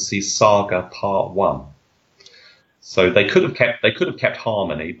 Frequencies Saga Part 1. So they could have kept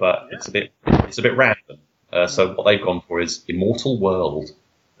Harmony, but it's a bit random. So what they've gone for is Immortal World.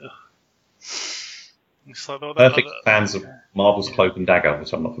 It's like Perfect fans of Marvel's Cloak and Dagger,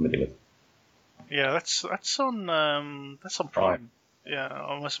 which I'm not familiar with. Yeah, that's on Prime. Yeah,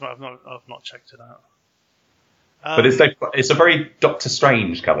 I must admit I've not checked it out. But it's a very Doctor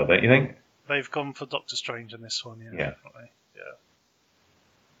Strange cover, don't you think? They've gone for Doctor Strange in this one, Yeah. Definitely.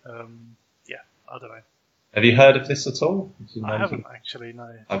 Yeah. I don't know. Have you heard of this at all? I haven't actually, no.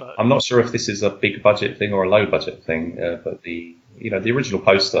 I'm not sure if this is a big budget thing or a low budget thing, but the original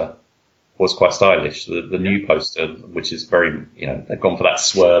poster was quite stylish. The new poster, which is very, they've gone for that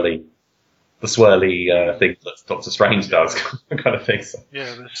swirly thing that Doctor Strange does, kind of thing. So.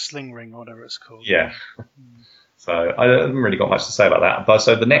 Yeah, the sling ring or whatever it's called. Yeah. So I haven't really got much to say about that. But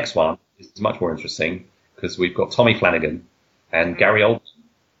so the next one is much more interesting because we've got Tommy Flanagan and Gary Oldman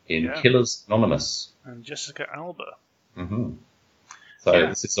in Killers Anonymous. And Jessica Alba. Mm-hmm. So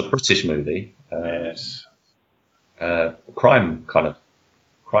this is a British movie. Yes. Crime kind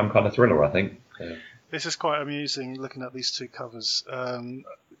of thriller, I think. This is quite amusing looking at these two covers.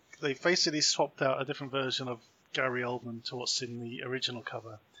 They basically swapped out a different version of Gary Oldman to what's in the original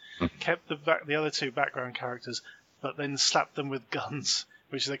cover. Kept the other two background characters, but then slapped them with guns,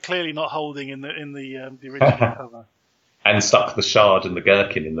 which they're clearly not holding in the original cover. And stuck the shard and the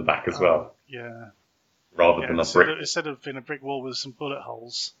gherkin in the back as well. Yeah. Rather than a brick. Instead of being a brick wall with some bullet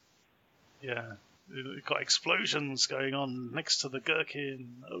holes. Yeah. You've got explosions going on next to the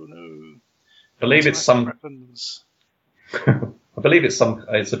gherkin. Oh no. I believe it's some. Weapons. I believe it's some.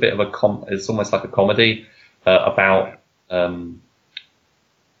 It's a bit of it's almost like a comedy about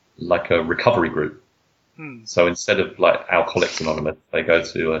like a recovery group. So instead of like Alcoholics Anonymous, they go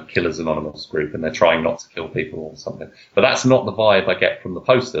to a Killers Anonymous group and they're trying not to kill people or something. But that's not the vibe I get from the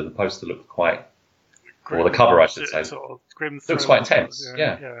poster. The poster looks quite, or the cover I should say, sort of grim. Looks quite intense.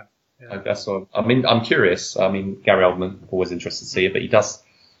 Yeah. I guess. I mean, I'm curious. I mean, Gary Oldman, always interested to see it, but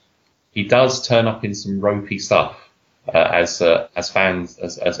he does turn up in some ropey stuff. As fans,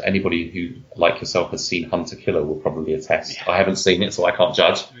 as anybody who like yourself has seen Hunter Killer will probably attest. I haven't seen it, so I can't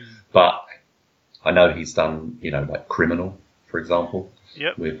judge. But I know he's done, like Criminal, for example.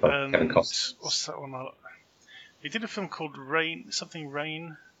 Yep. With Kevin Costner. What's that one? He did a film called Rain,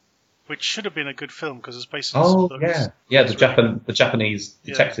 which should have been a good film because it's based on. The Japanese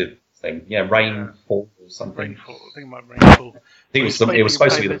detective thing. Yeah, Rainfall or something. Rainfall. I think it might Rainfall. I think it was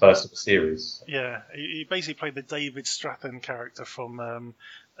supposed to be the first of a series. Yeah, he basically played the David Strathairn character from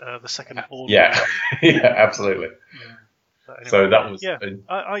the second Bourne. Yeah, yeah, absolutely. Yeah. Anyway, so that was. Yeah,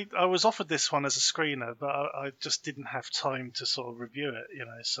 I was offered this one as a screener, but I just didn't have time to sort of review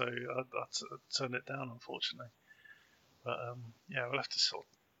it, so I turned it down, unfortunately. But we'll have to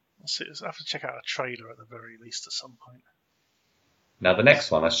I'll have to check out a trailer at the very least at some point. Now the next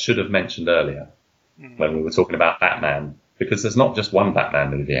one I should have mentioned earlier when we were talking about Batman, because there's not just one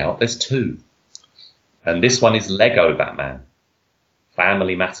Batman movie out, there's two. And this one is Lego Batman.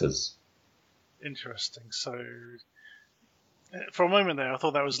 Family Matters. Interesting. So for a moment there, I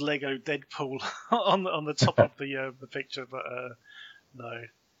thought that was Lego Deadpool on the top of the picture, but no.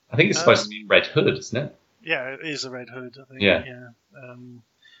 I think it's supposed to be Red Hood, isn't it? Yeah, it is a Red Hood, I think. Yeah.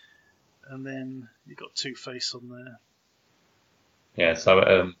 And then you've got Two-Face on there. Yeah,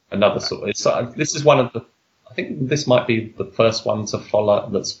 so another sort of... this is one of the... I think this might be the first one to follow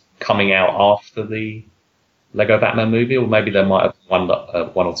that's coming out after the Lego Batman movie, or maybe there might have been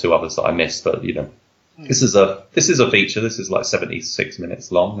one or two others that I missed, but, This is a feature. This is like 76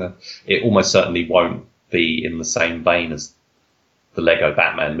 minutes long. It almost certainly won't be in the same vein as the Lego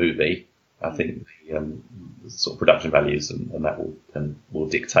Batman movie. I think the sort of production values and that will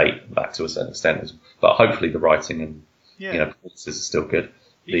dictate that to a certain extent. But hopefully the writing and performances are still good.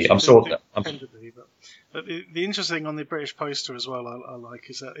 But the interesting thing on the British poster as well, I like,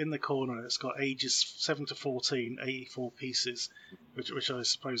 is that in the corner it's got ages 7 to 14, 84 pieces, which I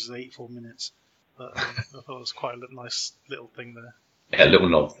suppose is 84 minutes. But I thought it was quite a nice little thing there. Yeah, a little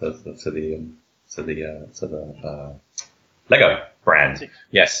nod to the Lego brand.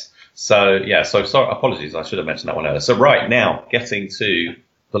 Yes. So sorry, apologies. I should have mentioned that one earlier. So right now, getting to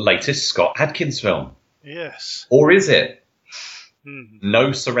the latest Scott Adkins film. Yes. Or is it?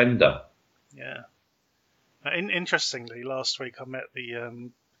 No Surrender. Yeah. Interestingly, last week I met the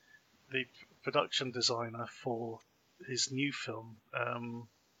production designer for his new film.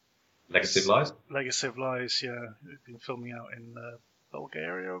 Legacy of Lies? Legacy of Lies, yeah. He's been filming out in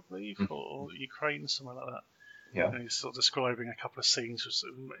Bulgaria, I believe, or Ukraine, somewhere like that. Yeah. And he's sort of describing a couple of scenes, which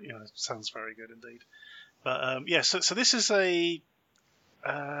sounds very good indeed. But so this is a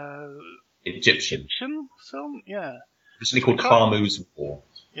Egyptian film, yeah. Originally called Kamu's War.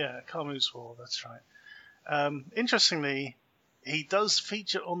 Yeah, Kamu's War, that's right. Interestingly, he does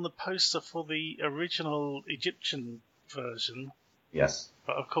feature on the poster for the original Egyptian version. Yes.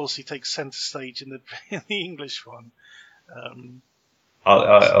 But of course, he takes centre stage in the English one.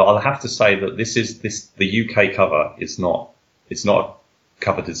 I'll have to say that the UK cover is not a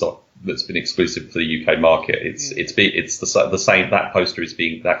cover design that's been exclusive to the UK market. It's the same.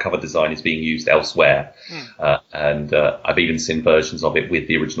 That cover design is being used elsewhere, and I've even seen versions of it with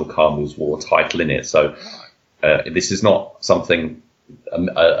the original Kamu's War title in it. So this is not something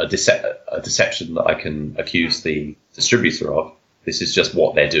a deception that I can accuse the distributor of. This is just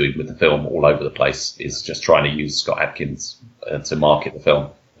what they're doing with the film all over the place, is just trying to use Scott Adkins to market the film,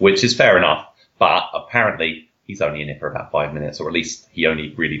 which is fair enough. But apparently he's only in it for about 5 minutes, or at least he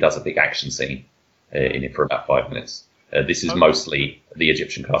only really does a big action scene in it for about 5 minutes. This is mostly the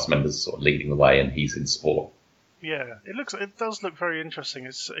Egyptian cast members sort of leading the way, and he's in support. Yeah, it does look very interesting.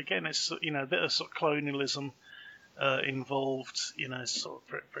 It's a bit of sort of colonialism involved, sort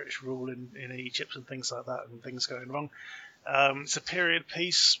of British rule in Egypt and things like that, and things going wrong. It's a period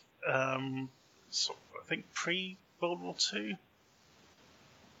piece, I think pre-World War II.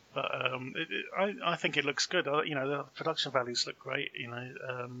 But I think it looks good. The production values look great.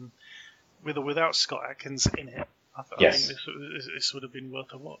 With or without Scott Adkins in it, I think this would have been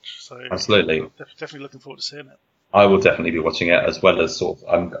worth a watch. So absolutely, definitely looking forward to seeing it. I will definitely be watching it, as well as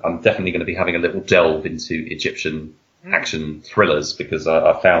I'm definitely going to be having a little delve into Egyptian action thrillers, because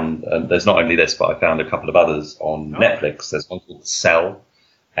I found there's not only this, but I found a couple of others on Netflix. There's one called Cell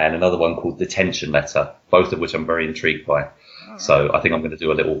and another one called Detention Letter, both of which I'm very intrigued by. So I think I'm going to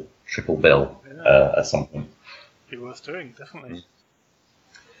do a little triple bill at some point. Be worth doing, definitely.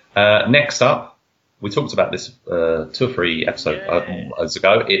 Next up, we talked about this 2 or 3 episodes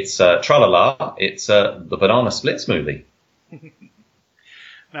ago. It's Tra-La-La. It's the Banana Splits movie.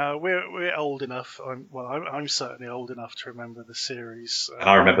 Now, we're old enough. I'm certainly old enough to remember the series. And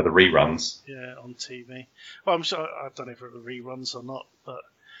I remember the reruns. Yeah, on TV. Well, I'm sure, I don't know if it were reruns or not, but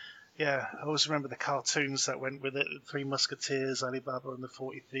yeah, I always remember the cartoons that went with it: The Three Musketeers, Alibaba and the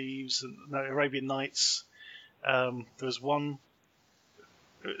 40 Thieves, and Arabian Nights. There was one.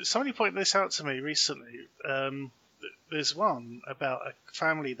 Somebody pointed this out to me recently. There's one about a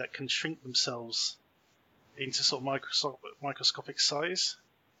family that can shrink themselves into sort of microscopic size.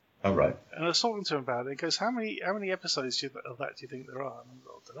 Oh, right. And I was talking to him about it. He goes, how many episodes of that do you think there are? And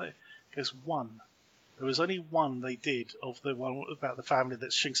I don't know. He goes, 1. There was only one they did of the one about the family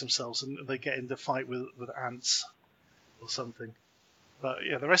that shrinks themselves and they get into fight with ants or something. But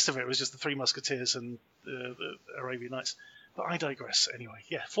yeah, the rest of it was just the Three Musketeers and the Arabian Nights. But I digress anyway.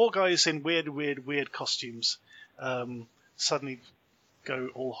 Yeah, 4 guys in weird costumes suddenly go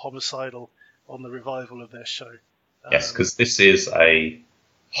all homicidal on the revival of their show. Yes, because this is a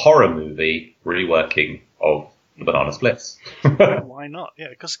horror movie reworking of the Banana Splits. Why not? Yeah,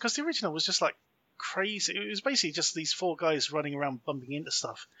 because the original was just like crazy. It was basically just these 4 guys running around bumping into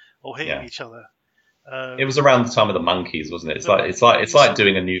stuff or hitting each other. It was around the time of the Monkeys, wasn't it? It's like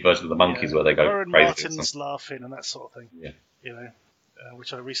doing a new version of the Monkeys where they go Aaron crazy. Martin's laughing and that sort of thing. Yeah.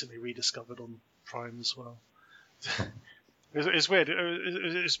 Which I recently rediscovered on Prime as well. It's weird.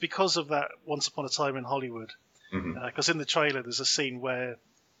 It's because of that Once Upon a Time in Hollywood. Because in the trailer there's a scene where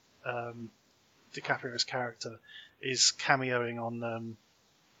DiCaprio's character is cameoing on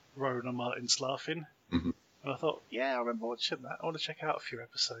Rowan Martin's laughing. And I thought, I remember watching that. I want to check out a few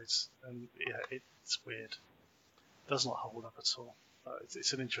episodes. And yeah, it's weird. It does not hold up at all.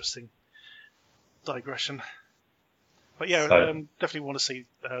 It's an interesting digression. But yeah, definitely want to see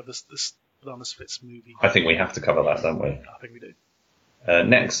this Banana Splits movie. I think we have to cover that, don't we? I think we do.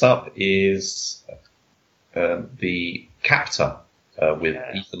 Next up is The Captor with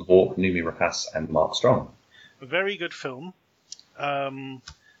Ethan Hawke, Noomi Rapace and Mark Strong. A very good film.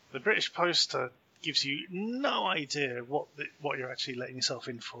 The British poster gives you no idea what you're actually letting yourself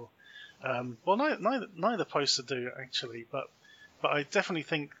in for. Well, neither poster do actually, but I definitely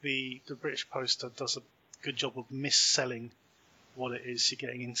think the British poster does a good job of mis-selling what it is you're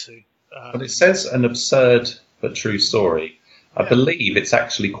getting into. But it says an absurd but true story. I believe it's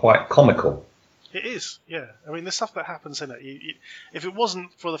actually quite comical. It is, yeah. I mean, the stuff that happens in it, if it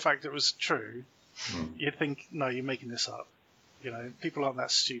wasn't for the fact that it was true, you'd think, no, you're making this up. People aren't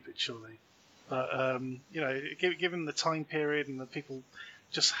that stupid, surely. But, given the time period and the people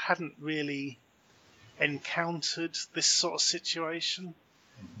just hadn't really encountered this sort of situation,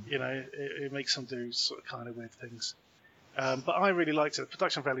 it makes them do sort of kind of weird things. But I really liked it. The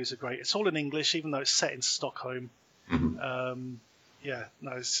production values are great. It's all in English, even though it's set in Stockholm.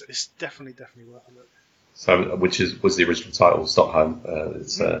 It's definitely worth a look. So, was the original title Stockholm?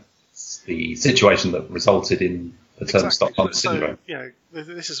 It's the situation that resulted in the term Stockholm syndrome.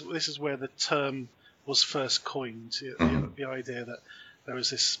 This is where the term was first coined. The idea that there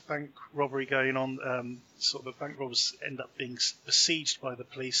was this bank robbery going on. Sort of the bank robbers end up being besieged by the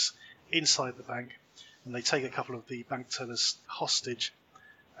police inside the bank, and they take a couple of the bank tellers hostage.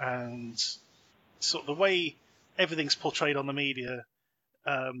 And sort of the way everything's portrayed on the media,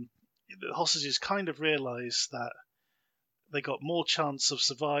 the hostages kind of realise that they got more chance of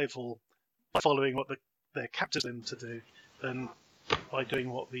survival following what their captors them to do than by doing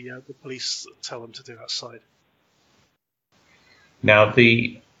what the police tell them to do outside. Now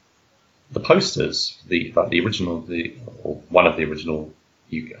the posters, the original, or one of the original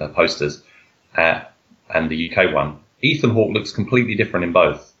posters, and the UK one, Ethan Hawke looks completely different in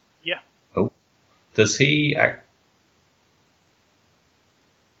both. Yeah. Oh, does he act?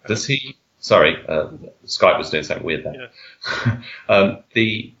 Does he? Sorry, Skype was doing something weird there. Yeah.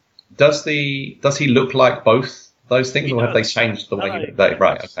 Does he look like both those things, or have they changed the way he looks?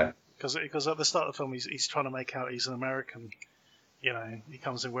 Right, okay. Because at the start of the film, he's trying to make out he's an American. He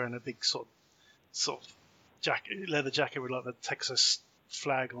comes in wearing a big sort of leather jacket with like the Texas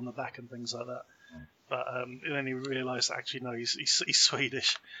flag on the back and things like that. But then he realised actually no, he's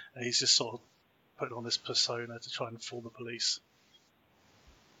Swedish, and he's just sort of putting on this persona to try and fool the police.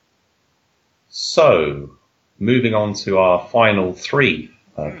 So, moving on to our final three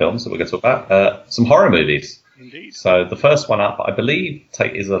films that we're going to talk about, some horror movies. Indeed. So the first one up, I believe,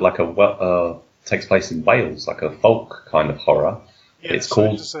 takes place in Wales, like a folk kind of horror. Yeah, it's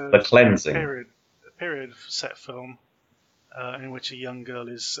called The Cleansing. A period set film in which a young girl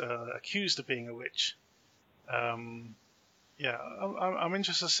is accused of being a witch. I'm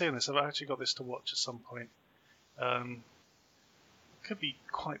interested in seeing this. I've actually got this to watch at some point. Could be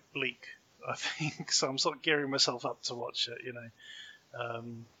quite bleak, I think. So I'm sort of gearing myself up to watch it,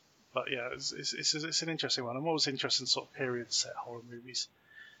 But yeah, it's an interesting one. I'm always interested in sort of period set horror movies.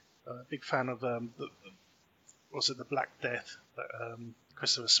 Big fan of the Black Death that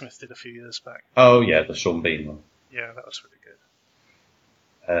Christopher Smith did a few years back. Oh yeah, the Sean Bean one. Yeah, that was really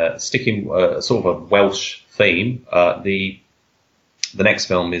good. Sticking sort of a Welsh theme, the next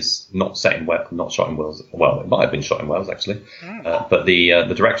film is not shot in Wales. Well, it might have been shot in Wales actually, but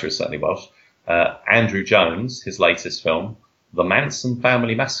the director is certainly Welsh. Andrew Jones, his latest film, The Manson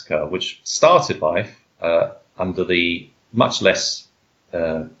Family Massacre, which started life under the much less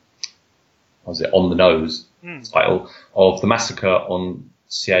on the nose title of The Massacre on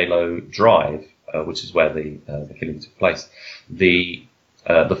Cielo Drive, which is where the killing took place. The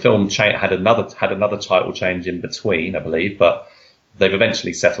film had another title change in between, I believe, but they've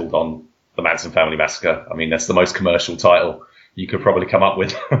eventually settled on The Manson Family Massacre. I mean, that's the most commercial title you could probably come up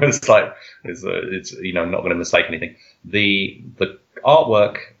with. It's not going to mistake anything. The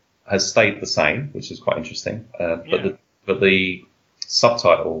artwork has stayed the same, which is quite interesting. But the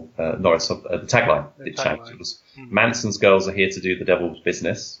subtitle, the tagline did change. It was Manson's girls are here to do the devil's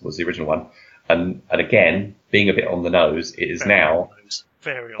business, was the original one. And again, being a bit on the nose, it is now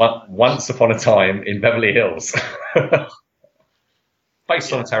Once Upon a Time in Beverly Hills.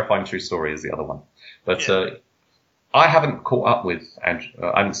 Based on a terrifying true story is the other one. But I haven't caught up with I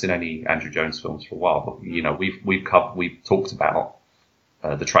haven't seen any Andrew Jones films for a while, but we've talked about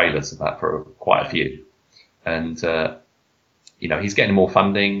the trailers of that for quite a few, and he's getting more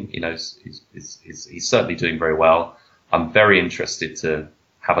funding. He's certainly doing very well. I'm very interested to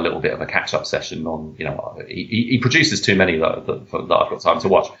have a little bit of a catch-up session on. He produces too many that I've got time to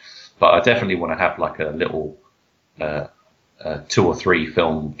watch, but I definitely want to have like a little 2 or 3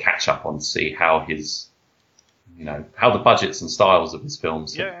 film catch-up on to see how his how the budgets and styles of his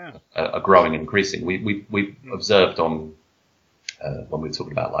films are growing and increasing. We observed on when we were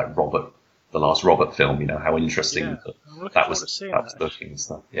talking about like the last Robert film, how interesting that was looking and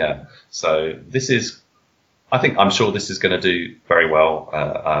stuff. Yeah. So I'm sure this is going to do very well.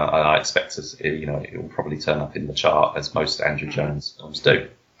 I expect it will probably turn up in the chart as most Andrew Jones films do.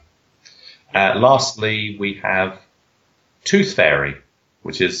 Lastly, we have Tooth Fairy,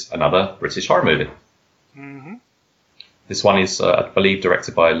 which is another British horror movie. Mm-hmm. This one is, I believe,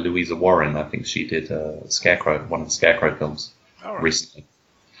 directed by Louisa Warren. I think she did Scarecrow, one of the Scarecrow films recently.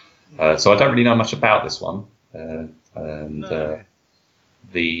 So I don't really know much about this one. I found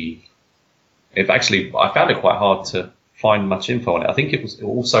it quite hard to find much info on it. I think it was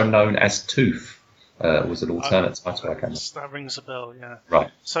also known as Tooth. Was an alternate title. I can't. That rings a bell, yeah.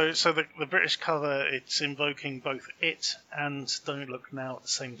 Right. So the British cover, it's invoking both It and Don't Look Now at the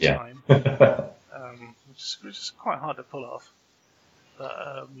same time, which is quite hard to pull off.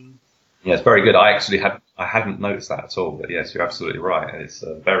 But yeah, it's very good. I hadn't noticed that at all. But yes, you're absolutely right. It's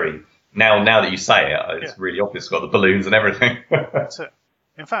very now that you say it, it's really obvious. It's got the balloons and everything. That's it.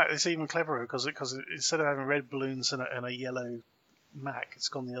 In fact, it's even cleverer because instead of having red balloons and a yellow Mac, it's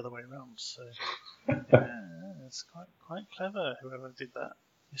gone the other way around. So yeah, it's quite clever. Whoever did that,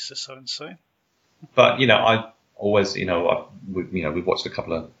 Mr. So and So. But I always, we've watched a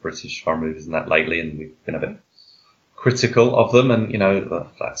couple of British horror movies and that lately, and we've been a bit critical of them, and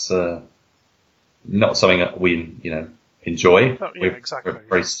that's not something that we enjoy. Oh, yeah, exactly. We're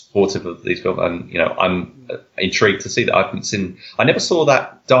very supportive of these films, and I'm intrigued to see that. I never saw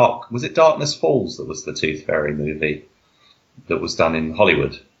that Was it Darkness Falls that was the Tooth Fairy movie that was done in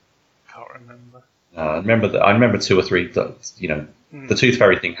Hollywood? Can't remember. I remember 2 or 3. The Tooth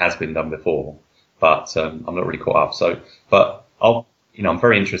Fairy thing has been done before, but I'm not really caught up. So, but I'm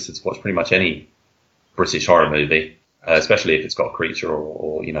very interested to watch pretty much any British horror movie, especially if it's got a creature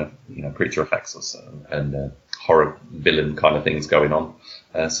or creature effects or so, and horror villain kind of things going on.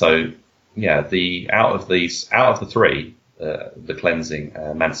 So yeah, out of the 3, the Cleansing,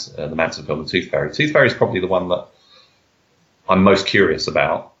 the Manson film, the Tooth Fairy. Tooth Fairy is probably the one that I'm most curious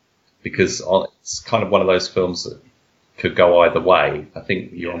about, because it's kind of one of those films that could go either way. I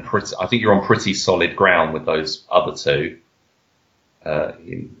think you're on pretty solid ground with those other 2.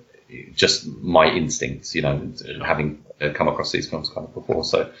 Just my instincts, having come across these films kind of before.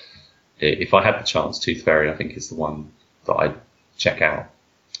 So if I had the chance, Tooth Fairy, I think, is the one that I'd check out.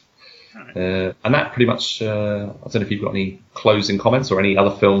 And that pretty much, I don't know if you've got any closing comments or any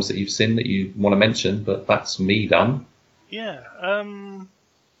other films that you've seen that you want to mention, but that's me done. Yeah,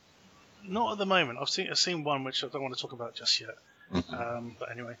 not at the moment. I've seen one which I don't want to talk about just yet. Mm-hmm.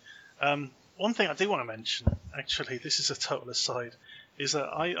 But anyway, one thing I do want to mention, actually, this is a total aside, is that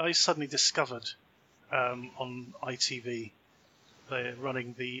I suddenly discovered on ITV they're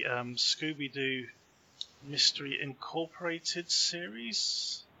running the Scooby-Doo Mystery Incorporated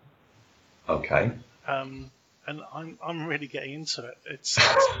series. Okay. And I'm really getting into it. It's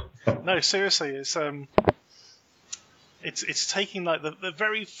no, seriously, it's taking like the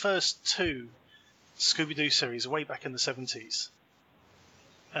very first 2 Scooby-Doo series way back in the 70s,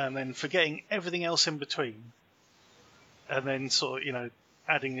 and then forgetting everything else in between, and then sort of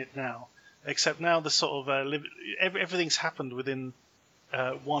adding it now. Except now the sort of everything's happened within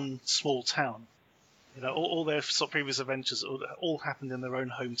one small town. All their sort of previous adventures all happened in their own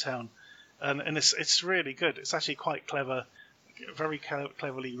hometown, and it's really good. It's actually quite clever, very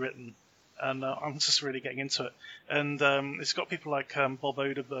cleverly written. And I'm just really getting into it. And it's got people like Bob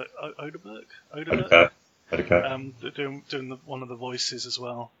Odenkirk, doing one of the voices as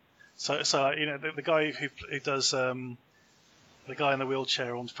well. So the guy who does the guy in the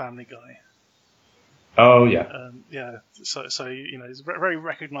wheelchair on Family Guy. Oh yeah. Yeah. So it's very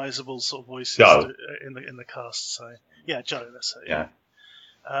recognisable sort of voices in the cast. So yeah, Joe. That's it. Yeah.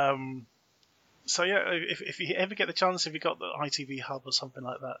 So yeah, if you ever get the chance, if you got the ITV Hub or something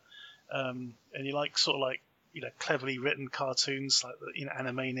like that. And you like sort of like cleverly written cartoons like the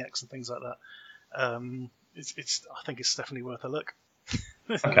Animaniacs and things like that. I think it's definitely worth a look.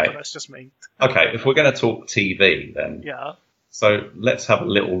 Okay, but that's just me. Okay, if we're going to talk TV, then yeah. So let's have a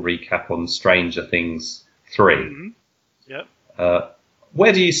little recap on Stranger Things 3. Mm-hmm. Yep.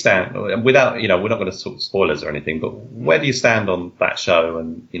 Where do you stand? Without we're not going to talk spoilers or anything, but where do you stand on that show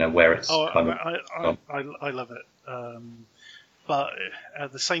and where it's kind of? I love it. But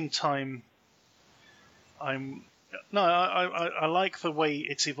at the same time, I like the way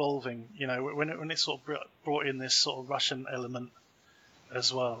it's evolving. When it sort of brought in this sort of Russian element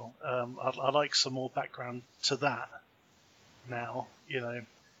as well. I like some more background to that now.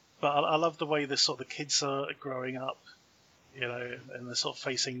 But I love the way the sort of the kids are growing up. And they're sort of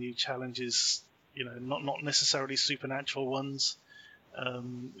facing new challenges. Not necessarily supernatural ones.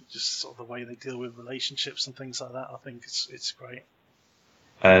 Just sort of the way they deal with relationships and things like that. I think it's great.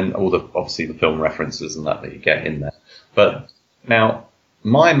 And all obviously the film references and that you get in there. But now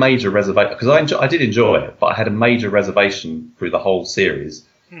my major reservation, because I did enjoy it, but I had a major reservation through the whole series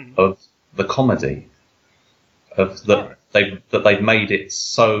of the comedy, of the they've made it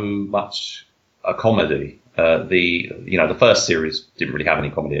so much a comedy. The first series didn't really have any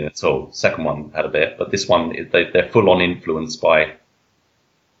comedy in it at all. Second one had a bit, but this one they're full on influenced by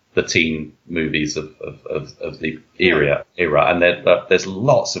the teen movies of the era, and there's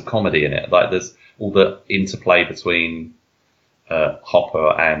lots of comedy in it. Like there's all the interplay between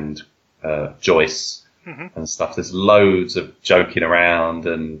Hopper and Joyce and stuff. There's loads of joking around,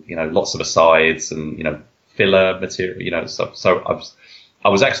 and lots of asides, and filler material, stuff. So I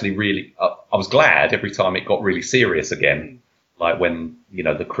was actually really I was glad every time it got really serious again, like when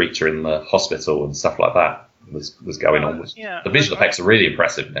the creature in the hospital and stuff like that was going on. The visual effects are really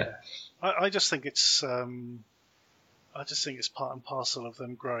impressive in it. I just think it's part and parcel of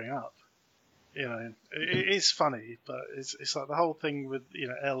them growing up. It is funny, but it's like the whole thing with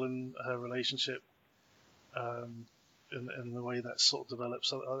Elle and her relationship, and the way that sort of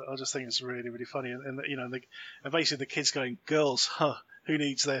develops. I just think it's really, really funny, and basically the kids going, girls, huh? Who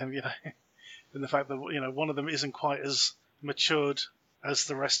needs them? And the fact that one of them isn't quite as matured as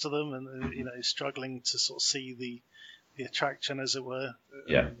the rest of them, and is struggling to sort of see the attraction, as it were.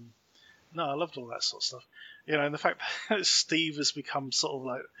 Yeah. No, I loved all that sort of stuff. And the fact that Steve has become sort of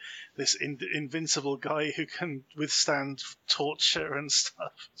like this invincible guy who can withstand torture and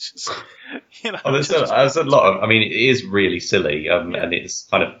stuff. Just, there's a lot of. I mean, it is really silly, and it's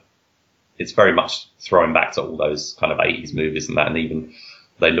kind of. It's very much throwing back to all those kind of 80s movies and that, and even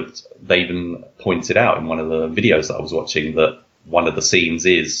they even pointed out in one of the videos that I was watching that one of the scenes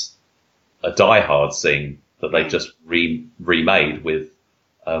is a Die Hard scene that they've just remade with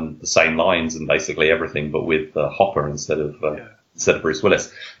the same lines and basically everything, but with Hopper instead of Bruce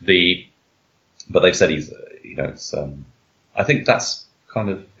Willis. But they've said he's I think that's kind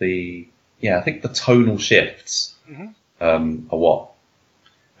of I think the tonal shifts are what.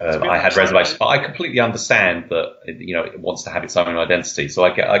 I had reservations, but I completely understand that it wants to have its own identity. So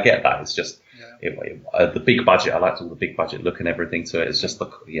I get that. It's just the big budget. I liked all the big budget look and everything to it. It's just the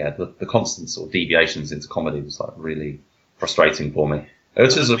constant sort of deviations into comedy was like really frustrating for me. It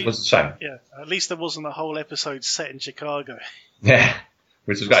was a shame. Yeah, at least there wasn't a whole episode set in Chicago. Yeah,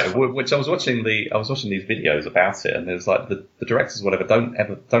 which was great. Which I was watching these videos about it, and there's like the directors, whatever,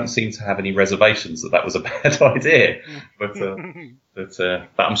 don't seem to have any reservations that was a bad idea. But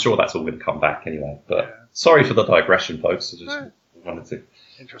I'm sure that's all going to come back anyway. But sorry for the digression, folks. I just wanted to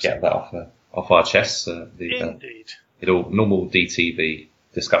get that off our chests. Indeed. Normal DTV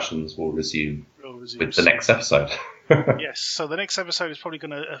discussions will resume with the next episode. Yes, so the next episode is probably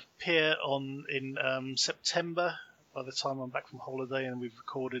going to appear in September, by the time I'm back from holiday and we've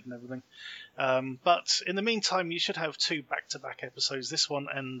recorded and everything. But in the meantime, you should have 2 back-to-back episodes, this one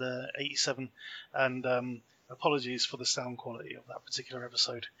and 87. And apologies for the sound quality of that particular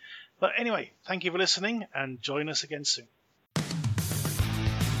episode. But anyway, thank you for listening, and join us again soon.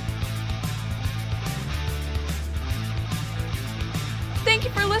 Thank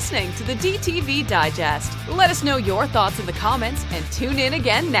you for listening to the DTV Digest. Let us know your thoughts in the comments and tune in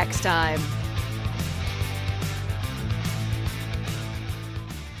again next time.